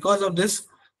ହେଇଗଲା, because of this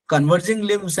converging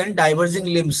limbs and diverging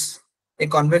limbs। A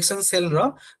convection cell ର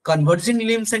converging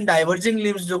limbs and diverging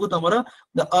limbs ଯୋଗୁ ତମର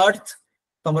the earth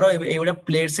ତମର ଏଇଭଳିଆ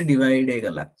ପ୍ଲେଟ୍ସ ଡିଭାଇଡ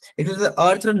ହେଇଗଲା। ଏଠି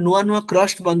earth ର ନୂଆ ନୂଆ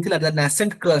crust ବନିଥିଲା, the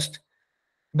nascent crust,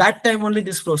 that time only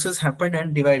this process happened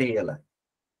and divide ହେଇଗଲା।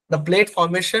 The plate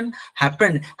formation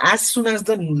happened as soon as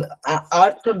the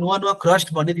earth ର ନୂଆ ନୂଆ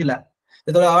crust ବନିଥିଲା,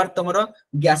 ଯେତେବେଳେ earth ତମର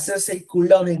gases ହେଇ cool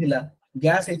down ହେଇଥିଲା,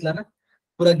 ଗ୍ୟାସ ହେଇଥିଲା ନା,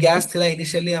 ପୁରା ଗ୍ୟାସ ଥିଲା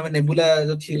ଇନିशिয়ালি, ଆମେ ନେବୁଲା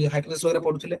ହାଇଡ୍ରୋଜେନ वगैरह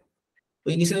ପଢୁଥିଲେ।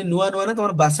 ଇନିशिয়াଲି ନୂଆ ନୂଆ ନା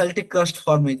ତମର ବାସାଲ୍ଟିକ କ୍ରଷ୍ଟ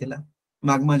ଫର୍ମ ହେଇଥିଲା,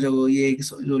 ମାଗମା ଯୋଉ ଇଏ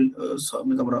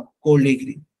ତମର କୋଲ୍ଡ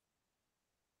ହେଇକିରି,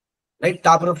 ରାଇଟ୍।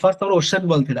 ତାପରେ ଫାର୍ଷ୍ଟ ତମର ଓशन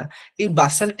ବନିଥିଲା, ଏଇ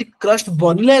ବାସାଲ୍ଟିକ କ୍ରଷ୍ଟ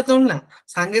ବନିଲା ଯେତେବେଳେ ନା,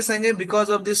 ସାଙ୍ଗେ ସାଙ୍ଗେ ବିକଜ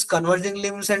ଅଫ ଦିସ୍ କନଭର୍ଜିଂ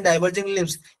ଲିମ୍ସ ଆଣ୍ଡ ଡାଇଭର୍ଜିଂ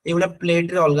ଲିମ୍ସ ଏଇଭଳିଆ ପ୍ଲେଟ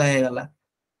ରେ ଅଲଗା ହେଇଗଲା।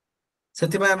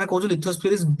 ସେଥିପାଇଁ ଆମେ କହୁଛୁ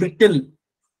ଲିଥୋସ୍ଫିୟର ଇଜ ବ୍ରିଟଲ,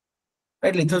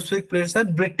 ରାଇଟ୍। ଲିଥୋସ୍ଫିୟରିକ ପ୍ଲେଟ୍ସ ଆର୍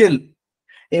ବ୍ରିଟଲ।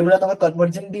 ଏଇଭଳିଆ ତମର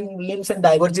କନଭର୍ଜିଂ ଲିମ୍ସ ଆଣ୍ଡ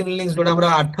ଡାଇଭର୍ଜିଂ ଲିମ୍ସ, ଯୋଉଟା ଆମର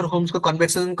ଆର୍ଥର ହୋମ୍ସ ଙ୍କ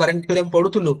କନଭେକ୍ସନ କରେଣ୍ଟ ଥିଓରୀ ଆମେ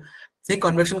ପଢୁଥିଲୁ, ସେଇ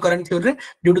କନଭେକ୍ସନ current ଥିଓରୀରେ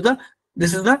due to the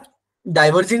this is the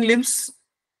diverging limbs,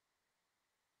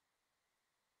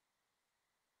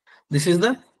 this is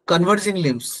the converging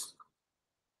limbs।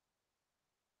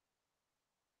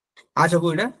 आज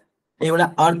को एटा एवला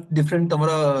अर्थ different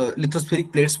तमरा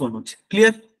lithospheric plates बनउछि,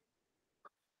 clear.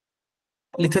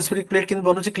 Lithospheric plate किन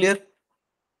बनउछि, क्लियर।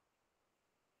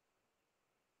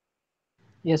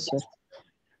 Yes, sir.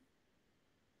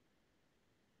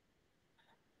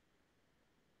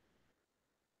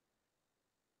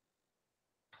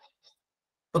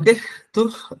 ओके, तो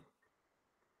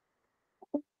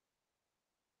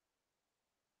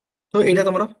एटा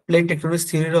तमरा प्लेट टेक्टोनिक्स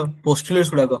थ्योरी रो postulates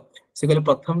गुडाको से कहले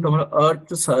प्रथम तमरा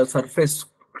earth surface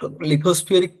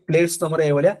lithospheric plates तमरा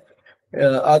एवलिया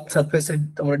earth surface रे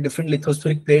तमरा different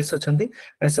lithospheric plates अछंती,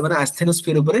 and से माने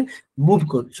आस्थेनोस्फियर ऊपर मूव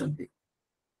करछंती,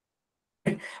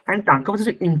 एंड तांका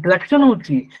मध्ये इंटरेक्शन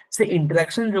होची, से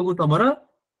interaction जोगु तमरा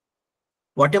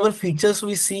whatever features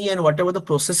we see and whatever the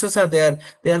processes are there,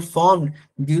 they are formed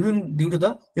due to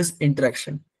this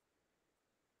interaction।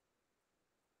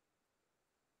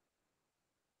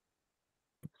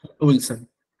 Wilson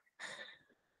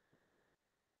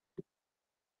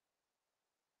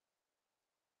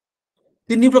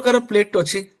तीन प्रकार प्लेट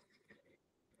अच्छी,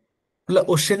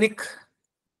 ओशेनिक,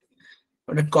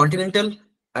 गोटे कॉन्टिनेंटल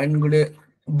एंड गोटे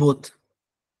बोथ।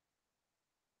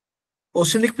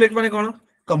 ओशेनिक प्लेट माने कौन,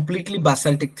 कंप्लीटली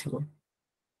बासाल्टिक थिबो,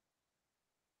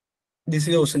 this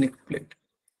is oceanic plate.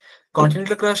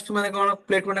 Continental crust माने कौन,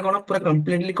 प्लेट माने कौन, पूरा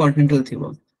कंप्लीटली कॉन्टिनेंटल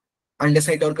थिबो,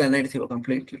 अंडरसाइड और ग्रेनाइट थिबो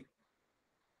कंप्लीटली।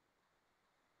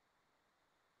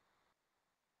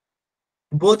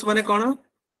 बोथ माने कौन,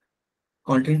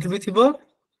 कॉन्टिनेंटल भी थिबो,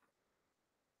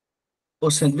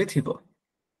 ओशन भी थिबो।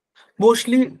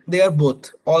 Mostly they are both,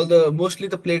 all the mostly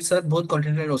the plates are both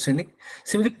continental and oceanic।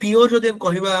 Semi pure जदि हम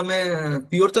कहिबा, हमें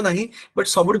प्योर तो नहीं, बट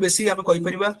सबुठ बेसी हम कहि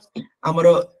परिबा हमर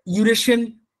यूरेशियन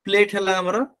प्लेट हला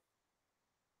हमर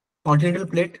कॉन्टिनेंटल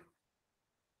प्लेट,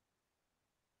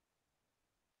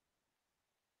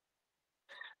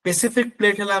 पैसिफिक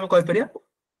प्लेट हला हम कहि परिया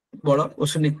बड़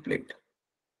oceanic plate.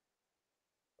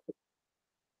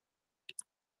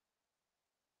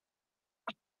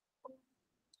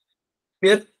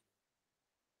 Clear.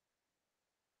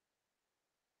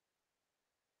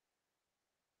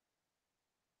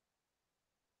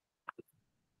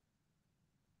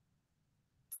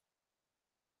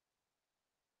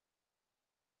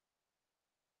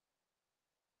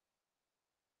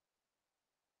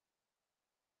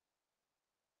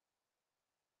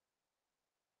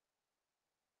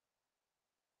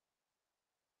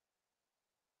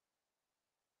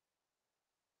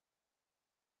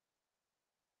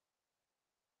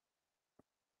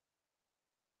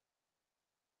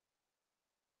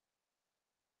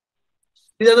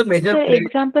 These are the major So plates।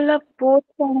 example of both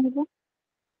कौन होगा?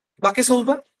 बाकी सब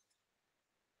बा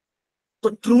तो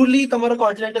ट्रूली तमरो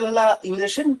कॉन्टिनेंटल हला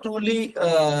यूरेशियन, ट्रूली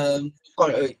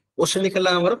ओशनिक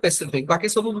हला हमर पैसिफिक, बाकी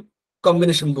सब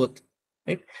कॉम्बिनेशन बोथ,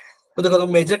 राइट। तो देखो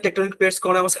मेजर टेक्टोनिक प्लेट्स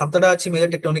कौन है, सातटा अच्छी major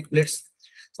tectonic plates.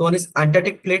 So one is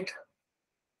Antarctic plate.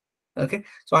 Okay,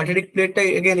 so Antarctic plate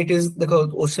again it is the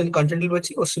ocean continental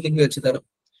bachi, oceanic bhi achi taro.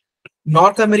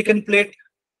 North American plate,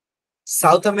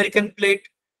 South American plate,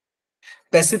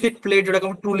 Pacific plate जोटा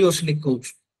को truly oceanic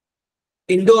coach.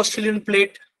 Indo-Australian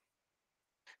plate,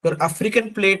 your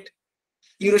African plate,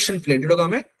 Eurasian plate जोटा को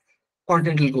हमें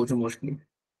continental coach mostly.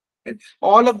 Right?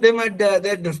 All of them are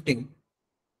they're drifting.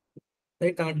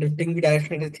 Right? Drifting की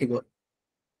direction is thigor.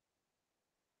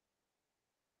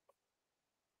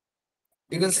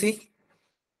 You can see.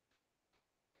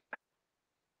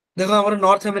 देखो हमारा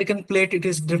North American plate it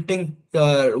is drifting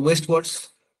westwards,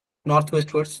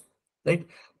 northwestwards, right?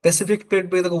 Pacific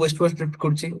plate पे देखो westwards drift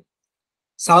करची.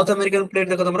 South American plate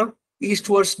देखो तुम्हारा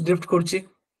eastwards drift करची,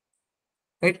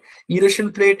 right?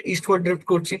 Eurasian plate eastward drift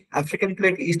करची. African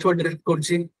plate eastward drift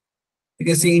करची. You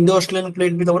can see Indo-Australian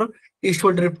plate भी तुम्हारा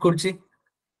eastward drift करची.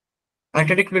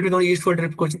 Antarctic plate भी तुम्हारा eastward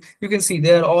drift करची. You can see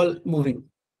they are all moving,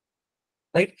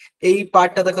 right? এই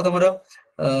পার্টটা দেখো তোমার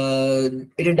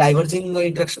এটা ডাইভার্জিং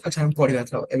ইন্টারঅ্যাকশন আচ্ছা আমি পড়ে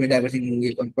গেছিলাম আমি ডাইভার্জিং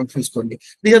কনফিউজ করলি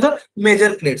these are the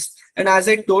major plates and as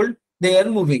I told they are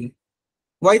moving.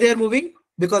 Why they are moving?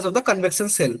 Because of the convection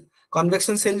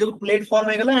cell जो plate form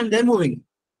হয়ে গেল and they are moving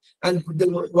and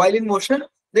while in motion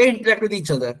they interact with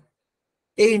each other.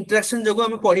 এই interaction যোগ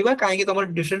আমি পড়িবা কাହିଁକି তোমার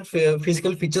different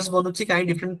physical features বনুଛି କାହିଁ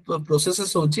ডিফରେন্ট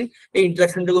processes ହଉଛି এই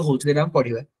ইন্টারাকশন যোগ ହଉଛି এটা ଆମେ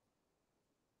ପଢିବା.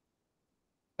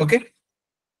 ଓକେ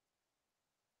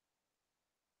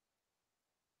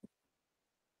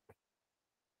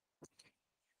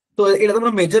तो এটা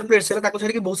তোমরা মেজর প্লেটস ହେଲା ତାକୁ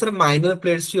ଛାଡିକି ବହୁତ ସାରା ମାଇନର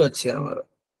ପ୍ଲେଟ୍ସ ବି ଅଛି ଆମର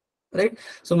right.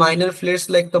 Show minor plates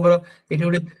like ତମର ଏଠି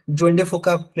ଗୋଟେ ଜୋଏଣ୍ଡେ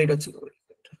ଫୋକା ପ୍ଲେଟ୍ ଅଛି,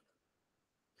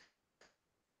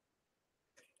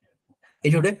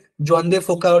 ଏଠି ଗୋଟେ ଜୋଏଣ୍ଡେ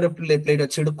ଫୋକା ଗୋଟେ ପ୍ଲେଟ୍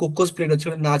ଅଛି, ଗୋଟେ କୋକୋସ୍ ପ୍ଲେଟ୍ ଅଛି,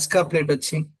 ଗୋଟେ ନାଜକା ପ୍ଲେଟ୍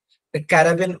ଅଛି,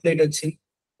 କ୍ୟାରାବିଆନ୍ ପ୍ଲେଟ୍ ଅଛି,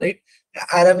 ରାଇଟ୍.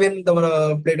 ଆରାବିଆନ୍ ତମର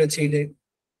ପ୍ଲେଟ୍ ଅଛି, ଏଇଠି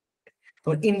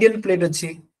ତମର ଇଣ୍ଡିଆନ୍ ପ୍ଲେଟ୍ ଅଛି,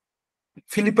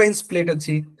 ଫିଲିପାଇନ୍ସ ପ୍ଲେଟ୍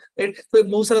ଅଛି, ରାଇଟ୍. ତ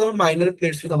ବହୁତ ସାରା ତମର ମାଇନର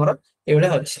ପ୍ଲେଟ୍ସ ବି ତମର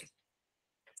ଏଇଭଳିଆ ଅଛି,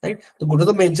 राइट. तो गोटे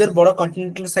तो मेजर बड़ा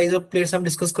कॉन्टिनेंटल साइज ऑफ प्लेट्स हम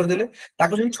डिस्कस कर देले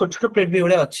ताको जो छोट छोट प्लेट भी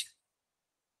बड़े अच्छे.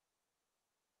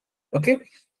 Okay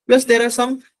plus there are some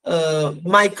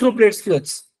micro plates भी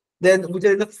अच्छे then which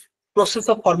are in the process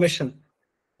of formation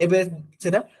एबे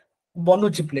सेटा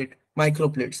बनुची प्लेट माइक्रो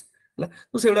प्लेट्स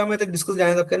तो सेडा हम डिस्कस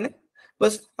जाने दरकार ने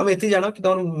बस हम एति जानो कि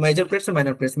तमन मेजर प्लेट्स और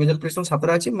माइनर प्लेट्स हम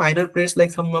सातरा अछि. Minor plates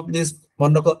like some of this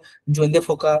मनको जोंदे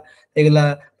फोका हेगला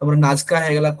तमर नाजका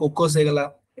हेगला कोकोस हेगला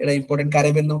एटा important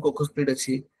Caribbean no Cocos plate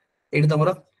अछि. एटी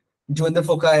तमरो जोंदे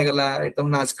फोका हेगला एकदम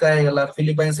नाजका हेगला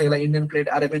Philippines हेगला Indian plate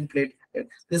Arabian plate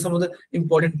this some of the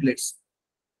important plates.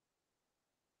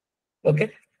 Okay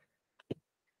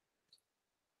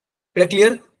Etah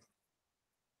clear.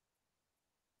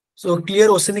 So clear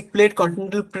oceanic plate,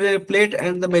 continental plate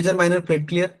and the major minor plate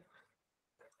clear.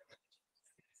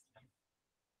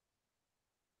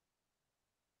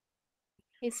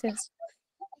 Yes, sir.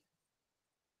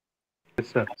 Yes,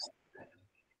 sir.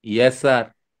 Yes, sir.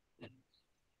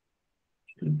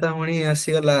 Chintamani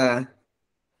आसीगला.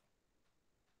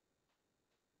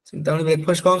 Chintamani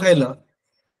breakfast कौन खाइलो?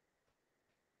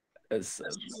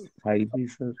 खाइबी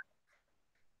sir.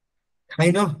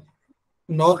 खाई no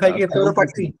no खाई के तोर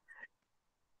party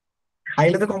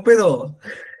खाइले तो कंपे दो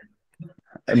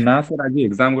ना sir आज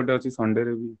एग्जाम गोटे अछि संडे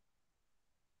रे भी.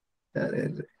 अरे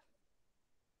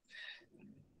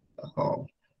हां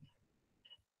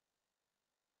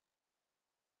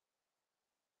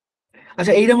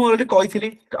अच्छा एइरा मो अलरेडी कहिथिली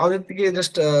आ के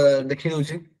जस्ट देखि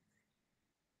दउछि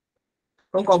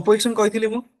हम कंपोजिशन कहिथिली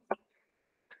मु.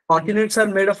 Continents are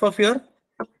made up of your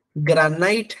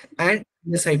granite and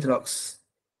andesite rocks.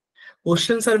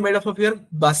 Oceans are made up of your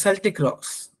basaltic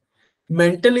rocks.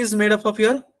 Mantle is made up of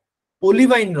your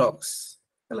olivine rocks.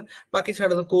 बाकी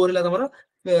छाड़ दो कोर ला तमरा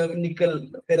निकल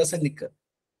फेरस निकल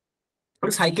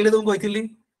और साइकिल तुम कहिथिली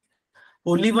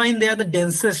olivine they are the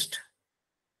densest.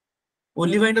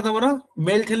 olivine ता तमरा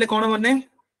melt हेले कोन बने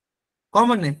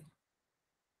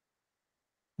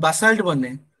बासाल्ट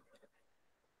बने.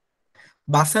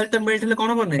 बासाल्ट मेल्ट हेले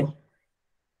कोन बने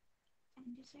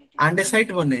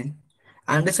एंडेसाइट बने.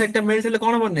 एंडेसाइट मेल्ट हेले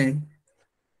कोन बने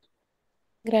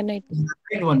Granite.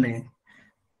 ग्रेनाइट बने.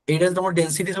 एटा तमर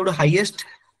डेंसिटी सब हाईएस्ट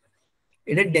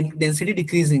एटा डेंसिटी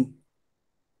डिक्रीजिंग.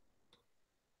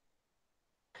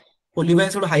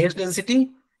 olivine सब हाईएस्ट डेंसिटी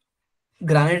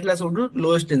ग्रेनाइट ला सब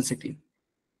लोएस्ट डेंसिटी.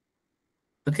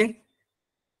 ओके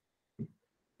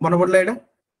मन पड़ला एटा.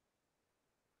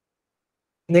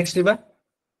 नेक्स्ट दिबा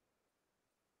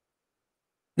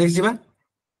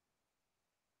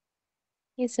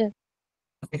Yes, sir.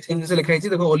 एक्सचेंज से लिखा है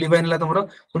देखो ओलिवाइन ला तमरो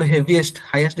थोड़ा हेवीएस्ट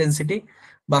हाईएस्ट डेंसिटी.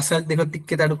 बासाल्ट देखो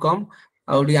टिके ताडू कम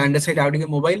और एंडेसाइट आउट के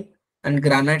मोबाइल एंड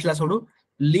ग्रेनाइट ला थोड़ा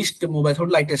लीस्ट मोबाइल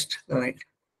थोड़ा lightest right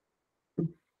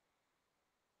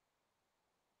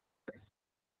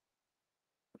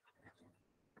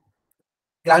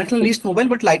gravity least mobile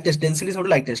but lightest density थोड़ा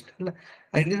लाइटेस्ट है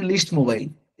एंड इट लीस्ट मोबाइल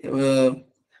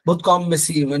बहुत कम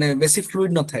बेसी माने बेसी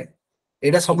फ्लूइड न थाए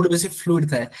एटा सबुठ बेसी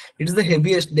फ्लूइड थाए it is the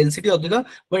heaviest density अधिक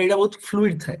बट एटा बहुत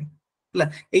फ्लूइड थाए ହେଲା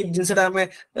ଏଇ ଜିନିଷଟା ଆମେ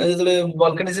ଯେତେବେଳେ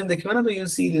ଭଲକାନିଜମ ଦେଖିବା ନା ତ ୟୁ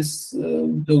ସି ଦିସ୍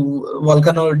ଯୋଉ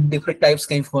ଭଲକାନୋ ଡିଫରେଣ୍ଟ ଟାଇପ୍ସ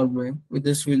କାଇଁ ଫର୍ମ ହୁଏ ୱିଥ୍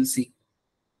ଦିସ୍ ୱିଲ୍ ସି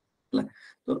ହେଲା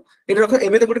ତ ଏଇଟା ରଖ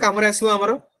ଏବେ ତ ଗୋଟେ କାମରେ ଆସିବ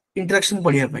ଆମର ଇଣ୍ଟରାକ୍ସନ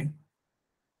ପଢିବା ପାଇଁ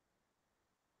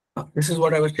this is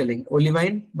what I was telling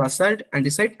olivine basalt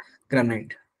andesite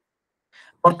granite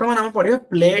ବର୍ତ୍ତମାନ ଆମେ ପଢିବା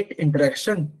ପ୍ଲେଟ୍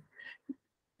ଇଣ୍ଟରାକ୍ସନ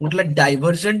ଗୋଟେ ହେଲା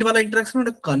ଡାଇଭରଜେଣ୍ଟ वाला इंटरेक्शन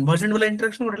ଗୋଟେ କନଭର୍ଜେଣ୍ଟ वाला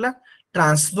इंटरेक्शन ଗୋଟେ ହେଲା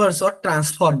ट्रांसवर्स और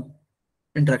transform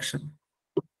interaction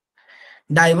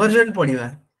divergent पढ़िबा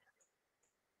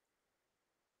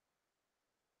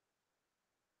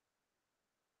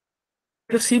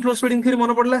C plus spreading theory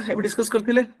मन पड़ला एबे डिस्कस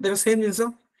करथिले देखो सेम जिंस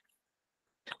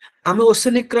आमे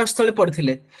ओसेनिक क्रस्ट तळे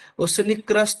पढ़थिले ओसेनिक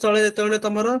क्रस्ट तळे जेतळे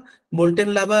तमरो मोल्टेन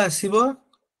लावा आसीबो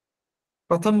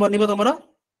प्रथम बनिबो तमरो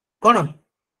कोन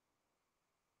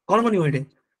कोन बनिबो एटे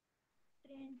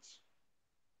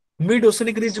mid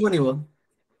oceanic ridge बनिबो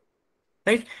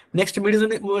right next mid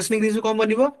oceanic ridge कोन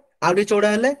बनिबो आउडी चौड़ा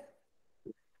हेले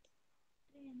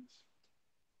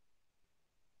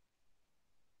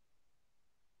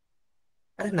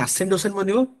अरे नासेंट ओशन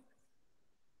बनिबो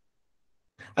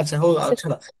अच्छा हो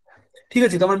अच्छा ठीक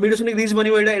अछि तमर मिड ओसेनिक रिज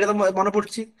बनिबो एटा एटा त मन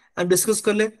पड़छि हम डिस्कस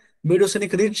करले मिड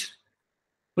ओसेनिक रिज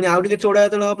पुनी आउ टिके चौड़ा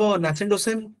हेतले हबो नासेंट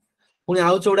ओशन पुनी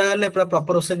आउ चौड़ा हेले पूरा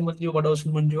प्रॉपर ओशन बन जिवो बड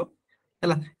ओशन बन जिवो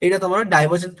हैला एटा तमर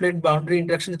डाइवर्जेंट प्लेट बाउंड्री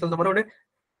इंटरेक्शन जेतले तमर ओटे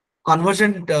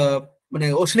कन्वर्जेंट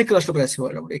माने ओसेनिक क्रस्ट ऊपर आसीबो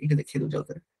एटा ओटे एटा देखि दउ जाउ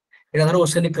एटा धर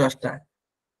ओसेनिक क्रस्ट ता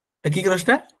की क्रस्ट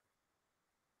ता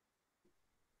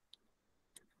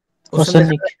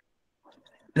ओसेनिक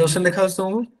ओशन देखा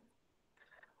तुमको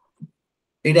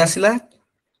एटा आसिला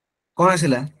कोन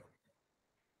आसिला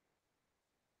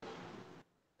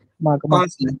मागमा कोन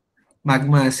आसिला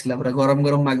माग्मा आसिला पूरा गरम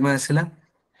गरम माग्मा आसिला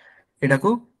एटा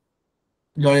को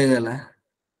जळे देला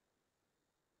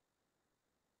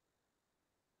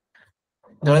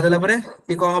जळे देला परे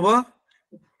ई कोन हबो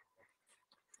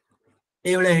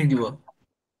ए बळे हे दिबो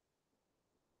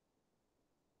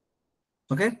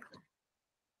ओके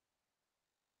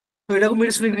तो एटा को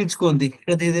मिडस्प्रिंग रिज कोंती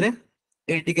एटा धीरे धीरे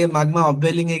ए टिके माग्मा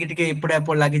ऑबवेलिंग है कि टिके एपडे आप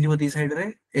लागि जिवो दी साइड रे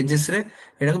एजेस रे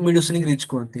एटा को मिडस्प्रिंग रिज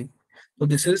कोंती तो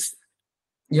this is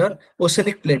your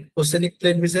oceanic plate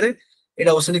विषय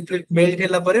एटा ओसेनिक प्लेट मेल्ट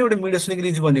हेला परे ओटे मिडस्प्रिंग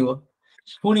रिज बनिबो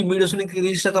पुनी मिडस्प्रिंग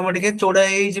रिज ता तम टिके चौड़ा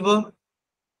हे जिवो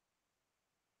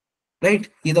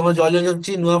राइट ये तम जल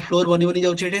जाउची नुवा फ्लोर बनि बनि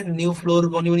जाउची एटे न्यू फ्लोर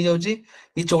बनि बनि जाउची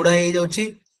ये चौड़ा हे जाउची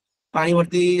पानी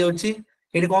भर्ती हे जाउची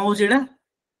एटे कोन होची एटा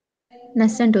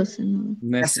nascent ocean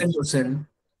एसेंट ओशन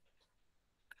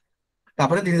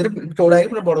तापरे धीरे धीरे चौड़ा हे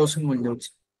पूरा बड़ ओशन बन जाउची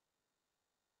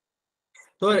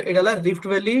तो एटा ला rift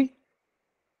valley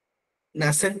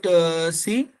nascent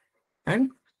sea and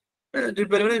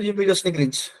rift valley में मिड ओशनिक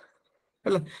रिज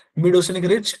हला mid oceanic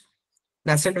ridge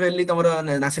nascent valley तमरो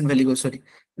nascent valley को sorry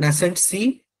nascent sea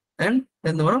and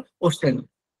then तमरो ocean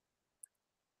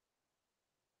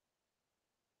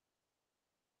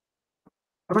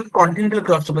upon continental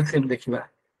crust ऊपर सेम देखिबा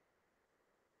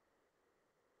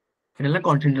एला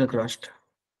कॉन्टिनेंटल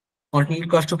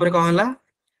क्रस्ट ऊपर कोन हला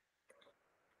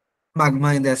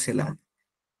माग्मा इंदे आसिला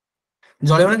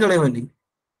जळेबा जळेबनी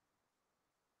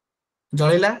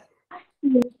जळेला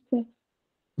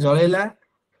जळेला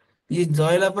ये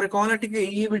जळेला पर कोन हला टिके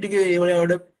ये भी टिके ए बळे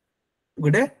ओडे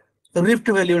गुडे रिफ्ट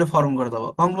वैली ओडे फॉर्म कर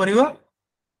दबो कम बनिबो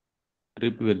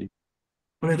rift valley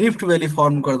rift valley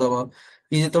form कर दबो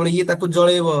ये जेतबळे ये ताको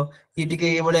जळेबो ये टिके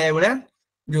ए बळे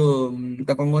जो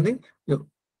ता कोन गंदी जो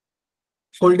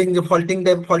फॉल्टिंग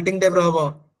टाइप रहबो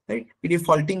राइट इडी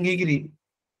फॉल्टिंग हेगिरी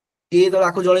ए तो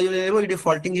आको जळे जळेबो ED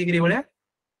faulting हेगिरी बळे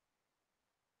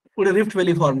ओडे rift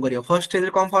valley form करियो फर्स्ट स्टेज रे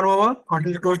कम फॉर्म होबो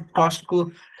कॉन्टिनेंटल क्रस्ट को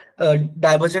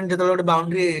डाइवर्जेंट जेतबळे ओडे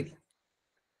बाउंड्री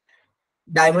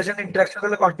डाइवर्जेंट इंटरेक्शन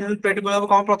करले कॉन्टिनेंटल प्लेट को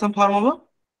कम प्रथम फॉर्म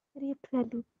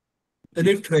होबो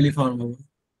रिफ्ट वैली फॉर्म होबो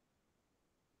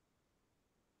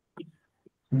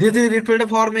धीरे धीरे रिफ्ट वैली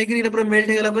फॉर्म हेगिरी इडा पूरा मेल्ट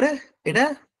हेगला परे एटा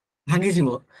भांगी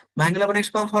जिवो भांगला पर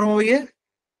नेक्स्ट कम फॉर्म होबो ये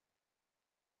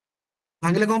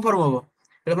भांगले कम फॉर्म होबो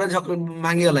एटा पूरा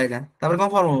भांगी गला एटा तापर कम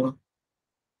फॉर्म होबो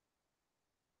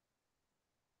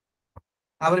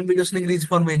तापर मिडस्निक रिज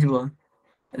फॉर्म हे जिवो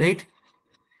राइट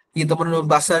ये तमरो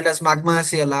बासाल्टस माग्मा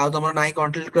आसी गला तमरो नाही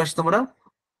कॉन्टिनेंटल क्रस्ट तमरो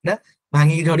एटा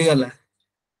भांगी झड़ी गला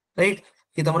राइट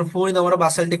ये तमरो पूरी तमरो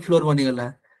बासाल्टिक फ्लोर बनी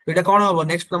गला एटा कोन होबो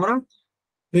नेक्स्ट तमरो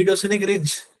मिडस्निक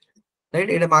रिज राइट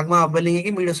एटा माग्मा अबलिंग है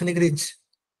कि मिडस्निक रिज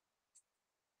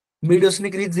मिड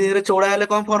ओशनिक रिज धीरे धीरे चौड़ा हेले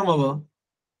कौन फॉर्म हबो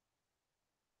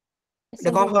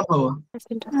एटा कौन फॉर्म हबो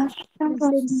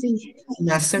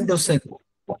nascent ocean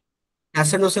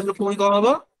nascent ocean ରୁ ପୁଣି କଣ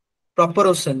ହବ proper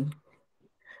ocean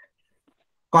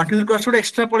କଣ୍ଟିନ୍ୟू क्रस्ट ଗୋଟେ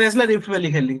ଏକ୍ସଟ୍ରା ପଳେଇ ଆସିଲା ରିଫ୍ଟ ଭ୍ୟାଲି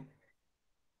ଖାଲି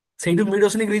ସେଇଠୁ ମିଡ୍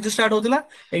ଓସନିକ ରିଜ ଷ୍ଟାର୍ଟ ହଉଥିଲା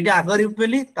ଏଇଠି ଆଗ ରିଫ୍ଟ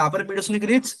ଭ୍ୟାଲି ତାପରେ ମିଡ୍ ଓସନିକ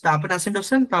ରିଜ ତାପରେ ନାସେଣ୍ଟ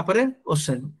ଓସେନ ତାପରେ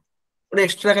ଓସେନ ଗୋଟେ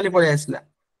ଏକ୍ସଟ୍ରା ଖାଲି ପଳେଇ ଆସିଲା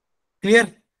କ୍ଲିୟର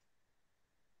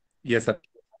Yes, sir.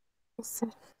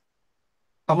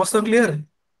 ସମସ୍ତ clear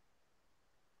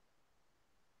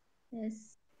Yes.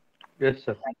 Yes,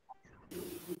 sir.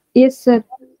 Yes, sir.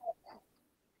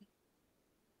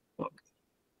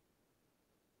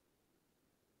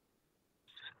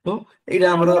 ତ ଏଇଟା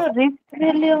ଆମର ରିଫ୍ଟ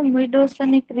ଭ୍ୟାଲି ଆଉ ମିଡ୍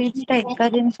ଓସେନିକ ରିଜ ଟା ଏକା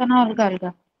ଜିନିଷ ନା ଅଲଗା ଅଲଗା?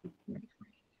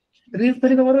 ରିଫ୍ଟ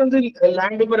ଭ୍ୟାଲି ତମର ଏମିତି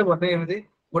ଲ୍ୟାଣ୍ଡ ଉପରେ ବନେ ଏମିତି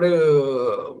ଗୋଟେ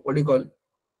what କଲ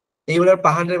ଏଇଭଳିଆ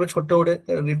ପାହାଡରେ ଏବେ ଛୋଟ ଗୋଟେ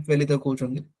ରିଫ୍ଟ ଭ୍ୟାଲି ତ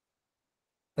କହୁଛନ୍ତି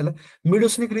ହେଲା ମିଡ୍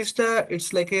ଓସନିକ ରିଜ ଟା ଇଟ୍ସ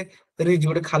ଲାଇକ ଏ ରିଜ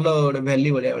ଗୋଟେ ଖାଲ ଗୋଟେ ଭ୍ୟାଲି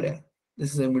ଭଳିଆ ଭଳିଆ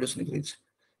this is mid oceanic ridge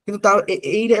କିନ୍ତୁ ତା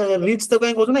ଏଇ ରିଜ ତ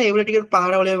କାଇଁ କହୁଛନ୍ତି ନା ଏଇଭଳିଆ ଟିକେ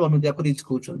ପାହାଡ ଭଳିଆ ବନୁଛି ଆକୁ ରିଜ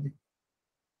କହୁଛନ୍ତି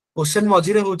ଓସେନ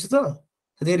ମଝିରେ ହଉଛି ତ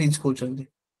ସେଥିପାଇଁ ରିଜ କହୁଛନ୍ତି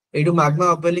ଏଇଠୁ ମାଗ୍ମା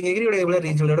ଅପୱେଲିଂ ହେଇକି ଗୋଟେ ଏଇଭଳିଆ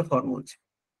ରିଜ ଭଳିଆ ଗୋଟେ ଫର୍ମ ହଉଛି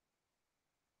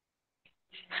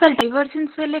ସାର୍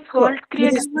ଡାଇଭରଜେନ୍ସ ହେଲେ ଫଲ୍ଟ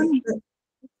କ୍ରିଏଟ ହବନି?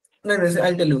 ନାଇଁ ନାଇଁ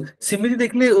ଆଇ ଟେଲ୍ ୟୁ ସେମିତି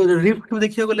ଦେଖିଲେ ରିଫ୍ଟ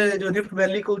ଦେଖିବାକୁ ଗଲେ ଯୋଉ ରିଫ୍ଟ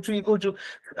ଭ୍ୟାଲି କହୁଛୁ ଇଏ କହୁଛୁ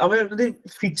ଆମେ ଯଦି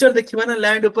ଫିଚର ଦେଖିବା ନା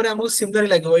ଲ୍ୟାଣ୍ଡ ଉପରେ ଆମକୁ ସିମିଲାର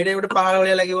ଲାଗିବ ଏଇଟା ଗୋଟେ ପାହାଡ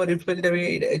ଭଳିଆ ଲାଗିବ ରିଫ୍ଟ ଭ୍ୟାଲିଟା ବି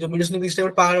ଯୋଉ ମିଡ୍ ଓସନିକ ରିଜଟା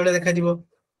ଗୋଟେ ପାହାଡ ଭଳିଆ ଦେଖାଯିବ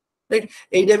ରାଇଟ୍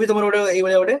ଏଇଟା ବି ତମର ଗୋଟେ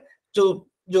ଏଇଭଳିଆ ଗୋଟେ ଯୋଉ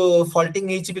ଯୋଉ ଫଲ୍ଟିଂ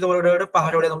ହେଇଛି ବି ତମର ଗୋଟେ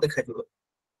ପାହାଡ ଭଳିଆ ତମକୁ ଦେଖାଯିବ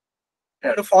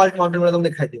ଗୋଟେ ଫଲ୍ଟ ମାଉଣ୍ଟେନ ଭଳିଆ ତମକୁ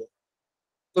ଦେଖାଯିବ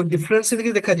ତ ଡିଫରେନ୍ସ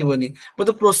ସେମିତି ଦେଖାଯିବନି but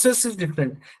the process is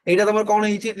different ଏଇଟା ତମର କଣ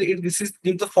ହେଇଛି ଦିସ୍ ଇଜ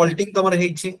ଯେମିତି ଫଲ୍ଟିଂ ତମର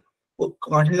ହେଇଛି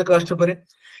କଣ୍ଟିନ୍ୟୁ କ୍ରଷ୍ଟ ଉପରେ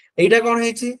ଏଇଟା କଣ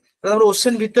ହେଇଛି ତମର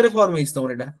ଓସେନ ଭିତରେ ଫର୍ମ ହେଇଛି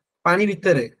ତମର ଏଇଟା ପାଣି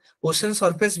ଭିତରେ ଓସେନ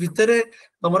ସରଫେସ ଭିତରେ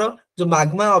ତମର ଯୋଉ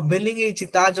ମାଗ୍ମା ଅପୱେଲିଂ ହେଇଛି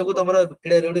ତା ଯୋଗୁ ତମର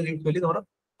ଏଇଟା ଗୋଟେ ରିଫ୍ଟ ଭ୍ୟାଲି ତମର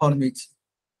ଫର୍ମ ହେଇଛି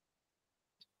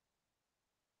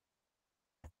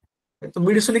तो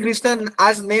मिड ओशनिक रिज टा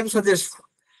as name suggests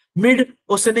mid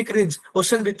oceanic ridge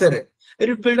ocean ଭିତରେ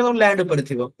ରିଫ୍ଟ ଭ୍ୟାଲି ତମ ଲ୍ୟାଣ୍ଡ ଉପରେ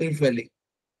ଥିବ ରିଫ୍ଟ ଭ୍ୟାଲି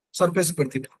ସରଫେସ ଉପରେ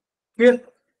ଥିବ କ୍ଲିୟର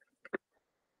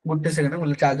ଗୋଟେ ସେକେଣ୍ଡ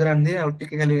ମୁଁ ଚାର୍ଜର ଆଣିଦିଏ ଆଉ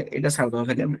ଟିକେ ଖାଲି ଏଇଟା ସାରିଦବା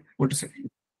ଖାଲି ଆମେ ଗୋଟେ ସେକେଣ୍ଡ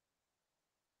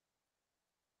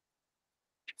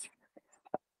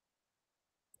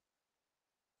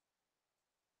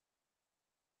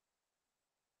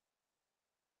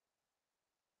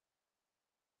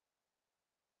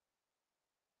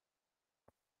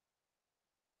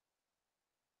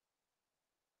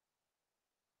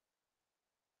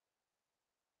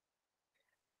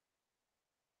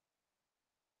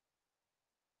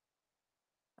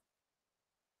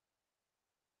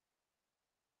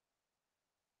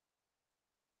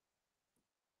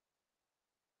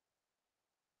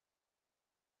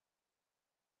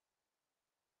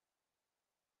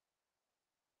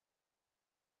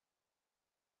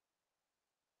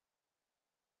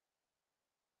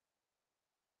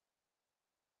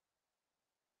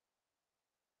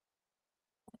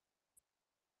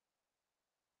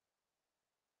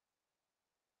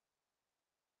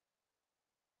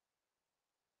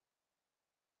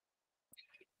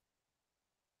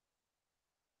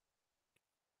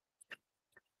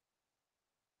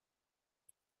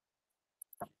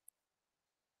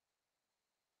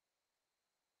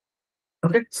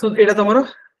ओके सो एटा तमरो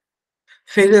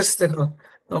फेजेस देखो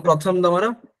तो प्रथम तमरो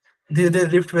धीरे धीरे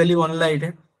रिफ्ट वैली बनला एटा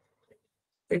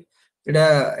एटा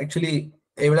actually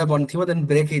एबला बनथिबो then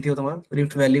break हेथिबो तमरो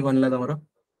rift valley बनला तमरो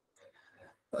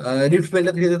रिफ्ट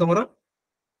वैली धीरे धीरे तमरो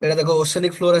एटा देखो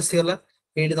oceanic floor आसीगला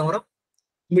eighty तमरो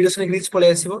mid oceanic ridge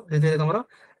पळे आसीबो धीरे धीरे तमरो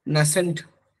nascent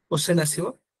ocean आसीबो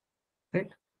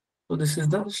right so this is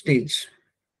the stage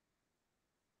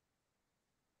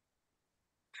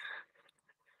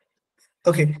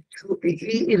okay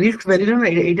rift valley ना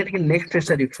एटा टिके नेक्स्ट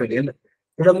स्टेज रिफ्ट वैली हला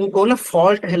एटा मु कहला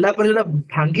फॉल्ट हला पर जेटा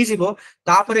भांगी जिवो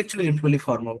तापर एक्चुअली रिफ्ट वैली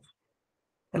फॉर्म हो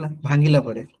हला भांगिला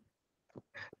परे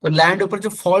तो लैंड ऊपर जो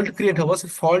फॉल्ट क्रिएट हो से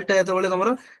फॉल्ट है तो बोले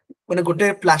तमरो माने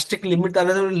गोटे प्लास्टिक लिमिट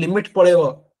ताले लिमिट पळेबो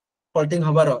फॉल्टिंग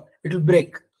हबार इट विल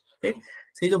ब्रेक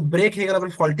से जो ब्रेक हे गला पर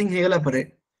फॉल्टिंग हे गला परे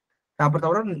तापर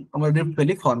तमरो हमर रिफ्ट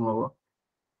वैली फॉर्म हो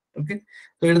ओके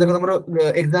तो ये देखो तमरो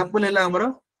एग्जांपल हला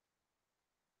हमरो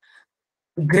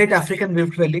ग्रेट अफ्रीकन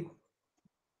रिफ्ट वैली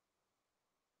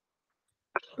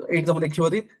एकदम देखियो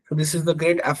दी so this is the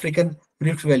great African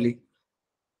rift valley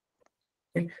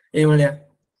ए भलिया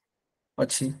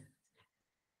अछि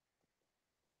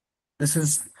this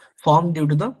is form due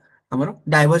to the हमर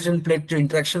डाइवर्जेंट प्लेट जो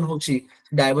इंटरेक्शन होची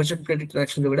डाइवर्जेंट प्लेट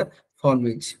इंटरेक्शन जोटा फॉर्म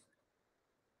होची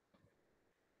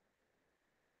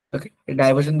ओके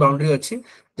डाइवर्जेंट बाउंड्री अछि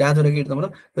जहा धरे कि तमरो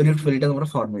रिफ्ट वैली ता तमरो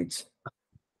फॉर्म होची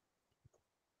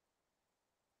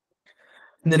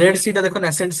रेड सी ता देखो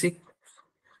नेसेंट सी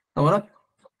तमरा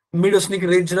मिड ओशनिक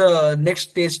रेंज रो नेक्स्ट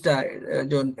स्टेज टा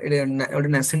जो एडे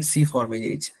नासेंट सी फॉर्म हे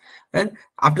जाइछ एंड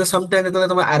आफ्टर सम टाइम तो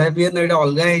तम अरेबियन एडे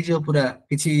अलगा हे जो पूरा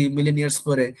किछि मिलियन इयर्स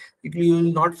परे it you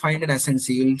will not find N nascent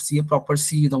C, you will see a proper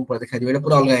सी तुम पर देखा दिबो एडे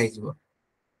पूरा अलगा हे जिवो.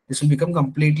 This will become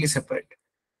completely separate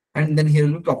and then here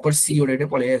will be proper C ओडे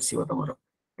पळे आसीबो तमरो.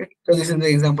 So this is the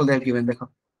example they have given. देखो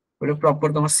ओडे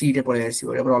proper तम C टे पळे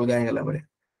आसीबो एडे पूरा अलगा हे गला परे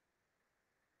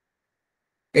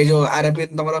ए जो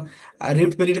अरेबियन तमरो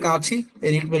रिफ्ट वैली का अछि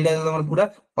ए रिफ्ट वैली तमरो पूरा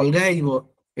अलगा हे जिवो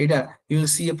एटा you will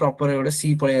see a proper ओडे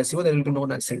C पळे आसीबो there will be no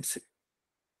nascent C.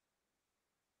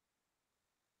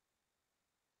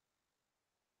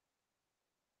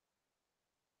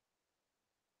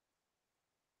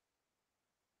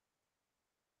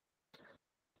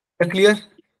 Clear?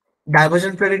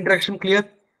 Divergent plate interaction clear?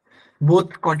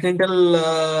 Both continental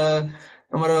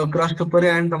तमरो crust ऊपर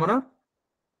एंड तमरो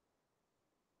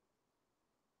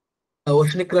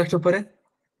ओशनिक क्रस्ट ऊपर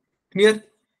clear.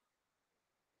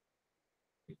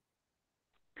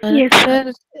 Yes, sir.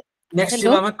 Sir next hello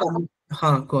जीवा में कम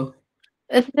हाँ को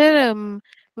sir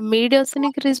mid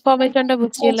oceanic ridge formation टा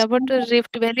बुझियला but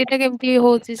rift valley टा केमती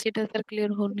होची सेटा सर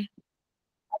क्लियर होनी.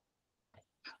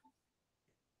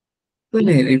 तो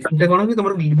नहीं रिफ्ट कोन कि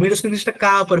तमरो मिड ओशनिक रिज टा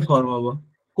का ऊपर फॉर्म होबो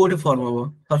कोठी फॉर्म होबो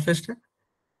सरफेस टा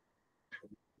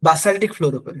बासाल्टिक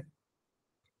फ्लोर ऊपर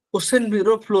ओशन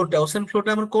बिरो फ्लोर टा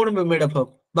हमर कोन मेड अप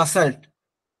बासाल्ट.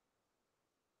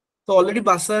 तो ऑलरेडी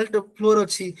बासाल्ट फ्लोर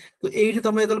अछि तो एठी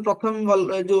तमे जल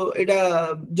प्रथम जो एटा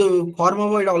जो फॉर्म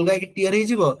होबो एटा अलगा कि टियर हे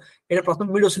जिवो एटा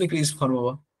प्रथम मिड ओशनिक रिज फॉर्म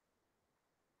होबो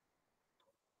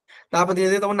तापर धीरे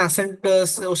धीरे तम नासेंट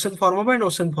ओशन फॉर्म होबो एंड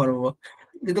ओशन फॉर्म होबो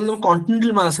जेतल तम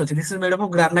कॉन्टिनेंटल मास अछि this is made up of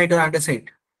granite और एंडेसाइट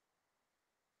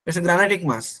इट्स अ ग्रेनाइटिक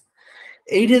मास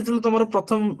एठी जेतल तमरो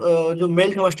प्रथम जो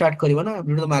मेल्ट होबा स्टार्ट करबो ना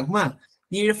जो मैग्मा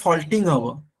ये फॉल्टिंग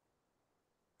होबो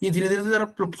ये धीरे धीरे तार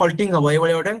फॉल्टिंग होबो ए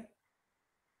बळे ओटे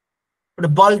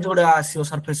बल्ज जोडा आसीओ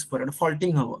सरफेस पर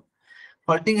फॉल्टिंग होबो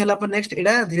फॉल्टिंग हला पर नेक्स्ट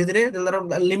एडा धीरे धीरे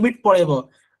तार लिमिट पळेबो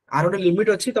आर ओटे लिमिट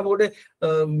अछि तम ओटे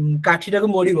काठीटा को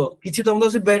मोड़िबो किछि तम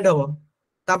से बेंड होबो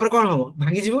तापर कोन होबो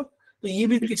भांगी जिवो तो ये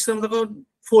भी किछि तम तक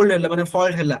फोल्ड हला माने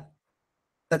फॉल्ट हला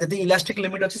ता जति इलास्टिक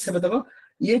लिमिट अछि सेबे तक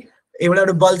ये एवडा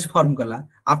ओटे बल्ज फॉर्म कला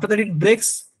आफ्टर दैट इट ब्रेक्स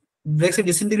से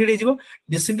डिसइंटीग्रेट हे जिवो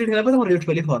डिसइंटीग्रेट हला पर तम रिफ्ट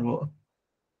वैली फॉर्म होबो.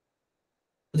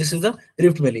 This is the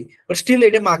rift valley but still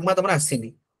Ete magma तमरा आसेनी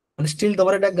माने स्टिल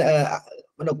तमरा एटा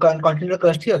माने कॉन्टिनेंटल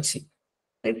क्रस्ट ही अछि.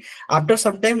 आफ्टर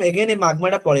सम टाइम अगेन ए मैग्मा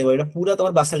टा पळेबो एटा पूरा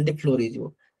तमर बासाल्टिक फ्लोर हे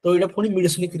जिवो तो एटा पुनी मिड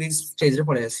ओशनिक रिज स्टेज रे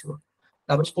पळे आसीबो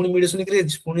तापर पुनी मिड ओशनिक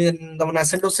रिज पुनी तम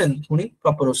नासेंट ओशन पुनी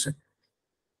प्रॉपर ओशन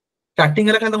स्टार्टिंग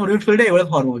हला तम रिफ्ट वैली एवळे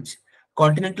फॉर्म होछि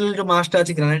कॉन्टिनेंटल जो मास टा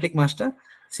अछि ग्रेनाइटिक मास टा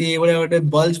सी एवळे ओटे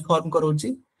बल्ज फॉर्म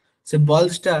करूछि से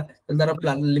बल्ज टा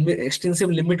तार लिमिट एक्सटेंसिव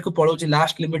लिमिट को पळोछि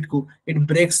लास्ट लिमिट को it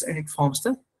breaks and it forms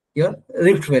the your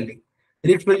rift valley.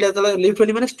 Rift valley rift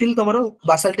valley माने स्टिल तमरो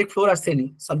बासाल्टिक फ्लोर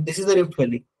आसेनी सब this is the rift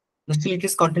valley still it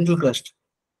is continental crust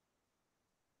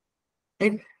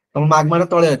right तम magma टा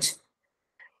तळे अछि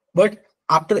but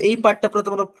after a part टा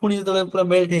तमरो पुनी तळे पूरा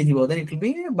मेल्ट हे जिवो then it will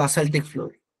be बासाल्टिक floor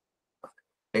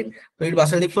right. तो इट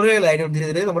बासाल्टिक फ्लोर लाइट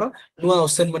धीरे धीरे तमरो नुवा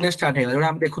ओशन बने स्टार्ट हे जोडा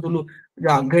हम देखुतुलु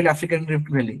जो ग्रेट अफ्रीकन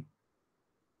रिफ्ट वैली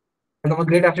तम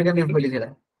ग्रेट अफ्रीकन रिफ्ट वैली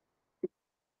थिला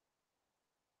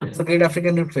so great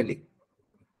African rift valley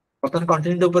बर्तन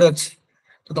कॉन्टिनेंट ऊपर अछि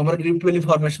तो तमरो रिफ्ट वैली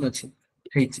फॉर्मेशन अछि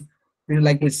हेछि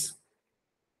like this.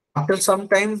 After some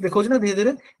times देखो ना धीरे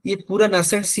धीरे ये पूरा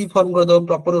नासेंट सी फॉर्म कर दो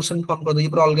प्रॉपर ओशन फॉर्म कर दो ये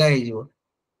पूरा अलगा हे जिवो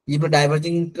ये पूरा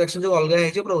डाइवर्जिंग इंटरेक्शन जो अलगा हे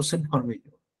जिवो पूरा ओशन फॉर्म हे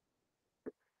जिवो.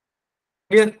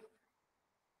 क्लियर?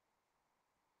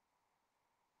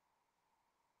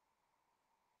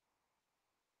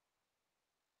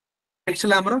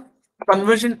 एक्चुअली हमरो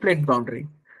कन्वर्जेंट प्लेट बाउंड्री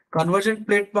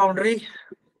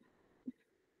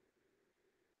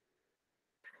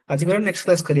आज करो नेक्स्ट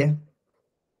क्लास करिया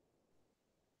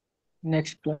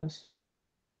नेक्स्ट क्लास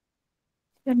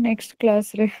नेक्स्ट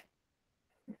क्लास रे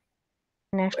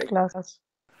next class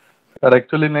sir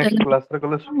actually next class रे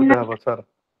कले सुविधा हबो सर.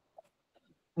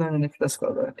 ना नेक्स्ट क्लास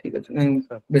करो ठीक अछि नहीं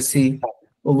सर बेसी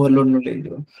ओवरलोड न ले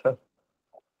जो सर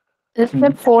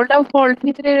सर फोल्ड और फोल्ड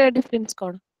भितरे difference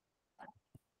cone.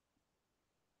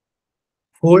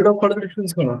 Fold of fault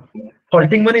difference cone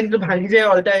faulting माने इनके भागी जाए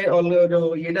ऑल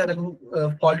जो येटा देखो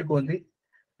fault कोनती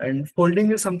and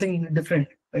folding is something different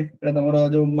right तमरो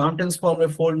जो mountains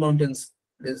form fold mountains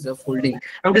is the folding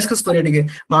हम डिस्कस करिए ठीक है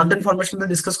माउंटेन फॉर्मेशन में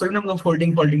डिस्कस करिए हम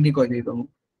फोल्डिंग दी कह दी तो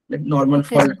लाइक नॉर्मल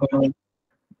Okay, फॉल्ट कह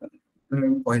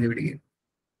दी ठीक है.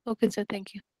 Okay sir thank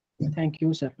you. Thank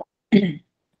you sir.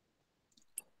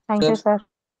 Thank you sir.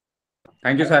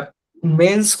 Thank you sir.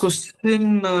 Mains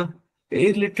question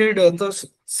related तो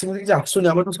ସେମିତି କିଛି ଆସୁନି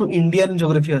ଆମର ତ ସବୁ ଇଣ୍ଡିଆନ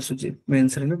ଜୋଗ୍ରାଫି ଆସୁଛି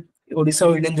ମେନ୍ସ ରେ ନା ଓଡିଶା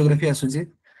ଆଉ ଇଣ୍ଡିଆନ ଜୋଗ୍ରାଫି ଆସୁଛି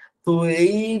ତ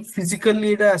ଏଇ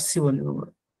ଫିଜିକାଲି ଏଇଟା ଆସିବନି ଆମର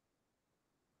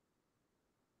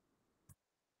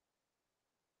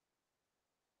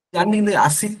ଜାଣିନି କିନ୍ତୁ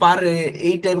ଆସିପାରେ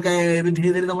ଏଇ ଟାଇପ କାଇଁ ଏବେ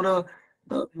ଧୀରେ ଧୀରେ ତମର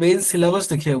ମେନ୍ ସିଲାବସ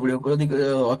ଦେଖିବାକୁ ପଡିବ ଯଦି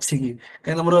ଅଛି କି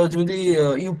କାହିଁକି ତମର ଯେମିତି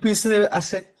ୟୁପିଏସସି ରେ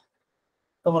ଆସେ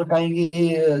ତମର କାହିଁକି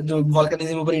ଯୋଉ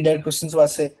ଭଲକାନିଜମ ଉପରେ ଇନଡାଇରେକ୍ଟ କ୍ୱେଶ୍ଚନ ସବୁ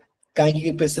ଆସେ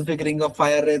କାହିଁକି ପେସିଫିକ ରିଙ୍ଗ ଅଫ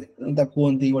ଫାୟାର ରେ ତାକୁ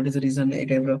କୁହନ୍ତି ହ୍ୱାଟ ଇଜ ରିଜନ ଏଇ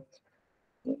ଟାଇପ ର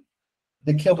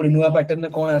ଦେଖିବାକୁ ପଡିବ ନୂଆ ପାଟର୍ନ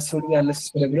କଣ ଆସିବ ଟିକେ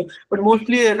ଆନାଲିସିସ୍ କରିବାକୁ ପଡିବ ବଟ୍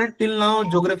ମୋଷ୍ଟଲି ନା ଟିଲ୍ ନାଉ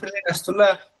ଜୋଗ୍ରାଫିରେ ଆସୁଥିଲା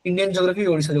ଇଣ୍ଡିଆନ ଜୋଗ୍ରାଫି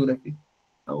ଓଡିଶା ଜୋଗ୍ରାଫି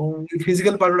ଆଉ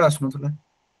ଫିଜିକାଲ ପାର୍ଟ ଗୁଡା ଆସୁନଥିଲା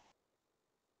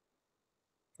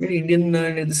ଇଣ୍ଡିଆନ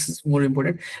ଦିସ୍ ଇଜ ମୋର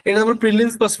ଇମ୍ପୋର୍ଟାଣ୍ଟ ଏଇଟା ତମର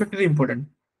ପ୍ରିଲିମ୍ସ ପର୍ସପେକ୍ଟିଭ ଇମ୍ପୋର୍ଟାଣ୍ଟ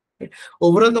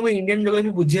ଓଭରଅଲ୍ ତମ ଇଣ୍ଡିଆନ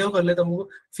ଜୋଗ୍ରାଫି ବୁଝିବାକୁ ଗଲେ ତମକୁ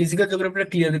ଫିଜିକାଲ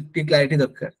ଜୋଗ୍ରାଫିଟା କ୍ଲାରିଟି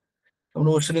ଦରକାର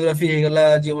ତମର ଓସେନୋଗ୍ରାଫି ହେଇଗଲା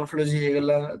ଜିଓମର୍ଫୋଲୋଜି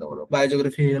ହେଇଗଲା ତମର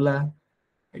ବାୟୋଜିଓଗ୍ରାଫି ହେଇଗଲା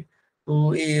ତ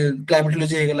ଏଇ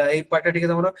କ୍ଲାଇମେଟୋଲୋଜି ହେଇଗଲା ଏଇ ପାର୍ଟଟା ଟିକେ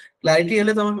ତମର କ୍ଲାରିଟି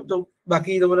ହେଲେ ତମ ଯୋଉ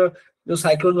ବାକି ତମର ଯୋଉ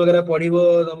ସାଇକ୍ଲୋନ ବଗେରା ପଢିବ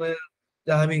ତମେ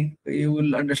ଯାହାବି ୟୁ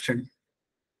ୱିଲ୍ ଅଣ୍ଡରଷ୍ଟାଣ୍ଡ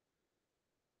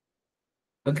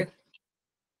ଓକେ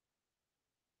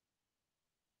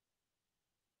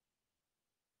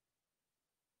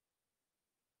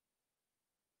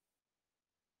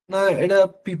ନା ଏଇଟା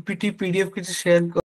ପିପିଟି ପିଡିଏଫ କିଛି ସେୟାର